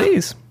 12? Yeah.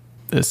 Please.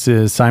 This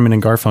is Simon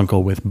and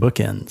Garfunkel with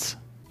Bookends.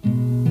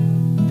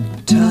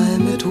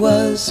 Time it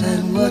was,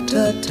 and what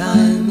a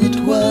time it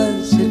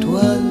was, a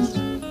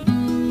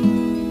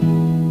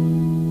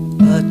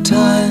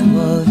time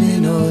of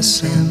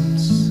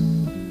innocence,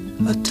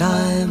 a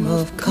time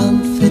of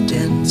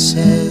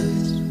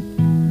confidences.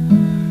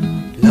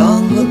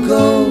 Long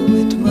ago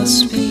it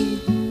must be,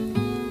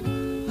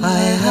 I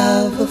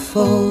have a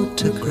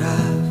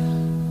photograph.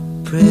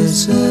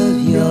 Preserve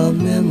your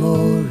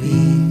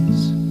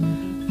memories,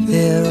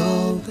 they're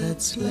all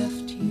that's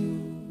left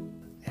you.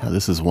 Yeah,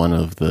 this is one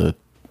of the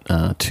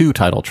two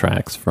title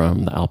tracks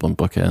from the album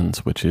Bookends,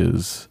 which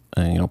is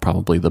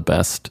probably the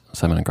best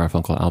Simon and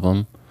Garfunkel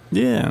album.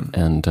 Yeah.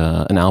 And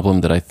an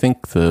album that I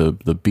think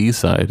the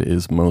B-side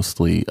is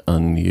mostly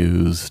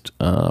unused,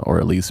 or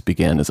at least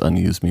began as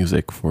unused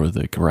music for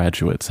the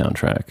Graduate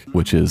soundtrack,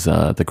 which is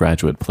The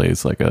Graduate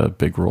plays like a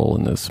big role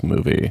in this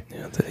movie.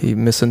 Yeah, that he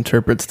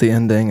misinterprets the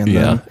ending. And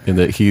then in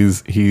that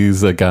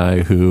he's a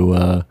guy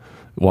who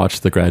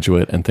watched The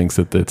Graduate and thinks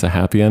that it's a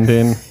happy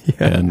ending,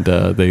 and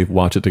they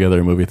watch it together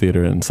in a movie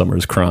theater and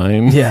Summer's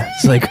crying. Yeah,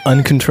 it's like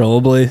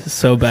uncontrollably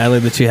so badly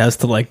that she has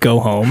to like go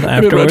home And in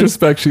afterwards.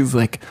 retrospect, she's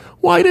like,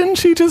 why didn't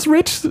she just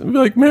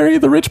marry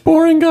the rich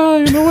boring guy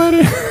in the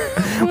wedding?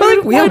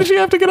 Why did she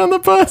have to get on the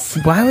bus?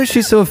 Why was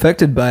she so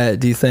affected by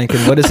it, do you think?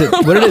 And what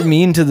did it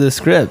mean to the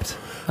script?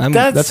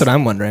 That's what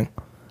I'm wondering.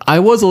 I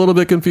was a little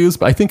bit confused,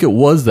 but I think it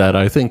was that.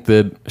 I think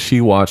that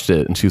she watched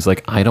it and she's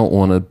like, I don't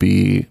want to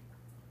be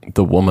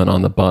the woman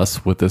on the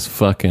bus with this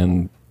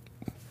fucking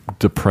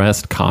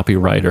depressed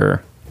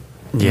copywriter.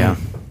 Yeah.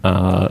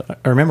 I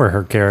remember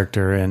her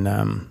character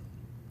in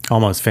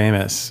Almost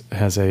Famous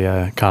has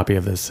a copy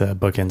of this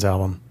Bookends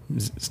album.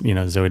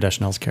 Zooey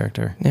Deschanel's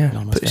character.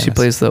 Yeah, but she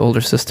plays the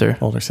older sister.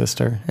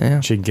 Yeah.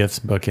 She gifts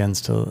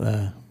bookends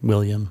to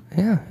William.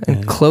 Yeah,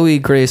 and Chloe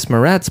Grace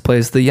Moretz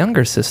plays the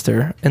younger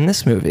sister in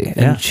this movie,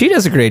 and she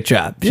does a great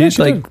job. Yeah, She's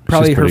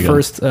probably She's her pretty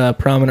first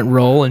prominent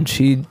role, and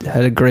she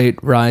had a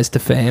great rise to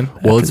fame.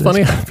 Well, after it's this.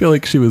 funny. I feel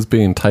like she was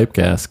being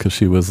typecast because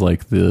she was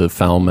like the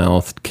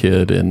foul-mouthed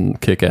kid in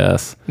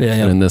Kick-Ass. Yeah.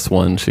 And in this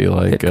one, she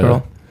Hit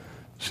girl.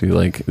 She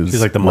like is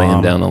She's like the laying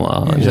mom. down the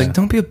law. Yeah, she's like,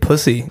 don't be a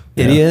pussy,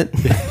 idiot.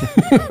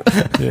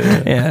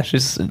 Yeah, she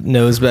just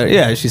knows better.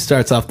 Yeah, she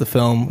starts off the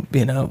film,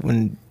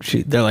 when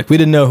they're like, we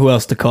didn't know who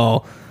else to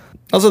call.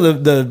 Also,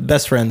 the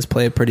best friends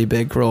play a pretty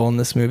big role in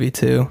this movie,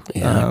 too.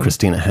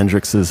 Christina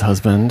Hendricks'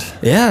 husband.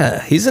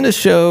 Yeah, he's in a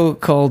show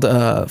called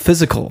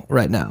Physical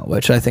right now,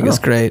 which I think is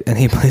great, and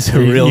he plays a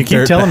real You keep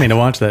dirtbag. telling me to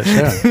watch that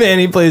show. Man,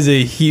 he plays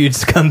a huge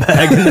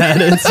scumbag in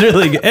that. It's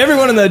really good.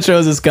 Everyone in that show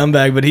is a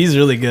scumbag, but he's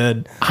really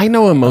good. I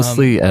know him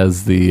mostly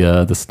as the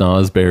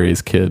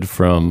Snosberries kid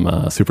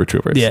from Super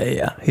Troopers.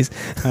 Yeah. He's.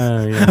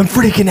 Yeah. I'm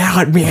freaking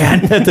out,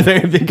 man. At the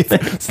very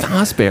beginning,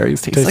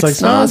 Snosberries Tastes like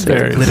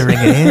Snosberries.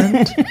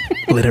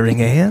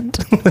 glittering ant.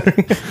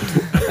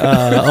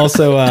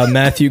 Also,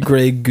 Matthew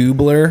Gray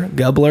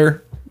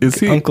Gubler. Is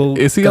he Uncle on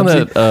Gumsy?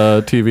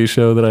 that TV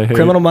show that I hate?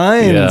 Criminal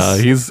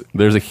Minds. Yeah,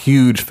 there's a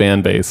huge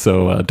fan base,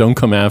 so don't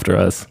come after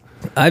us.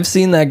 I've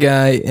seen that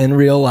guy in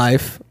real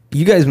life.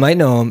 You guys might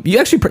know him.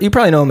 You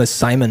probably know him as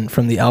Simon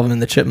from the Alvin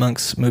and the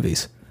Chipmunks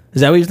movies.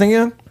 Is that what you're thinking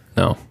of?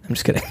 No. I'm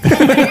just kidding.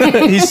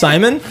 He's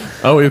Simon.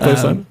 Oh, he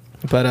plays Simon.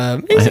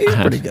 But he's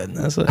pretty good.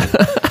 That's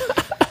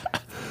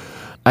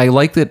I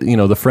like that,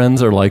 the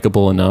friends are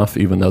likable enough,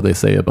 even though they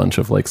say a bunch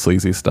of like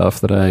sleazy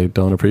stuff that I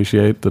don't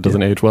appreciate, that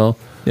doesn't age well.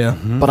 Yeah.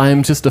 But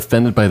I'm just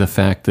offended by the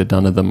fact that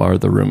none of them are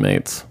the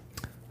roommates.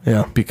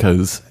 Yeah.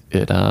 Because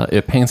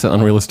it paints an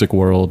unrealistic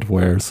world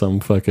where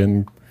some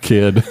fucking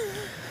kid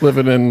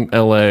living in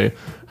LA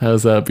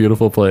has that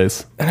beautiful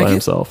place by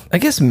himself. I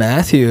guess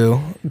Matthew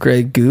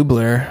Greg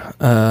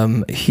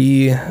Gubler,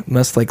 he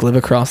must like live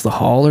across the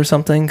hall or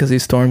something because he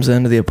storms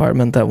into the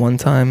apartment that one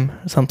time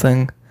or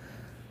something.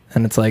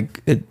 And it's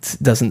like, it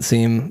doesn't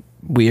seem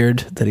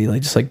weird that he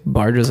like just like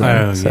barges in.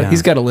 Oh, So yeah.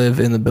 he's got to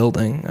live in the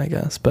building, I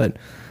guess. But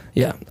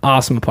yeah,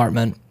 awesome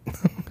apartment.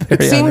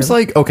 It seems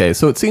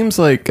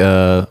like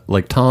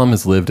Tom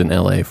has lived in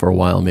LA for a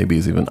while. Maybe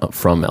he's even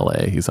from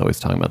LA. He's always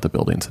talking about the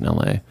buildings in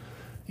LA.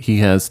 He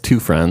has two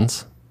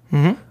friends.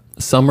 Mm-hmm.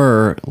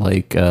 Summer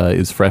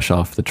is fresh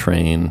off the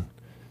train.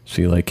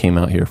 She came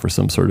out here for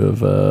some sort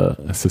of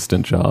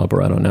assistant job,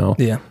 or I don't know.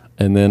 Yeah.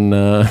 And then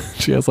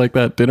she has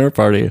that dinner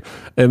party,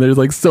 and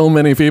there's so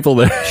many people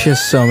there. She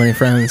has so many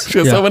friends. She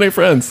has so many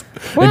friends,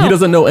 and he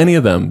doesn't know any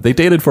of them. They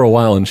dated for a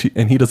while, and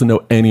he doesn't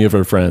know any of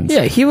her friends.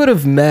 Yeah, he would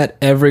have met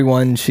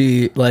everyone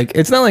she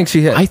it's not like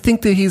she had. I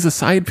think that he's a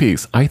side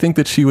piece. I think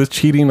that she was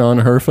cheating on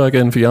her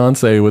fucking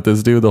fiance with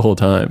this dude the whole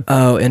time.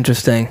 Oh,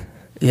 interesting.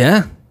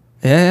 Yeah.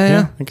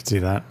 I could see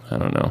that. I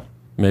don't know.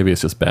 Maybe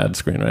it's just bad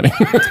screenwriting.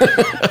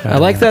 I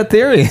like that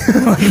theory.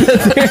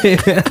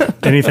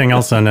 Anything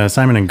else on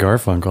Simon and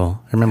Garfunkel?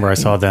 I remember I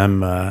saw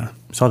them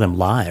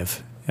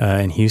live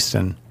in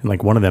Houston, and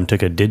like one of them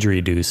took a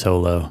didgeridoo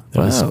solo. That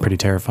was Wow. pretty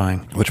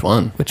terrifying. Which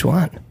one? Which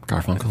one?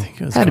 Garfunkel.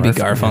 Had to be I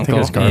think Garfunkel. it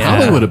was Garfunkel. Yeah.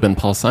 Probably would have been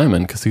Paul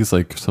Simon because he's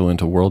like so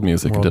into world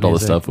music and World did all the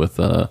music. stuff with,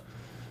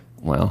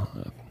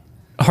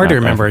 Hard to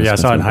remember. African Yeah, I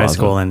saw it in Spencer high Plaza.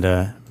 school,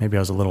 and maybe I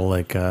was a little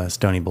like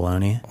Stony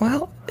Baloney.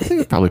 Well,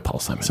 Probably Paul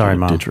Simon. Sorry,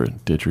 Mom.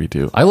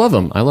 Didgeridoo. I love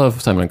him. I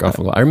love Simon and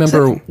Garfunkel. I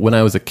remember when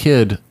I was a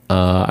kid,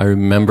 I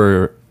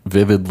remember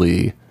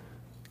vividly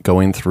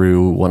going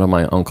through one of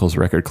my uncle's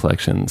record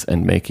collections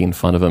and making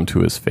fun of him to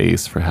his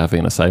face for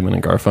having a Simon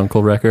and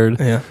Garfunkel record.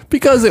 Yeah.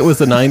 Because it was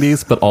the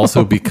 90s, but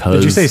also because...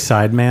 Did you say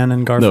Sideman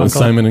and Garfunkel? No,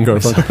 Simon and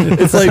Garfunkel.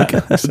 It's like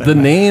the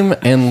name,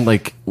 and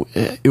like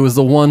it was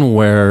the one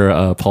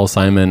where Paul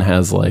Simon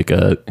has like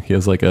a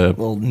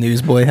little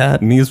newsboy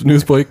hat.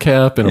 newsboy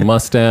cap and a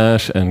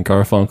mustache, and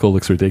Garfunkel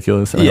looks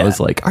ridiculous. And Yeah. I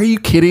was like, "Are you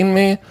kidding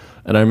me?"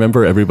 And I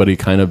remember everybody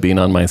kind of being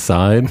on my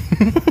side,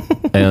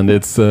 and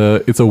it's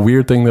a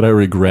weird thing that I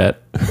regret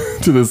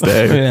to this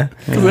day Yeah.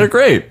 because they're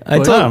great. I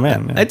Like, told oh,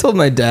 man. I told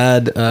my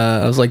dad,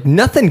 I was like,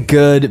 nothing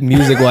good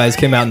music wise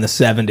came out in the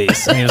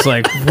 70s. And he was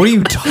like, what are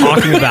you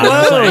talking about?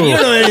 I was like, you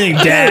don't know anything,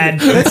 Dad.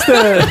 It's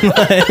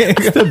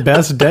the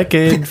best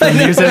decade for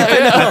music.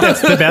 That's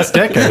the best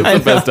decade. it's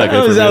the best decade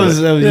I was, for I was,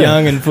 music. I was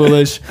young and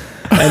foolish.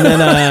 And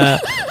then,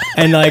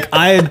 and like,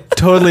 I had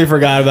totally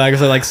forgot about it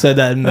because I like said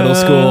that in middle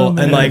school.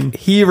 And like,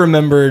 he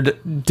remembered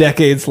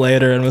decades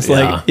later and was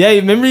like, yeah, you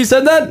remember you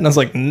said that? And I was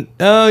like,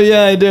 oh,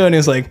 yeah, I do. And he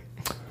was like,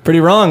 pretty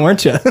wrong,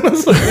 weren't you? I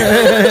was like,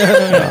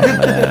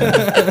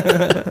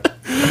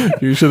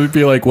 You should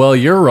be like, "Well,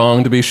 you're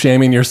wrong to be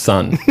shaming your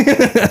son."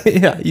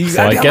 yeah, you So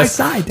gotta I be on guess,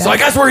 my side, Dad. so I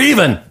guess we're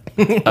even.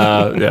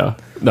 Yeah.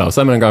 No,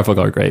 Simon and Garfunkel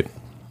are great.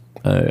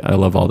 I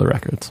love all the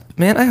records.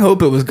 Man, I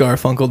hope it was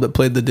Garfunkel that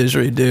played the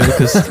didgeridoo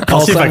because I'll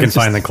see if I can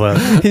find the clip.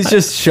 He's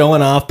just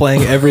showing off,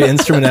 playing every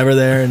instrument ever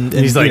there, and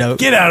He's like, you know,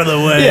 get out of the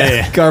way.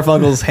 yeah,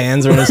 Garfunkel's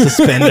hands are in his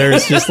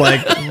suspenders, just like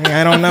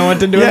I don't know what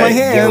to do with my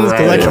hands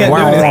because I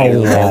can't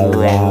do anything.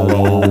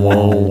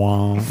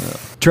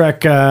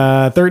 Track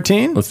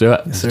 13. Let's do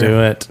it. Let's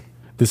do it.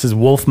 This is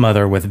Wolf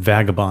Mother with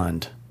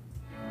Vagabond.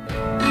 You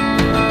don't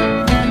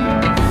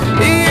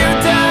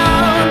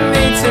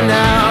need to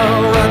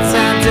know what I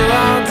do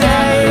all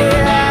day.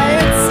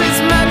 It's as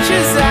much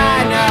as I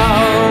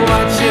know.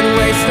 Watch it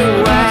waste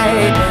away.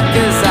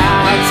 'Cause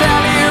I'll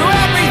tell you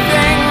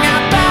everything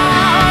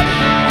about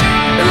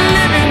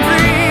living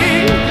free.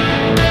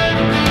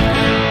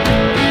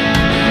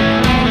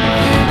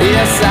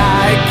 Yes, I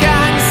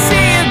can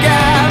see you,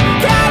 girl.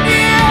 Can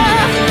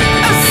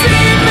you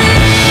see me?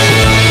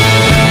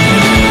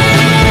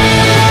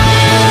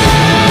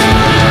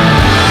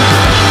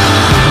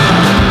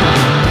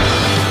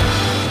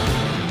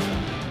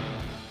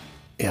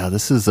 Yeah,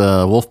 this is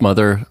Wolf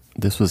Mother.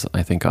 This was,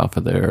 I think, off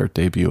of their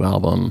debut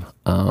album.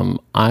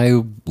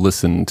 I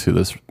listened to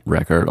this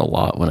record a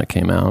lot when it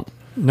came out.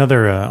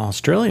 Another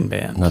Australian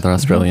band. Another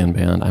Australian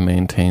band. I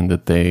maintain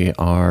that they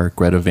are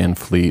Greta Van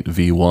Fleet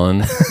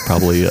V1.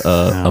 Probably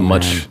a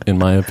much, in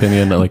my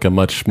opinion, like a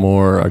much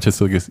more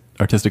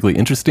artistically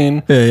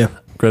interesting Yeah.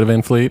 Greta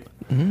Van Fleet.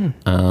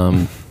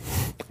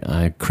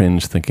 I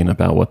cringe thinking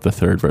about what the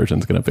third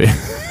version's going to be.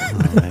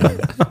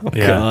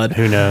 Yeah, God.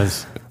 who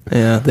knows?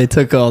 Yeah, they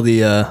took all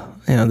the,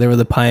 they were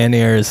the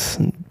pioneers,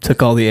 and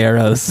took all the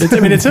arrows. I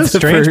mean, it's so The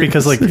strange birds.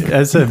 because, like,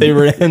 as a they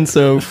ran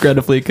so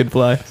Greta Fleet could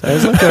fly.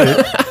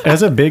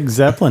 as a big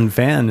Zeppelin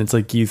fan, it's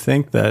like you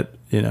think that,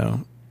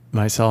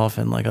 myself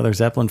and like other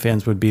Zeppelin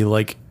fans would be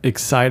like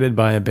excited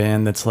by a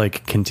band that's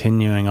like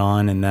continuing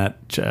on in that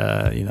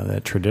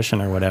that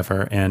tradition or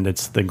whatever, and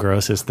it's the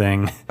grossest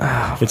thing.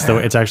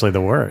 It's actually the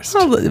worst.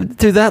 Well,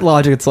 through that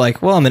logic, it's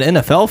like, well, I'm an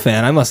NFL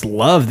fan. I must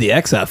love the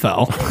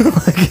XFL.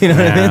 Like, you know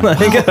what I mean?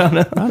 Like, I don't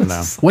know. I don't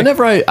know.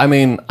 Whenever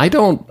I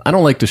don't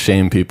like to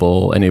shame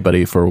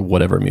anybody for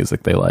whatever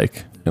music they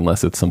like,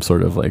 unless it's some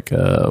sort of like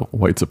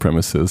white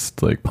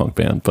supremacist like punk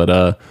band.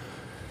 But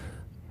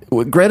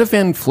Greta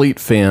Van Fleet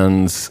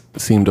fans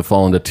seem to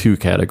fall into two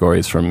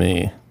categories for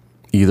me.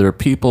 Either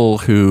people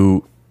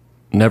who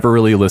never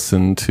really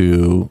listened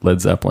to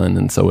Led Zeppelin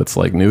and so it's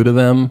like new to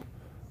them,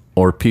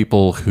 or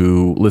people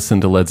who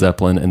listened to Led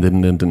Zeppelin and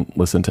didn't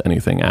listen to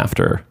anything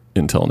after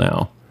until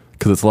now.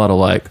 Because it's a lot of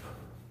like,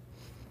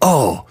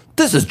 oh,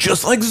 this is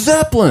just like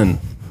Zeppelin.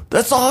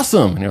 That's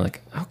awesome. And you're like,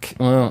 okay,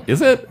 well,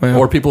 is it? Yeah.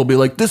 Or people will be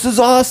like, this is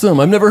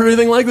awesome. I've never heard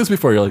anything like this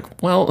before. You're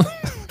like, well,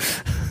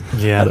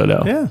 Yeah, I don't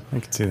know. Yeah, I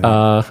can see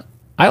that.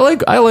 I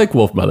like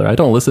Wolf Mother. I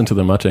don't listen to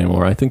them much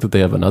anymore. I think that they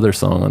have another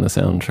song on the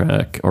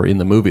soundtrack or in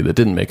the movie that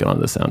didn't make it on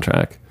the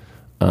soundtrack.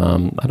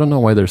 I don't know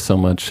why there's so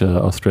much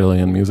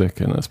Australian music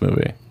in this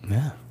movie.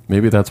 Yeah.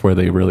 Maybe that's where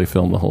they really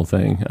filmed the whole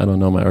thing. I don't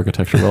know my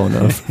architecture well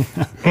enough.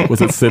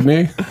 Was it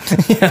Sydney?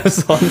 Yeah, it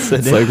was on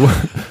Sydney. It's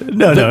like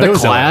No, the it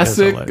was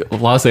classic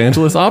Los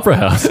Angeles Opera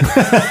House.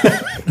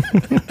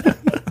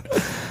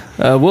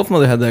 Wolf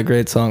Mother had that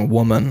great song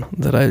 "Woman"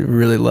 that I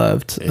really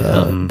loved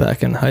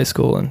back in high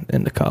school and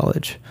into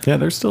college. Yeah,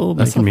 they're still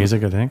making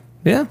music, I think.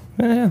 Yeah.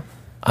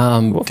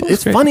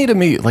 It's great. funny to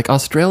me, like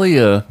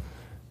Australia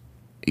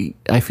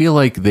I feel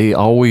like they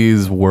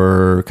always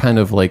were kind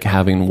of like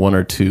having one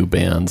or two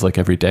bands. Like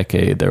every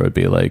decade, there would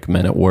be like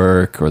Men at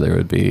Work, or there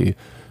would be,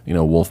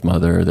 Wolf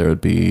Mother. There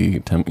would be,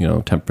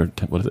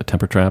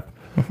 Temper Trap.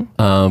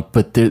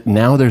 But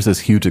now there's this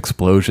huge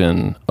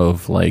explosion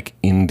of like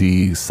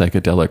indie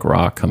psychedelic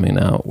rock coming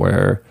out,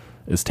 where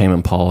is Tame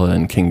Impala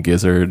and King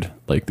Gizzard,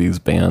 like these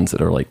bands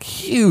that are like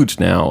huge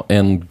now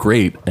and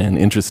great and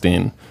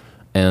interesting.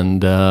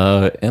 And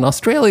in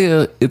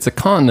Australia, it's a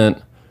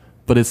continent,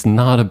 but it's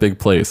not a big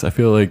place. I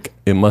feel like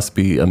it must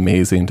be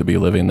amazing to be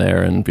living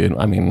there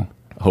and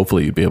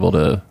hopefully you'd be able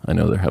to, I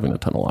know they're having a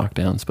ton of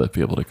lockdowns, but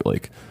be able to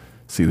like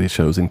see these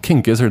shows. And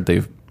King Gizzard,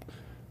 they've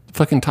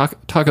fucking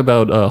talk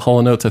about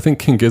Hall & Oates. I think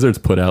King Gizzard's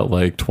put out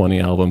like 20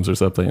 albums or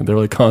something. They're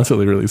like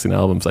constantly releasing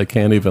albums. I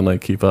can't even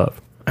like keep up.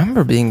 I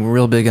remember being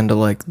real big into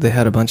like, they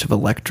had a bunch of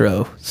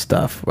electro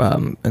stuff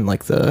in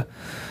like the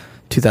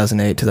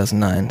 2008,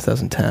 2009,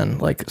 2010,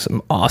 like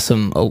some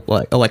awesome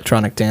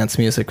electronic dance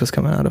music was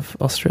coming out of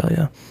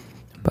Australia.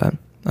 But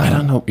I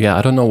don't know. Yeah,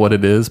 I don't know what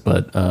it is,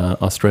 but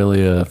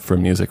Australia for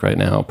music right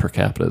now per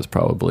capita is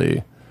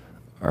probably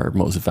our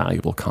most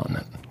valuable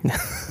continent.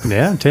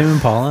 Yeah, Tame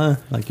Impala,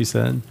 like you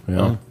said.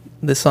 Yeah.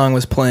 This song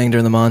was playing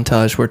during the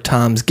montage where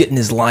Tom's getting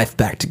his life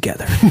back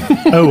together.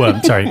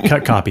 Sorry,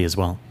 Cut Copy as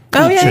well.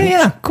 Oh,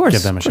 yeah, of course.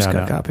 Give them a shout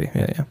out. Copy.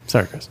 Yeah.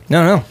 Sorry, Chris.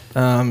 No.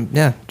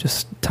 Yeah,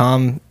 just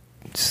Tom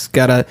just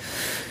gotta,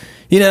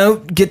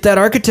 get that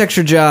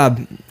architecture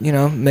job,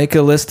 make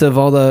a list of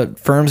all the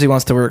firms he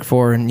wants to work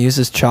for and use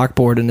his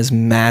chalkboard in his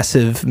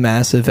massive,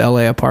 massive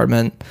LA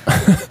apartment.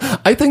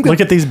 I think look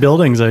at these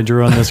buildings I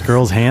drew on this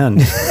girl's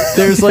hand.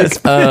 There's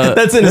like,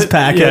 that's in his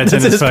packet. Yeah, it's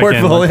in his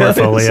portfolio.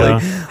 It's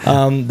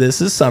like,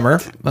 this is summer.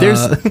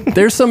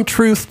 There's some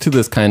truth to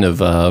this kind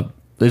of,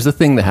 there's a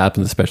thing that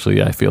happens,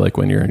 especially I feel like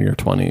when you're in your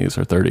 20s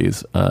or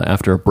 30s,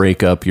 after a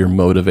breakup, you're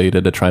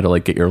motivated to try to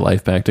like get your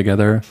life back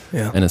together.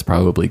 Yeah. And it's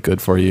probably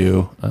good for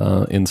you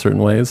in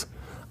certain ways.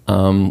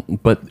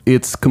 But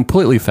it's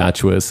completely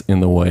fatuous in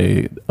the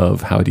way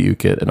of how do you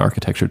get an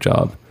architecture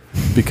job?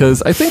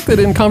 Because I think that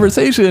in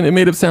conversation, it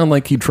made it sound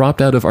like he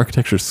dropped out of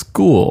architecture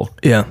school.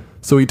 Yeah.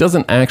 So he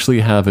doesn't actually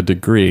have a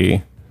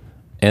degree.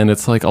 And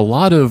it's like a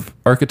lot of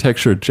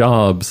architecture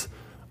jobs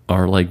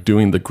are like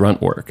doing the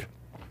grunt work.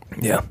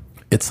 Yeah.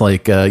 It's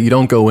like you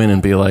don't go in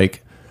and be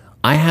like,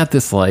 I had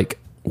this like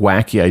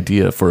wacky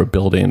idea for a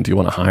building. Do you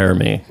want to hire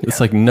me? Yeah. It's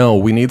like, no,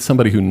 we need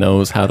somebody who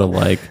knows how to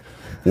like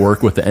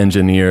work with the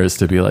engineers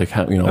to be like,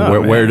 how,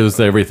 where does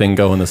everything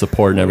go in the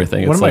support and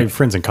everything. One it's of like, my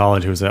friends in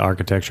college who was an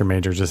architecture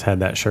major just had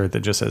that shirt that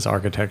just says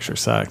architecture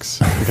sucks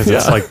because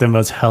it's like the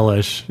most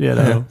hellish,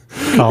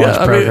 college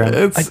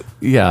program.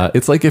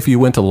 It's like if you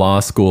went to law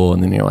school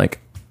and then you're like,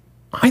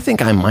 I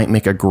think I might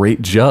make a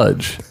great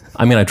judge.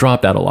 I mean, I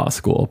dropped out of law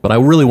school, but I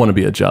really want to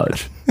be a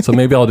judge. So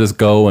maybe I'll just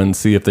go and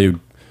see if they,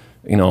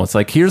 it's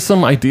like, here's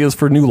some ideas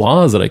for new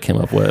laws that I came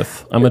up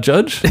with. I'm a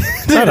judge?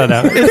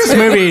 No.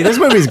 This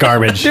movie's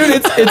garbage.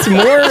 Dude, it's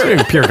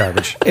more pure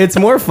garbage. It's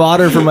more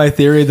fodder for my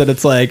theory that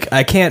it's like,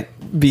 I can't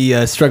be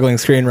a struggling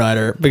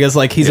screenwriter because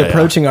like he's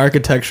approaching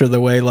architecture the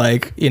way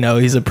like,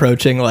 he's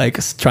approaching like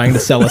trying to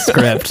sell a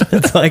script.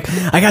 It's like,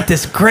 I got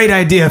this great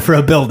idea for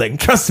a building.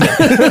 Trust me.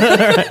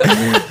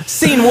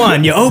 Scene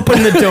 1, you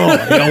open the door,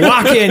 you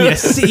walk in,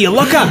 you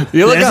look up,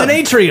 there's an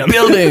atrium.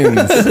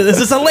 Buildings. There's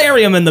a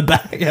solarium in the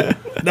back. Yeah.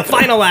 The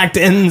final act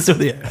ends with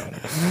the...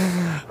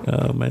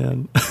 Oh,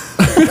 man.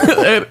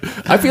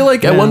 I feel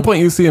like at one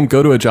point you see him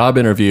go to a job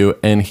interview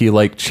and he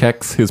like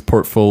checks his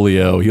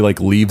portfolio. He like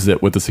leaves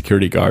it with the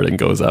security guard and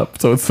goes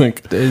up. So it's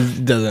like,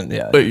 it doesn't,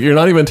 But you're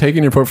not even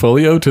taking your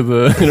portfolio to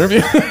the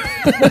interview?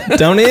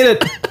 Don't eat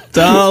it. It's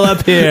all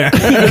up here. You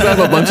just have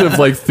a bunch of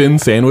like thin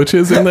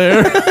sandwiches in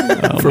there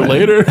for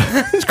later.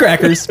 There's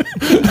crackers.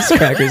 There's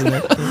crackers in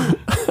there.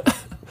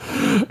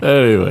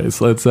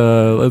 Anyways, let's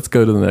go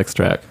to the next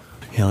track.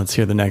 Yeah, let's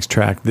hear the next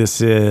track.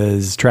 This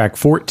is track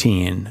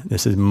 14.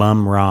 This is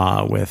Mum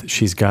Ra with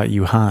She's Got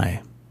You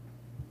High.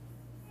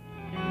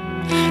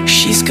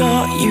 She's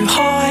got you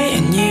high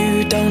and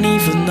you don't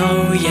even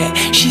know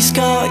yet. She's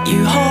got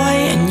you high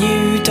and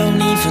you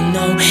don't even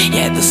know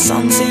yet. The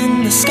sun's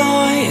in the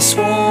sky, it's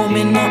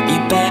warming up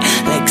your bare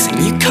legs,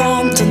 and you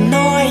can't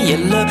deny you're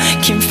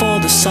looking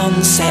for the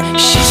sunset.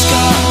 She's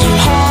got you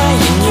high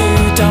and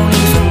you don't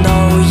even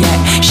know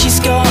yet. She's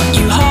got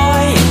you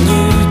high and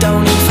you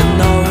don't even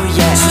know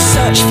yet. So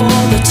search for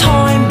the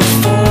time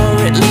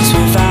before it leaves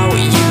without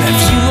you.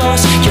 Have you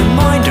lost your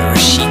mind or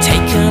has she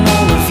taken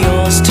all of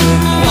yours too?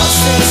 What's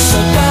this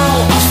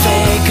about? I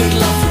figured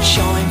love would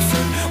shine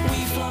through.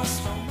 We've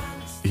lost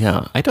romance.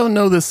 Yeah, I don't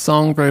know this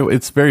song very well.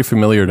 It's very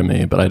familiar to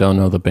me, but I don't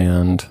know the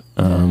band.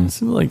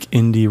 It's like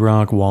indie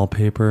rock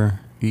Wallpaper.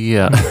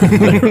 Yeah,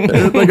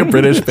 like a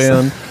British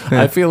band.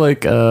 I feel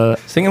like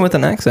singing with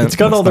an accent. It's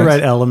got all the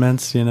right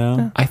elements,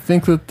 I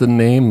think that the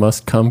name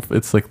must come.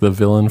 It's like the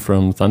villain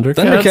from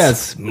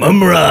Thundercats.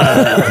 Mumra.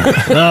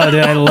 Oh,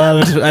 dude, I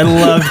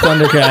loved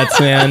Thundercats,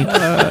 man.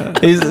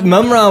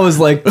 Mumra was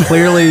like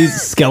clearly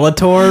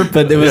Skeletor,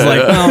 but it was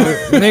like,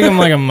 no, make him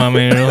like a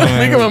mummy.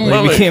 Make him a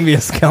mummy. He can't be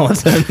a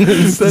skeleton.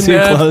 It's The too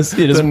close.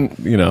 You just,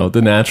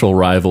 the natural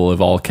rival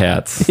of all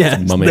cats. yeah,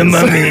 mummies. the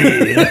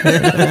mummy.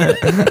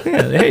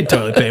 Yeah, they hate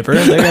toilet paper.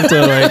 They have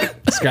to like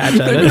scratch at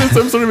Maybe it. there's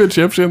some sort of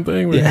Egyptian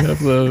thing where you have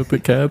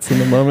the cats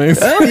and the mummies.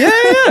 Oh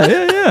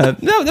yeah.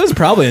 No, that was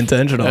probably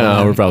intentional.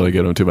 Oh, we're probably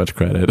giving him too much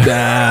credit.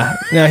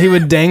 No, he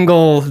would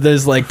dangle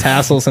those like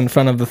tassels in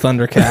front of the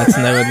Thundercats,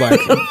 and they would like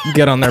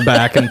get on their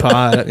back and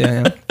paw it.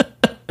 Yeah.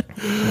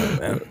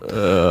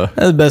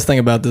 That's the best thing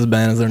about this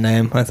band is their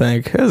name. I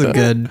think it was a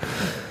good.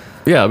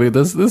 Yeah, I mean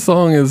this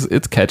song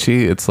it's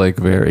catchy. It's like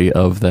very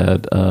of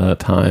that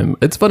time.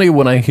 It's funny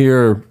when I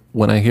hear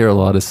a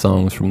lot of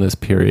songs from this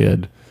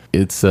period.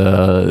 It's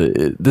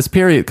this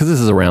period because this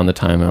is around the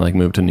time I like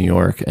moved to New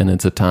York, and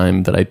it's a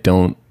time that I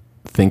don't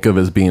think of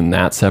as being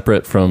that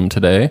separate from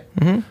today.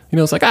 Mm-hmm.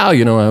 It's like I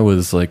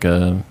was like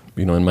in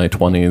my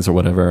 20s or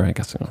whatever. I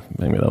guess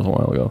maybe that was a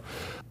while ago.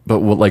 But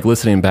like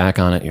listening back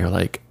on it, you're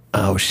like,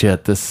 oh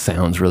shit, this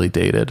sounds really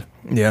dated.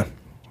 Yeah.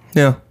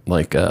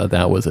 Like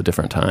that was a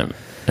different time,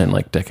 and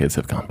like decades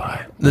have gone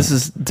by. This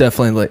is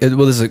definitely like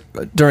this is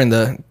during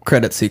the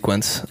credit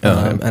sequence,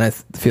 and I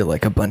feel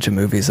like a bunch of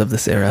movies of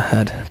this era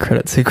had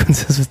credit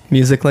sequences with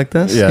music like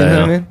this. Yeah, you know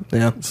what I mean?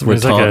 Yeah, It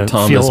was like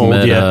a feel old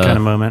yet kind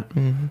of moment.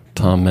 Mm-hmm.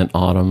 Tom met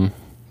Autumn.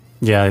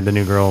 Yeah, the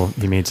new girl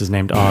he meets is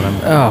named Autumn.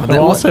 Oh, but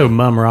also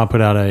Mum Ra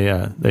put out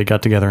they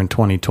got together in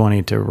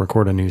 2020 to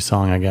record a new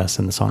song, I guess,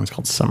 and the song's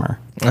called Summer.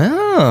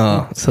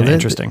 Oh, so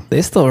interesting.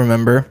 They still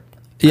remember.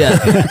 Yeah,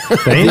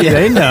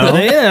 they know.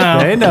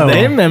 They know.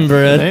 They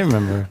remember it. They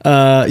remember.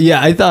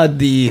 Yeah, I thought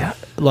the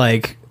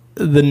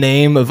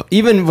name of,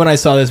 even when I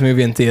saw this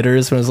movie in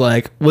theaters, when it was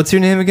like, "What's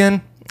your name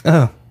again?"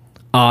 Oh,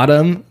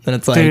 Autumn. And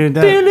it's like,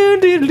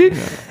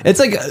 it's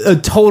like a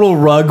total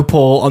rug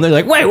pull. And they're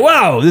like, "Wait,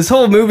 wow, this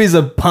whole movie's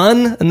a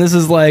pun, and this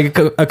is like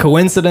a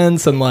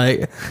coincidence." And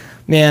like,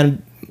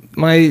 man.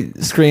 My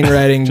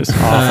screenwriting just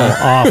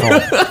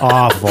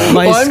awful.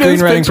 My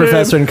screenwriting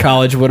professor in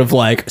college would have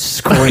like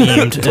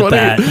screamed at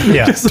that.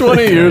 Yeah, just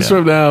 20 years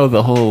from now,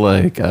 the whole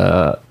like,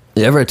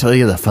 you ever tell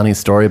you the funny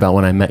story about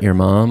when I met your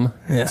mom?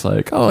 Yeah. It's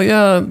like, oh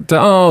yeah,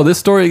 this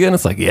story again.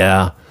 It's like,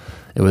 yeah,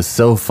 it was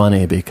so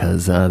funny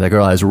because the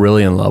girl I was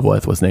really in love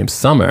with was named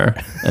Summer,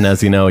 and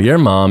as you know, your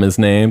mom is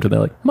named, and they're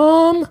like,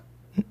 Mom?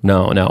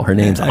 No, her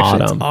name's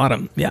Actually, Autumn. It's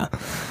Autumn, yeah.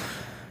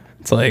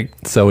 It's like,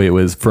 so it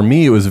was, for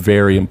me, it was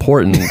very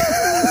important,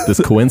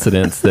 this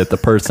coincidence that the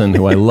person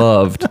who I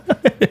loved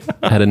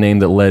had a name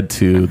that led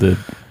to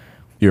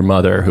your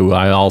mother, who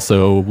I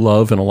also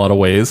love in a lot of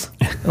ways.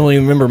 Well,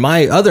 you remember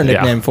my other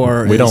nickname for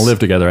her. We don't live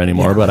together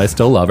anymore, but I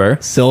still love her.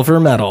 Silver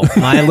Medal.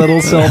 My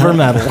little Silver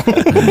Medal.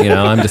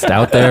 I'm just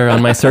out there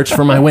on my search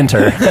for my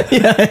winter.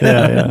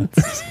 Yeah.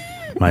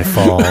 My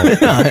fall.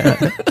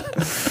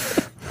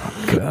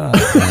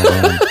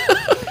 God.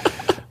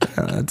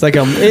 It's like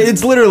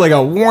it's literally like a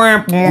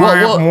whamp,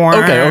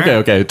 whamp,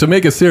 okay. To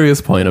make a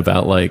serious point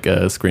about like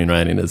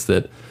screenwriting is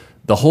that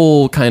the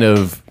whole kind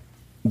of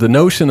the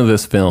notion of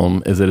this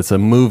film is that it's a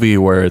movie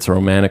where it's a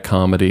romantic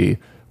comedy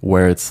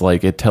where it's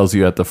like it tells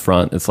you at the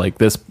front, it's like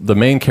the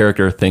main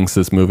character thinks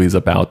this movie's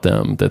about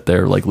them, that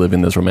they're like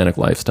living this romantic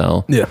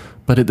lifestyle. Yeah.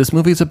 But this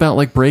movie's about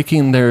like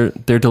breaking their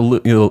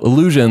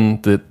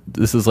illusion that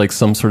this is like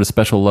some sort of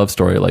special love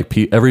story. Like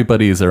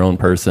everybody is their own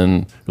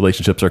person.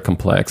 Relationships are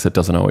complex. It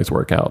doesn't always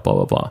work out. Blah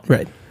blah blah.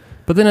 Right.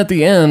 But then at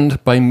the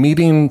end, by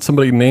meeting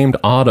somebody named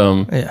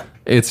Autumn,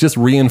 it's just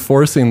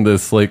reinforcing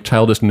this like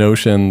childish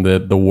notion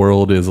that the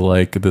world is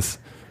like this.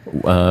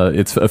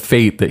 It's a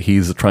fate that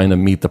he's trying to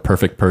meet the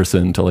perfect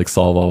person to like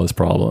solve all his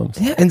problems.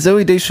 Yeah, and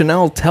Zooey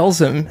Deschanel tells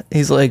him,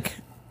 she's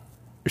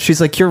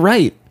like, you're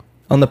right.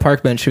 On the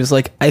park bench, she was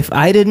like, if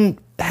I didn't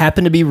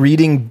happen to be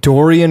reading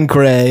Dorian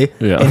Gray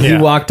and he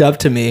walked up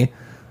to me,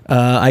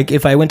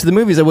 if I went to the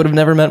movies, I would have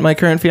never met my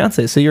current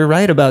fiance. So you're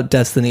right about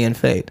destiny and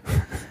fate.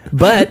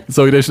 But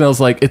Zooey Deschanel's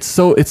like, it's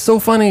so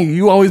funny.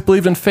 You always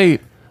believed in fate.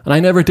 And I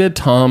never did,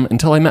 Tom,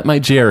 until I met my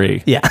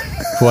Jerry. Yeah.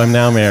 Who I'm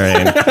now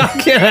marrying. But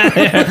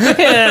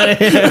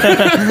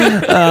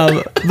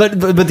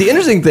the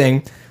interesting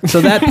thing,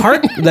 so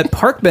that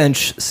park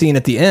bench scene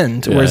at the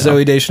end where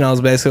Zooey Deschanel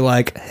is basically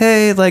like,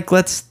 hey, like,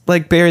 let's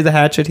like bury the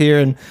hatchet here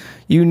and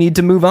you need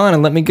to move on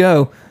and let me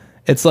go.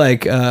 It's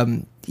like,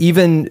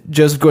 even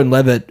Joseph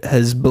Gordon-Levitt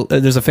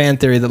there's a fan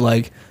theory that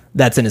like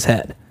that's in his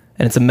head.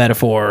 And it's a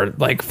metaphor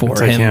like for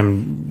it's like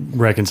him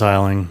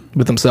reconciling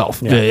with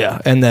himself. Yeah.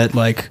 And that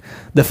like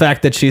the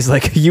fact that she's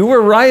like, you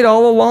were right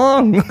all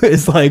along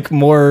is like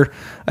more,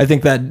 I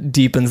think that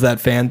deepens that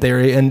fan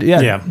theory. And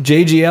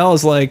JGL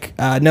is like,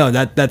 no,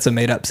 that's a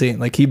made up scene.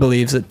 Like he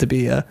believes it to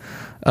be in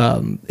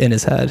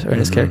his head or in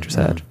his character's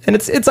head. And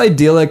it's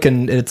idyllic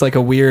and it's like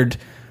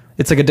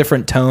it's like a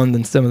different tone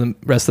than some of the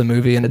rest of the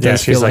movie, and it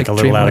does she's feel like a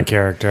little out of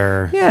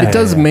character. Yeah, it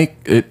does make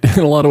it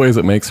in a lot of ways.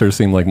 It makes her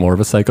seem like more of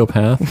a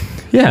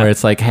psychopath. Yeah, where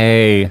it's like,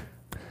 hey,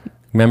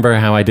 Remember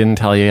how I didn't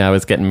tell you I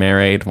was getting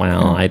married?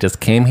 Well, I just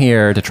came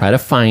here to try to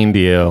find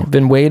you.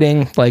 Been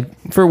waiting like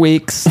for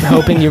weeks,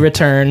 hoping you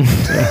return.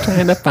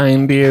 Trying to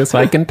find you so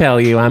I can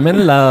tell you I'm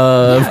in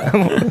love.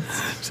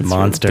 It's a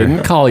monster.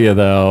 Didn't call you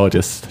though,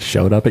 just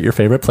showed up at your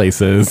favorite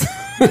places.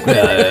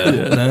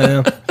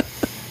 Yeah.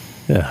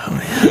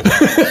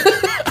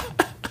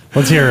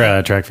 Let's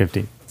hear track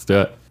 50. Let's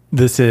do it.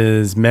 This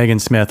is Megan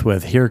Smith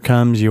with Here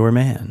Comes Your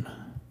Man.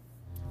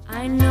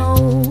 I know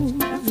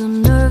the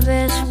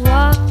nervous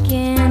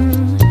walking.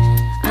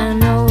 I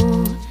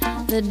know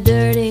the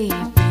dirty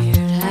beard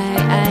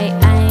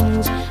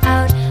hangs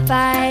out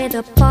by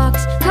the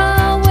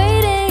boxcar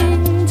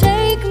waiting.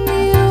 Take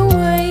me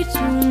away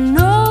to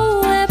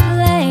nowhere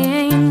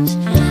plains.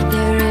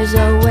 There is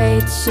a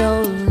wait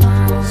so long.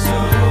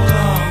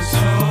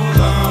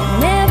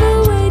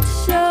 Never wait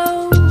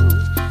so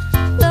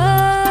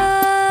long.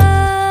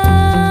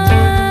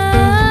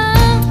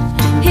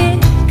 Here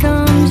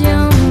comes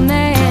your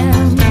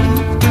man.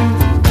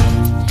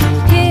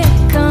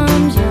 Here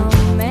comes your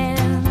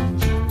man.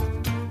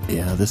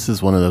 Yeah, this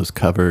is one of those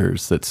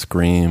covers that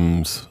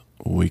screams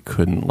we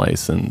couldn't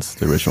license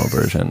the original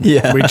version.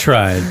 Yeah. We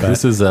tried, but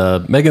This is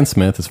Megan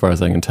Smith, as far as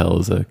I can tell,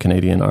 is a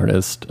Canadian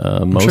artist.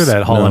 I'm sure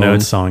that Hall &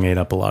 Oates song ate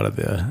up a lot of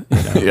the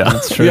Yeah,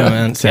 That's true, yeah.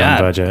 man. sound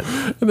Yeah. budget.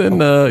 And then,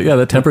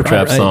 the Temper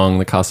Trap Right. song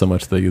that cost so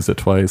much they used it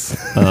twice.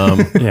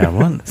 Yeah,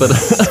 once.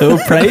 So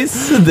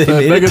price? They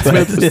made Megan it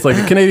Smith twice. is like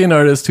a Canadian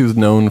artist who's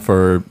known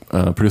for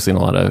producing a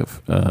lot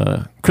of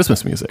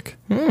Christmas music.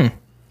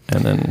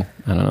 And then,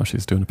 I don't know,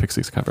 she's doing a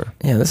Pixies cover.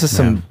 Yeah, this is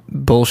some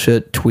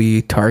bullshit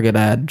twee Target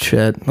ad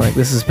shit. Like,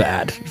 this is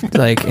bad.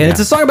 Like, and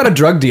it's a song about a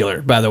drug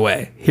dealer, by the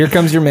way. Here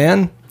Comes Your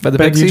Man by the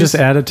But Pixies. you just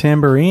add a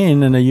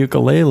tambourine and a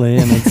ukulele,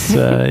 and it's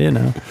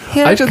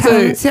I should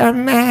say,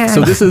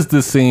 so this is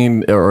the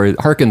scene, or it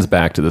harkens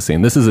back to the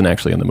scene. This isn't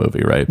actually in the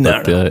movie, right?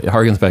 No, But it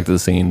harkens back to the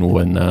scene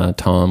when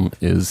Tom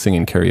is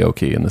singing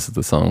karaoke, and this is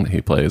the song that he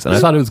plays. And I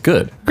thought it was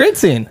good. Great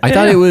scene. I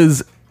thought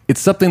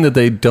it's something that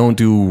they don't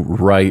do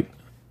right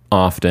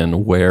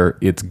often, where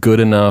it's good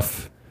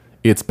enough,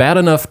 it's bad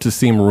enough to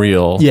seem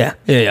real. Yeah.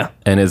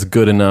 And it's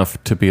good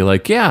enough to be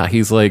like, yeah,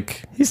 he's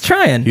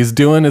trying. he's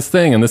doing his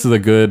thing, and this is a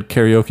good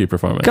karaoke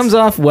performance. Comes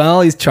off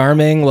well. He's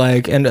charming.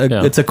 Like, and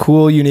it's a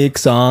cool, unique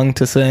song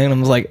to sing.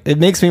 I'm like, it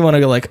makes me want to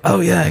go like,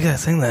 oh yeah, I gotta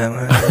sing that.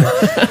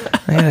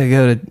 I gotta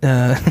go to,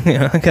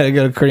 I gotta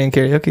go to Korean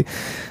karaoke.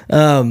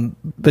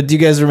 But do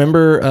you guys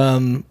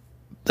remember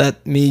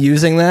that me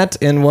using that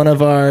in one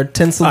of our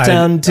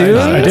Tinseltown tunes?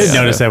 I did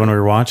notice that when we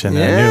were watching.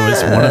 I knew it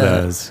was one of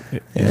those.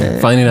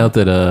 Finding out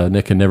that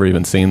Nick had never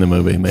even seen the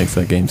movie makes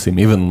that game seem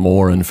even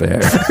more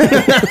unfair.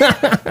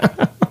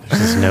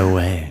 There's no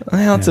way.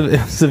 Well,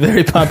 it's a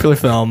very popular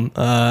film,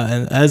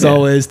 and as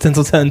always,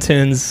 Tinseltown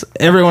tunes.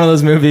 Every one of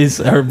those movies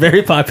are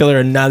very popular,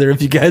 and neither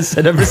of you guys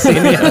had ever seen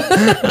it.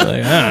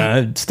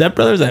 Like, Step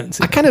Brothers, I haven't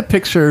seen. I kind of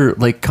picture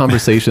like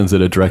conversations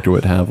that a director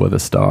would have with a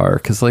star,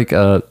 because like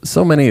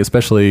so many,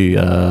 especially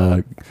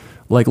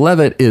like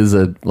Levitt is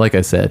like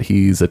I said,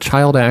 he's a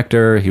child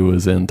actor. He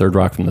was in Third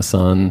Rock from the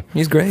Sun.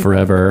 He's great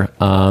forever.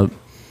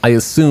 I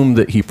assume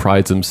that he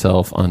prides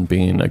himself on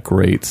being a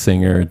great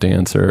singer,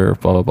 dancer,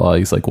 blah, blah, blah.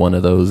 He's like one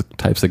of those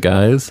types of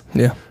guys.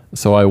 Yeah.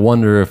 So I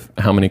wonder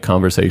how many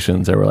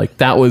conversations there were like,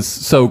 that was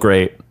so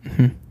great.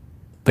 Mm-hmm.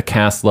 The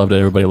cast loved it.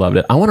 Everybody loved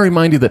it. I want to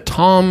remind you that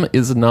Tom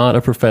is not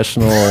a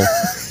professional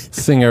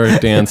singer,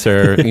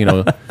 dancer,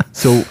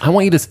 So I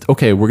want you to,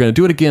 okay, we're going to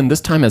do it again,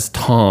 this time as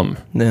Tom.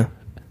 Yeah.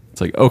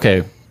 It's like,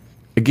 okay,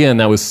 again,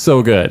 that was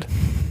so good.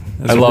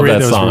 I love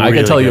that song. I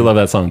can tell you love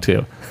that song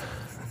too.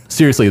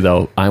 Seriously,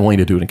 though, I want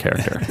you to do it in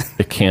character.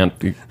 It can't.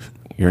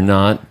 You're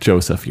not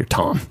Joseph. You're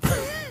Tom.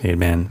 Hey,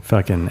 man,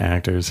 fucking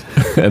actors.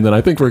 And then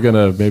I think we're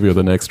gonna maybe with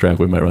the next track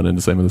we might run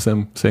into some of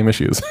the same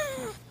issues.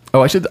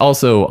 Oh, I should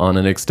also, on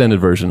an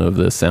extended version of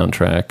this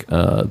soundtrack,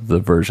 the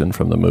version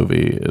from the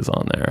movie is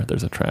on there.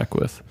 There's a track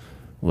with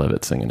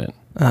Levitt singing it.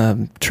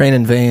 Train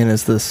in Vain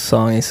is the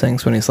song he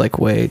sings when he's like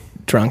way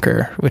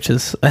drunker, which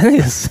is, I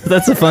think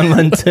that's a fun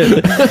one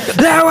too.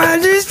 Now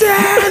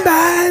understand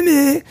by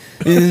me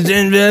is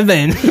Train in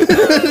Vain.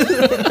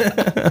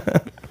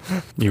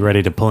 You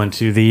ready to pull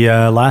into the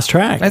last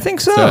track? I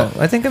think so.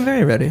 I think I'm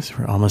very ready.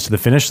 We're almost to the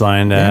finish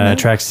line.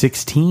 Track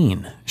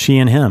 16, She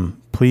and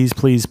Him. Please,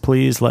 please,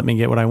 please let me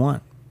get what I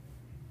want.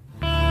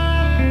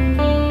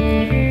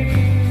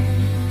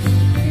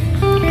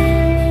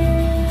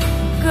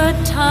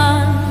 Good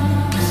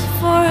times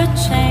for a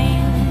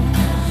change.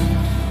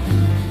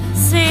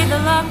 See the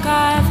luck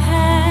I've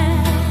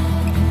had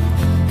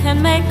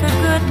can make a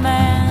good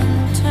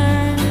man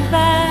turn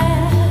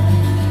bad.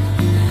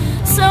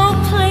 So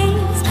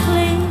please,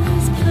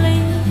 please,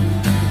 please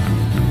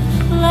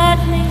let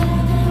me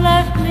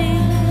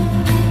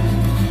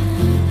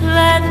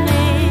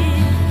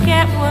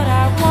get what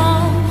I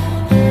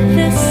want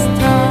this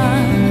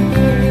time.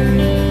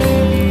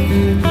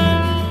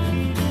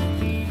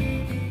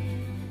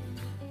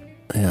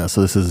 Yeah,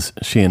 so this is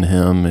She and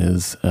Him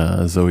is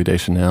Zooey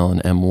Deschanel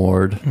and M.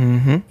 Ward.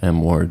 Mm-hmm.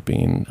 M. Ward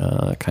being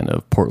kind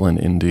of Portland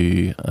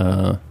indie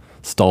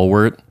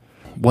stalwart.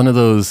 one of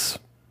those.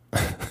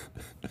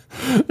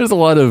 There's a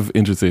lot of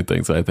interesting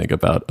things I think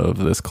about of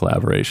this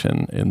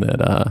collaboration, in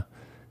that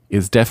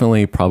is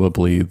definitely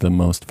probably the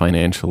most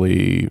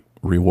financially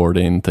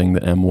rewarding thing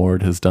that M.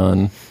 Ward has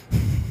done,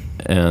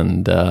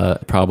 and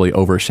probably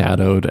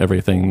overshadowed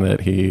everything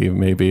that he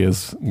maybe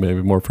is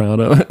more proud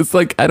of. It's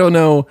like, I don't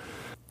know.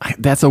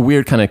 That's a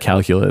weird kind of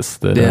calculus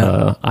that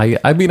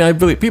I mean, I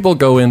believe people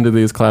go into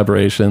these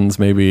collaborations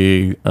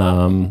maybe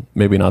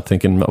not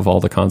thinking of all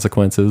the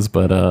consequences,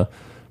 but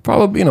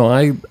probably,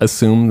 I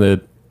assume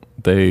that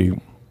they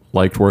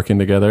liked working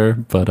together,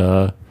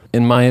 but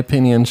in my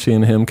opinion, she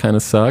and him kind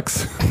of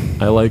sucks.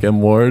 I like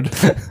M. Ward.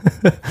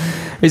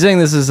 Are you saying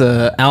this is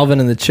a Alvin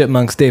and the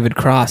Chipmunks David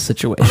Cross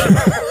situation,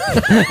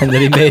 and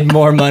that he made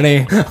more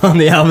money on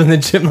the Alvin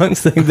and the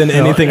Chipmunks thing than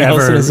anything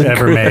else in his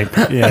ever made?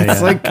 Yeah,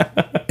 it's like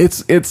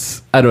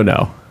it's I don't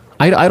know.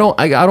 I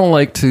don't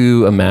like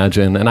to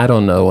imagine, and I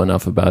don't know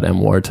enough about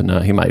M. Ward to know.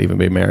 He might even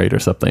be married or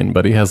something,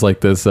 but he has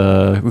like this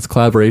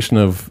collaboration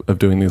of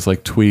doing these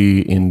like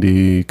twee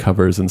indie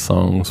covers and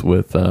songs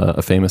with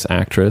a famous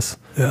actress.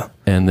 Yeah.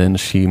 And then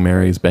she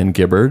marries Ben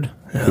Gibbard,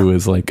 who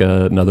is like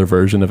another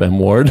version of M.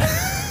 Ward,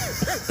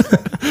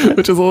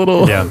 which is a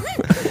little. Yeah.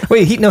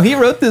 Wait, he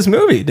wrote this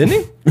movie, didn't he?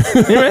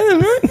 He wrote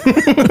this movie?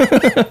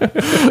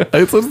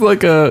 It's just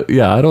like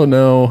I don't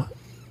know.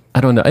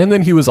 And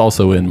then he was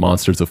also in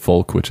Monsters of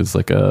Folk, which is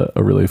like a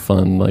really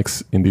fun like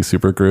indie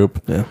super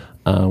group,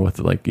 with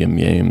like Yim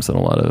Yames and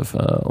a lot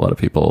of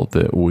people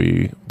that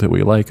we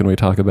like and we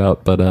talk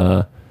about.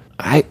 But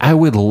I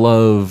would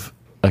love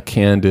a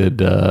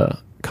candid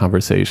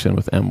conversation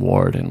with M.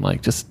 Ward and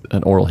like just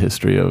an oral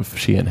history of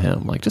she and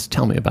him. Like, just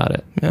tell me about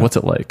it. Yeah. What's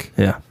it like?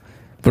 Yeah.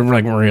 But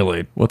like,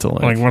 really, what's it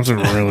like? Like, what's it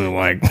really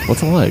like?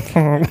 What's it like?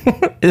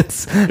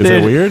 Is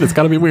it weird? It's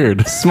got to be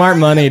weird. Smart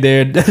money,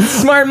 dude.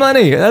 Smart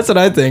money. That's what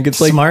I think. It's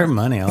like smart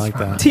money. I like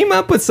that. Team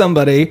up with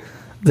somebody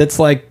that's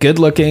like good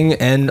looking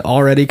and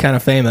already kind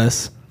of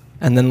famous,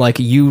 and then like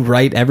you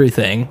write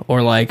everything,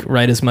 or like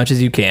write as much as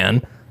you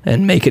can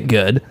and make it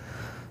good.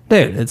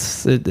 Dude,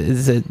 it's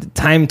a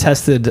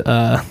time-tested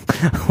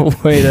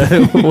way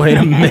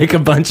to make a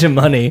bunch of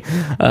money,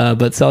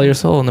 but sell your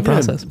soul in the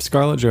process.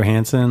 Scarlett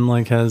Johansson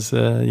like has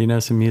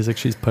some music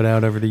she's put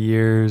out over the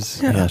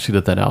years. Yeah, she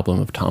did that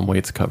album of Tom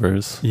Waits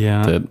covers.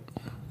 Yeah, that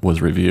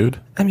was reviewed.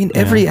 I mean,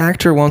 every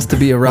actor wants to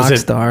be a rock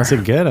star. Is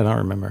it good? I don't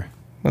remember.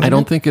 I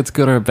don't think it's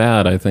good or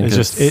bad. I think it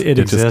exists. It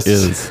just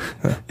is.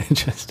 It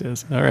just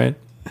is. All right.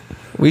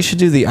 We should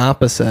do the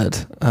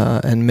opposite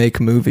and make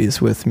movies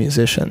with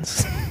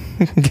musicians.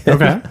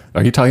 Okay.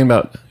 Are you talking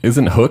about?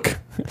 Isn't Hook?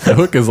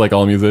 Hook is like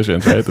all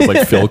musicians, right? There's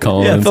like Phil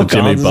Collins and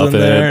Jimmy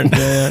Buffett.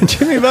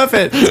 Jimmy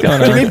Buffett.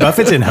 Jimmy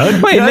Buffett's in Hook.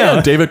 Wait,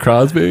 no. David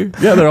Crosby.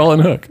 Yeah, they're all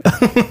in Hook.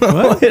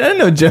 What? I didn't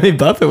know Jimmy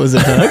Buffett was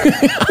in Hook.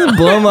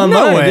 Blow my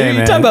mind. Way, dude. You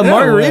man. talking about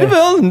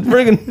Margaritaville and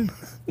friggin'.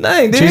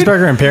 Dang, dude.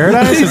 Cheeseburger in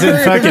Paradise is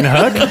in fucking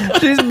Hook.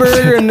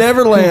 Cheeseburger in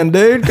Neverland,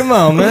 dude. Come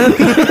on, man.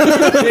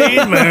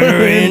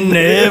 Cheeseburger in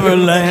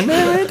Neverland.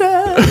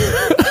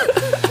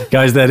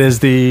 Guys, that is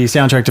the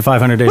soundtrack to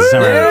 500 Days of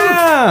Summer.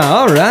 Yeah,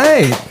 all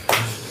right.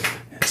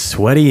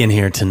 Sweaty in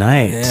here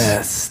tonight.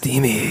 Yeah,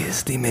 steamy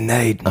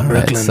night in All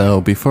Brooklyn. right,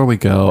 so before we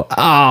go,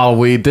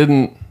 we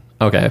didn't.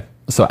 Okay,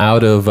 so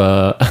out of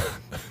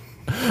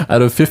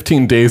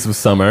 15 days of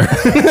summer,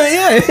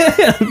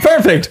 yeah,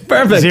 perfect.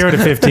 0 to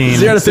 15.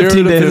 0 to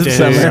 15 days of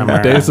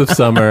summer. Days of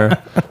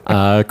summer.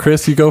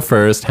 Chris, you go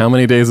first. How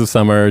many days of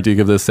summer do you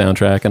give this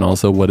soundtrack, and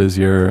also what is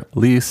your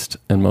least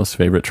and most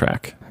favorite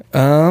track?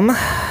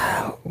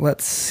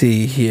 Let's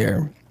see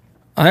here.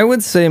 I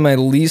would say my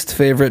least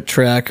favorite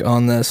track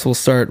on this, we'll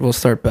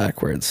start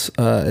backwards,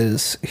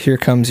 is Here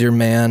Comes Your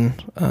Man.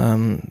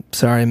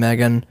 Sorry,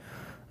 Megan.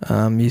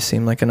 You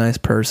seem like a nice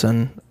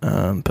person,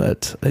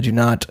 but I do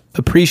not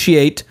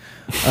appreciate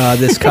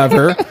this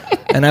cover.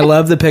 And I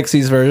love the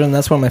Pixies version.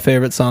 That's one of my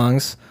favorite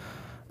songs.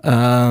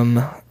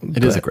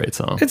 It is a great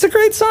song. It's a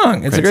great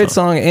song. It's a great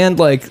song. And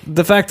like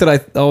the fact that I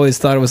always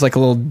thought it was like a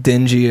little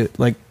dingy,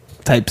 like,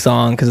 type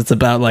song, because it's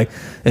about like,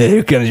 hey,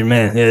 here comes your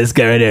man. Yeah, this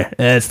guy right there.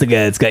 That's the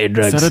guy that's got your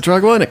drugs. Is that a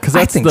drug one? Because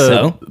I think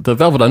so. The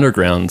Velvet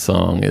Underground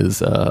song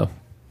is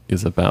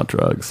about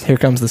drugs. Here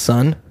Comes the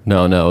Sun?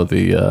 No,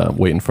 the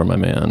Waiting for My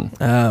Man.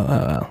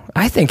 Oh.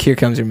 I think Here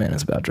Comes Your Man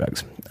is about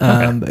drugs.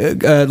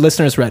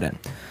 Listeners, write in.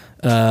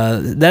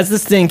 That's the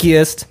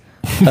stinkiest.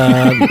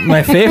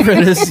 My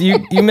favorite is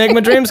You Make My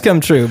Dreams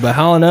Come True by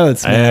Hall &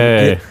 Oates,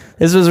 man. Hey.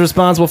 This was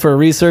responsible for a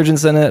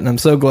resurgence in it, and I'm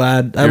so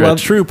glad. You're a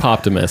true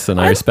poptimist,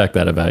 and I respect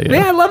that about you.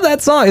 Yeah, I love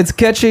that song. It's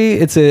catchy.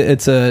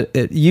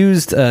 It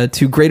used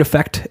to great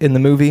effect in the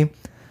movie.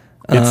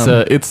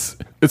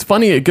 It's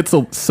funny. It gets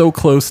so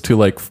close to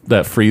like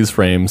that freeze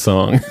frame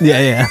song.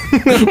 Yeah.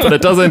 But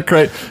it doesn't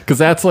quite, because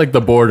that's like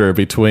the border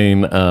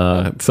between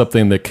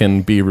something that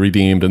can be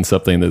redeemed and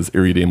something that's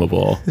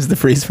irredeemable. Is the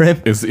freeze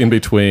frame? Is in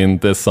between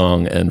this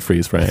song and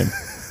freeze frame.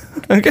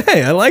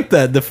 Okay, I like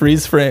that. The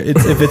freeze frame.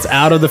 If it's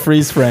out of the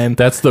freeze frame,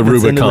 that's the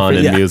Rubicon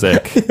in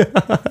music.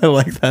 I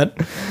like that.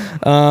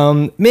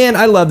 Man,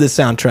 I love this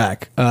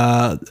soundtrack.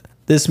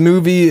 This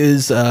movie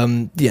is,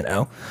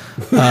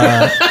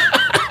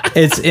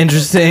 It's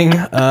interesting.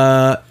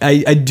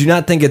 I do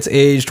not think it's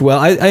aged well.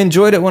 I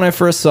enjoyed it when I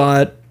first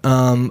saw it.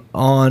 On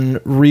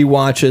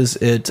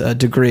rewatches, it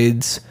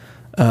degrades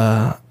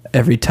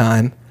every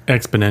time.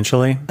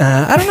 Exponentially?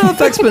 I don't know if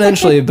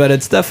exponentially, but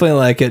it's definitely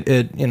like it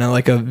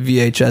like a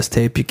VHS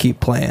tape you keep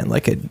playing,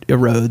 like it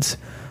erodes.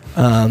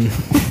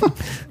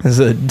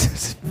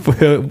 It's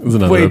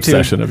another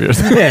obsession of yours.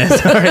 Yeah,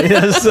 sorry.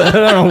 I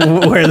don't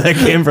know where that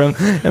came from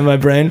in my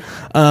brain.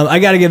 I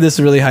got to give this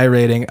a really high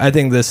rating. I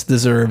think this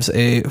deserves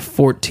a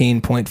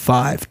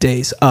 14.5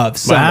 days of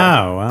summer.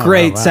 Wow,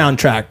 Great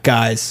soundtrack,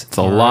 guys. It's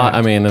a lot.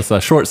 I mean, it's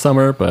a short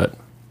summer, but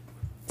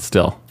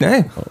still,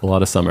 hey, a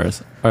lot of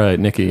summers. All right,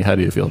 Nikki, how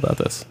do you feel about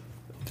this?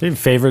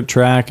 Favorite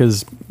track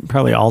is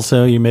probably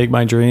also "You Make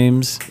My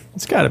Dreams."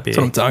 It's got to be. That's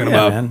what I'm talking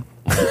about. Man.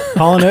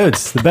 Hall &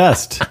 Oates, the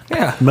best.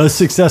 Yeah. Most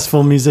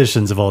successful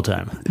musicians of all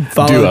time.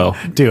 Duo.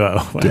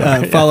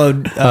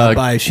 Followed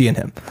by She and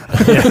Him.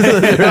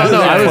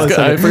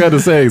 I forgot to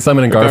say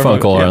Simon and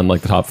Garfunkel are on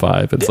like the top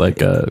 5. It's like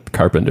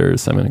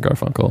Carpenters, Simon and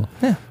Garfunkel.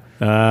 Yeah.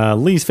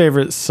 Least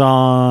favorite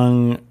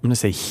song, I'm going to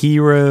say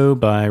Hero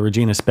by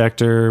Regina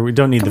Spektor. We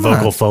don't need the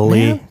vocal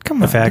Foley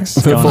effects.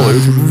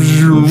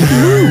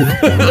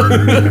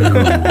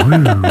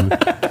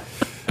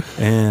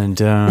 And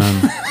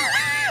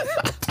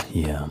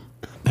yeah.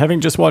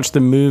 Having just watched the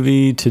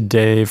movie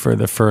today for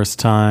the first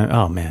time.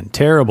 Oh man,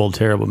 terrible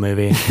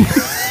movie.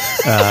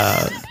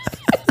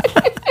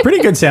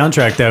 Pretty good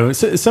soundtrack though.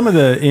 Some of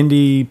the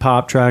indie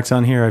pop tracks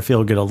on here I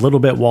feel get a little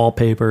bit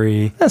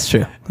wallpapery. That's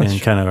true.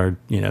 Kind of are,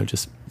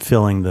 just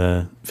filling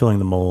the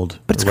mold.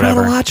 But it's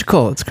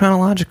chronological.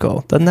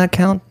 Doesn't that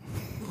count?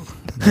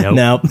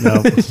 Nope.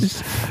 Nope.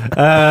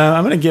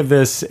 I'm going to give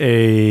this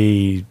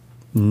a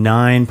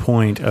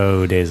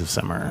 9.0 Days of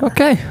Summer.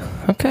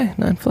 Okay,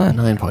 9 flat.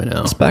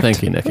 9.0. Respect.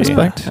 Thank you, Nikki.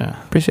 Respect.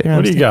 Yeah. Appreciate your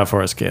What do honesty. you got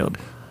for us, Caleb?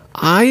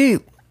 I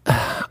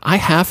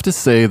have to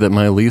say that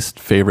my least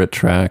favorite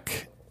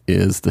track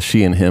is the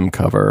She and Him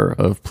cover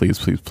of Please,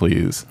 Please,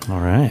 Please. All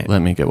right.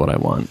 Let Me Get What I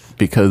Want.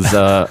 Because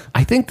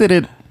I think that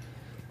it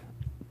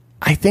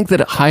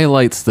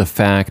highlights the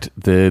fact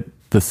that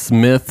the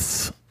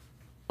Smiths,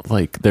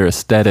 like their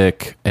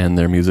aesthetic and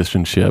their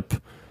musicianship,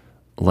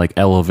 like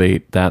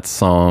elevate that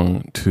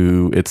song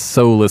to, it's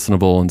so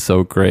listenable and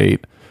so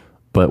great,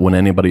 but when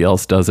anybody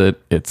else does it,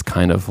 it's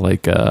kind of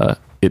like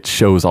it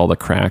shows all the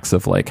cracks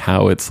of like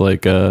how it's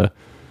like the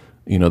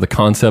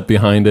concept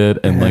behind it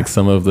and like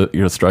some of the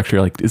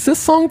structure. Like, is this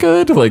song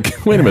good?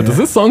 Like, wait a minute, does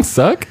this song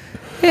suck?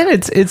 And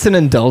it's an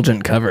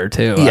indulgent cover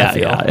too. I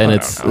feel. And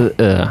it's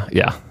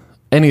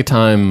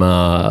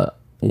anytime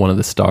one of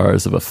the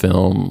stars of a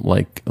film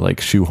like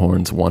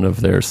shoehorns one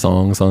of their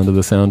songs onto the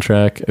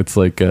soundtrack, it's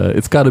like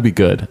it's got to be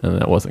good, and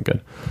that wasn't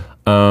good.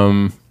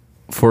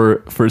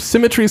 For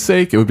symmetry's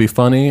sake, it would be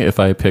funny if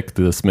I picked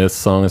the Smiths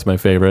song as my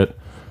favorite,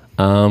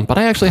 but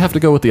I actually have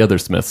to go with the other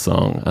Smiths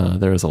song.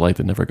 There Is a Light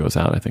That Never Goes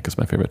Out, I think, is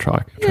my favorite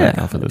track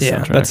off of this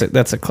soundtrack.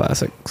 That's a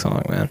classic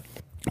song, man.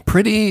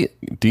 Pretty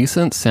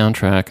decent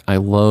soundtrack. I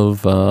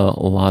love a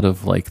lot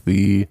of like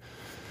the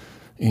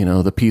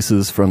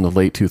pieces from the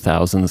late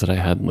 2000s that I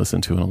hadn't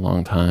listened to in a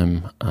long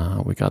time.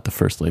 We got the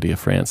First Lady of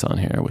France on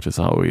here, which is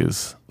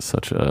always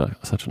such an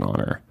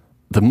honor.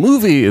 The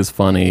movie is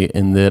funny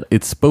in that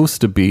it's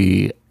supposed to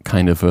be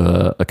kind of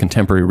a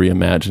contemporary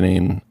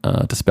reimagining,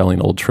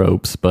 dispelling old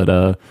tropes,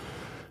 but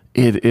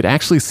it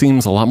actually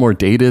seems a lot more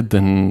dated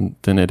than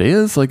it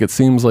is. Like, it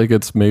seems like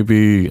it's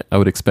maybe, I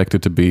would expect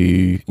it to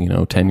be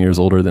 10 years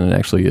older than it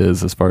actually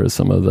is, as far as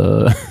some of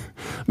the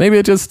maybe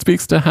it just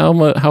speaks to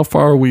how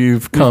far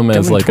we've come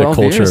as like a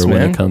culture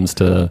when it comes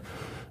to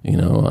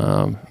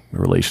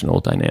relational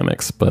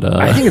dynamics. But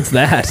I think it's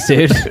that,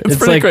 dude. it's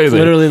pretty like crazy.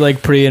 Literally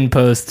like pre and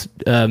post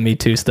Me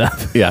Too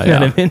stuff. Yeah, You know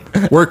what I mean?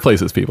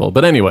 Workplaces, people.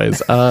 But anyways,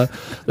 the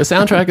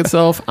soundtrack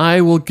itself,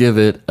 I'll give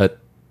it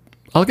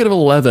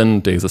 11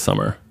 Days of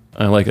Summer.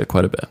 I like it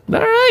quite a bit.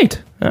 All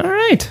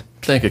right.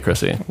 Thank you,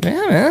 Chrissy.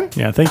 Yeah, man.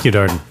 Yeah, thank you,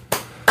 Darden.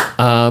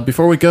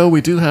 Before we go,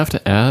 we do have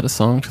to add a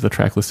song to the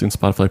track listing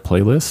Spotify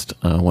playlist,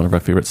 one of our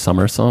favorite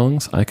summer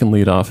songs. I can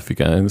lead off if you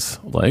guys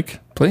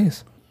like.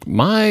 Please.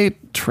 My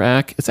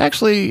track, it's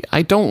actually,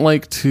 I don't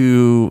like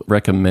to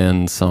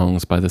recommend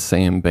songs by the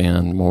same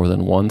band more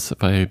than once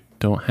if I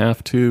don't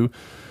have to,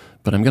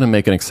 but I'm going to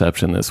make an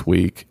exception this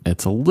week.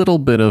 It's a little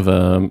bit of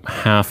a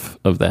half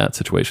of that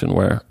situation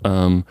where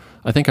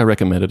I think I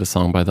recommended a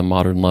song by the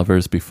Modern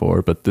Lovers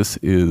before, but this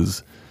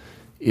is...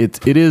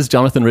 It is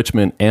Jonathan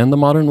Richman and the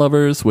Modern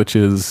Lovers, which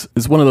is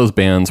one of those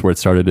bands where it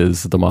started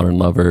as the Modern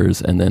Lovers,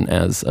 and then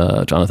as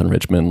Jonathan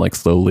Richman like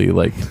slowly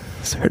like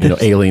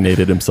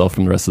alienated himself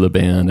from the rest of the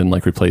band and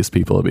like replaced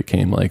people. It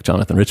became like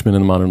Jonathan Richman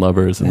and the Modern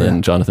Lovers, and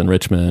then Jonathan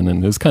Richman,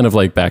 and it was kind of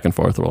like back and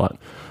forth a lot.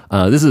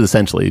 This is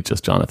essentially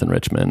just Jonathan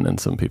Richman and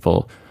some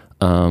people.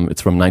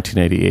 It's from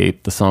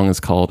 1988. The song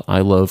is called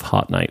 "I Love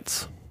Hot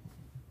Nights."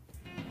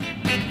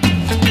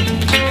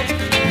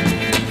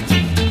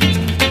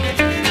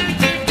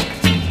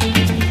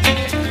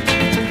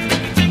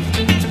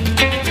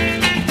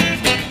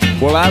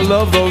 Well, I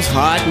love those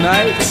hot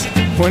nights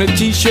when a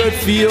t-shirt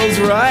feels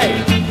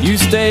right You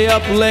stay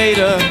up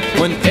later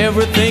when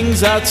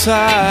everything's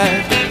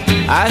outside.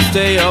 I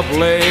stay up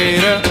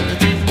later,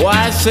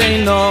 why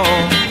say no?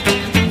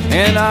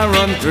 And I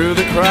run through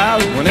the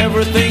crowd when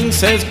everything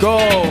says go.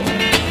 Oh,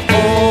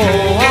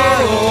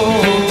 oh,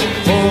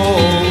 oh,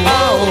 oh,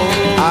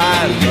 oh,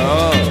 I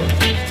love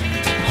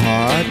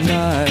hard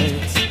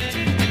nights.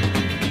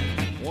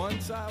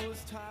 Once I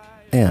was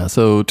tired. Yeah,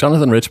 so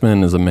Jonathan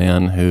Richman is a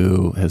man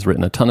who has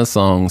written a ton of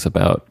songs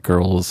about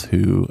girls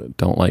who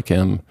don't like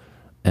him,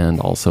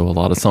 and also a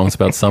lot of songs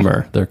about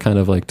summer. They're kind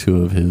of like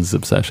two of his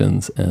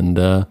obsessions, and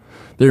there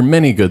are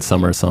many good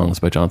summer songs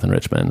by Jonathan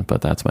Richman, but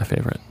that's my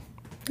favorite.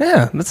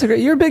 Yeah, that's a great.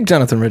 You're a big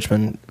Jonathan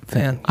Richman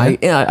fan. I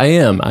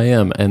am,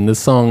 and this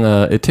song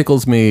it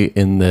tickles me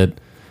in that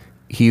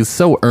he's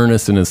so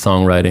earnest in his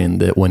songwriting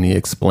that when he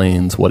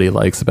explains what he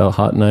likes about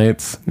Hot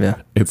Nights,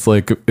 it's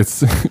like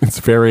it's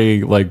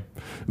very like.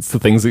 It's the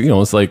things that,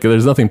 it's like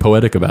there's nothing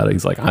poetic about it.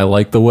 He's like, I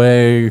like the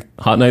way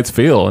Hot Nights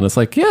feel. And it's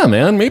like, yeah,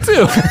 man, me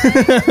too.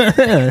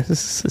 Yeah,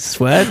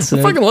 sweats.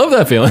 I fucking love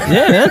that feeling.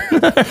 Yeah, man.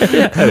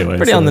 Yeah. Anyway,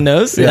 pretty on the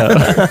nose. Yeah.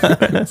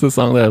 It's a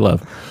song that I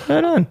love.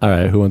 Right on. All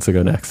right, who wants to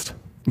go next?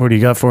 What do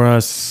you got for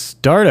us,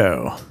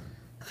 Dardo?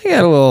 I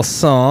got a little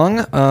song.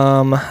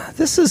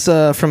 This is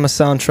from a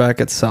soundtrack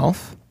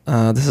itself.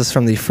 This is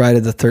from the Friday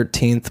the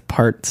 13th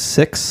Part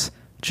 6.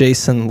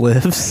 Jason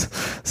Lives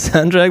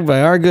soundtrack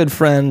by our good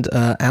friend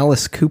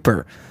Alice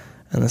Cooper,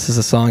 and this is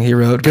a song he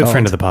wrote. Good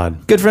friend of the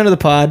pod. Good friend of the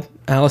pod,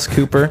 Alice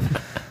Cooper.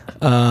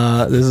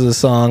 This is a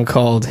song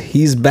called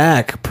 "He's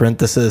Back."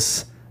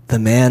 (Parenthesis the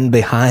man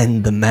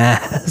behind the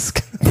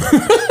mask). All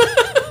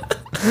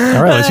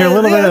right, let's hear a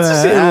little bit of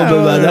that. A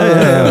little bit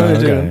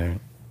about that.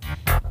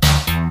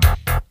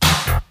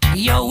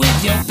 You're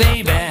with your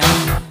baby,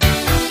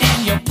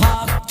 and you're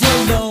parked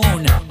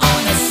alone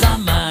on a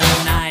summer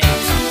night.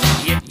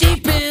 You're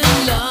deep in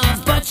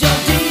love, but you're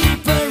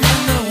deeper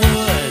in the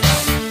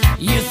woods.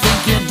 You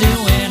think you're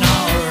doing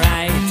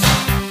alright.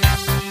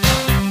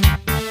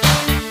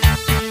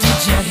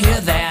 Did you hear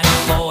that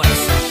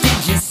voice?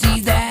 Did you see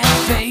that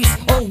face?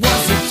 Or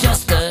was it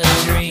just a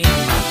dream?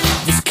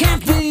 This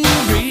can't be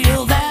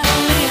real, that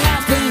only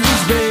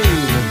happens,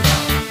 babe,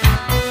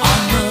 on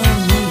the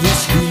movie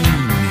screen.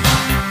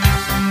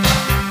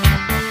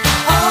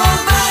 Oh,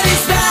 but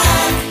he's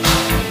back.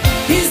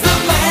 He's the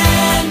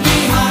man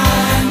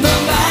behind the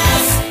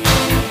mask,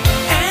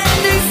 and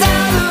he's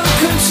out of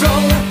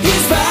control.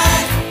 He's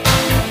back.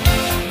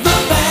 The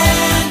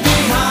man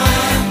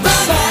behind the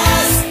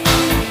mask.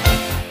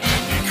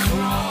 And he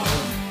crawled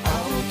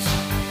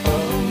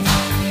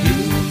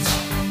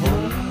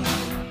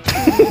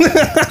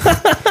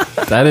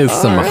That is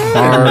some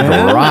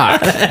hard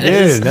rock.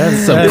 Dude,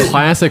 that's some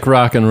classic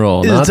rock and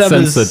roll. He's Not the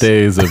since the toughest-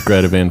 days of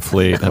Greta Van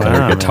Fleet have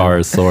Wow, our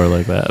guitars soar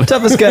like that.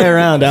 Toughest guy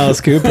around,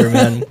 Alice Cooper,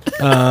 man.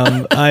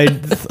 I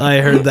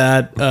heard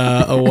that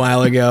a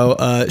while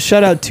ago.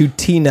 Shout out to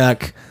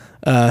T-Nuck,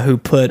 who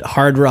put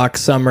Hard Rock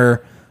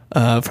Summer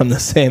from the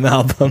same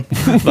album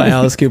by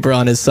Alice Cooper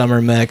on his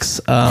summer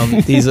mix.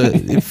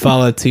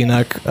 Follow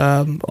T-Nuck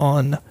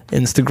on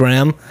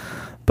Instagram.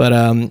 But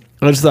I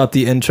just thought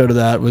the intro to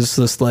that was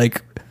just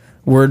like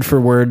word for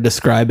word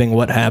describing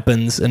what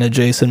happens in a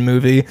Jason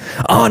movie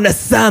on a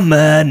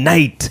summer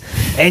night,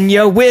 and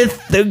you're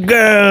with the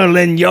girl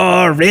and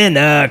you're in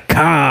a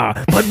car.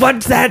 But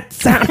what's that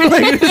sound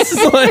like? This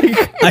is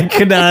like I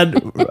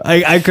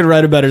could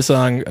write a better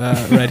song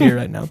right here,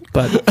 right now.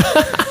 But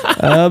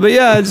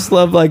yeah, I just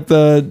love like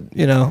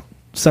the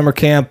summer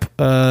camp,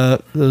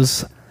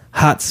 those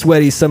hot,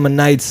 sweaty summer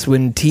nights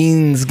when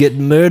teens get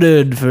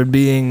murdered for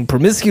being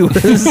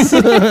promiscuous.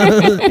 You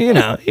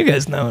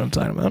guys know what I'm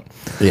talking about.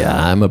 Yeah,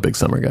 I'm a big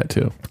summer guy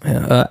too.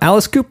 Yeah.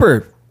 Alice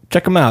Cooper,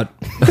 check him out.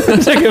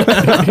 Check him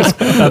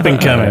out. Up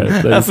and coming.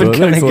 Thanks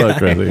a lot,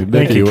 Chrissy.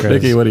 Thank you, Chris.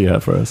 Nikki, what do you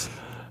have for us?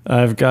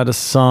 I've got a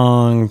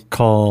song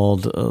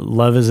called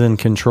Love is in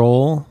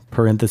Control,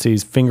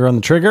 parentheses, Finger on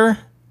the Trigger,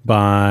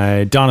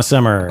 by Donna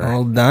Summer.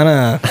 Oh,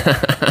 Donna.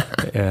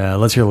 Yeah,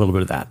 let's hear a little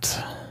bit of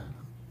that.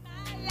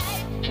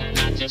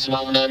 Just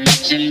wanna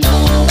let you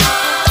know.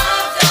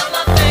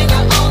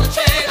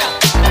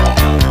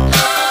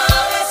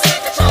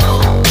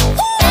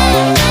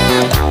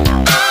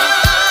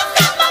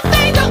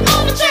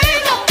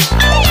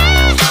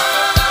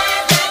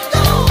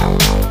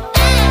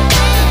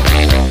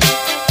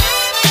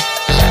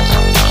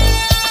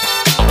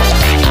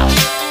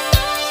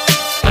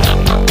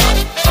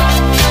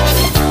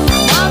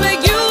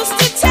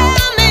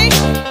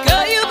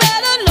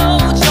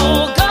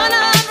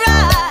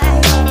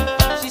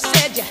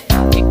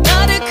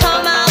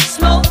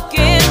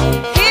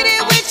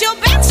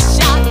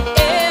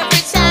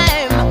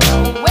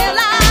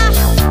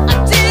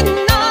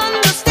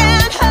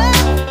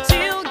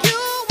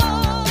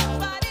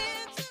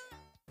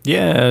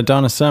 Yeah,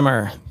 Donna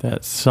Summer.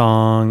 That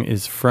song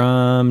is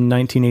from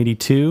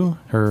 1982,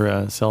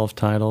 her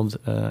self-titled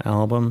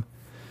album.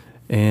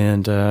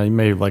 And you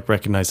may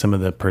recognize some of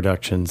the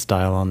production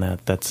style on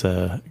that. That's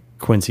a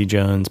Quincy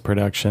Jones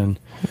production.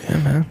 Yeah,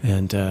 man.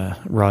 And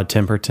Rod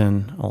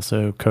Temperton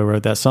also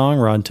co-wrote that song.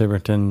 Rod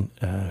Temperton,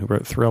 who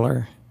wrote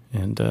Thriller.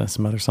 and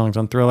some other songs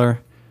on Thriller.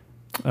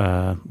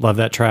 Love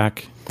that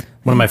track.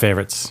 One of my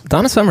favorites.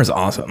 Donna Summer's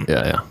awesome.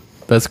 Yeah.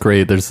 That's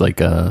great. There's like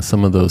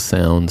some of those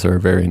sounds are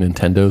very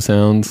Nintendo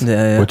sounds,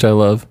 which I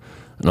love.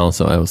 And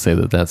also, I will say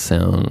that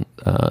song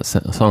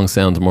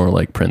sounds more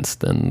like Prince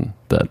than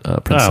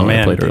that Prince song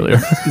I played earlier.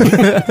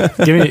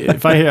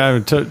 I'm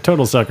a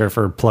total sucker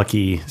for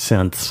plucky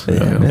synths.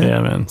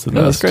 Yeah, man. So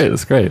that's great.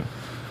 That's great.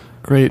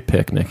 Great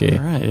pick, Nikki.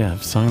 All right, yeah.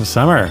 Song of the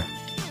summer.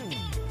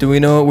 Do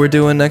we know what we're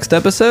doing next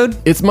episode?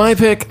 It's my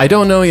pick. I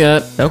don't know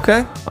yet.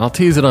 Okay. I'll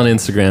tease it on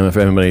Instagram if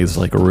anybody's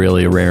like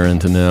really raring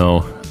to know.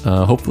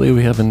 Hopefully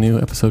we have a new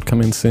episode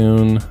coming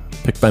soon.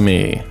 Picked by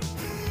me.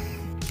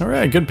 All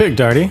right, good pick,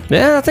 Darty.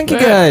 Yeah, thank you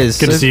guys.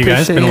 Good to see you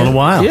guys. It's been a little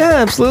while. Yeah,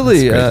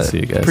 absolutely. It's great to see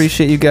you guys.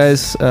 Appreciate you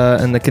guys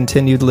and the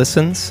continued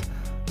listens.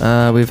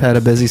 We've had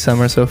a busy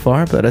summer so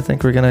far, but I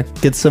think we're going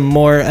to get some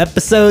more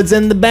episodes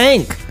in the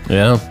bank.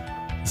 Yeah.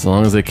 As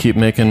long as they keep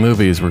making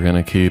movies, we're going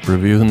to keep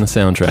reviewing the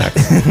soundtracks.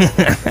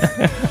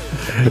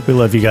 We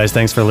love you guys.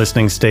 Thanks for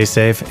listening. Stay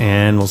safe,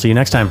 and we'll see you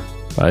next time.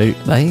 Bye.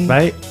 Bye.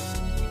 Bye.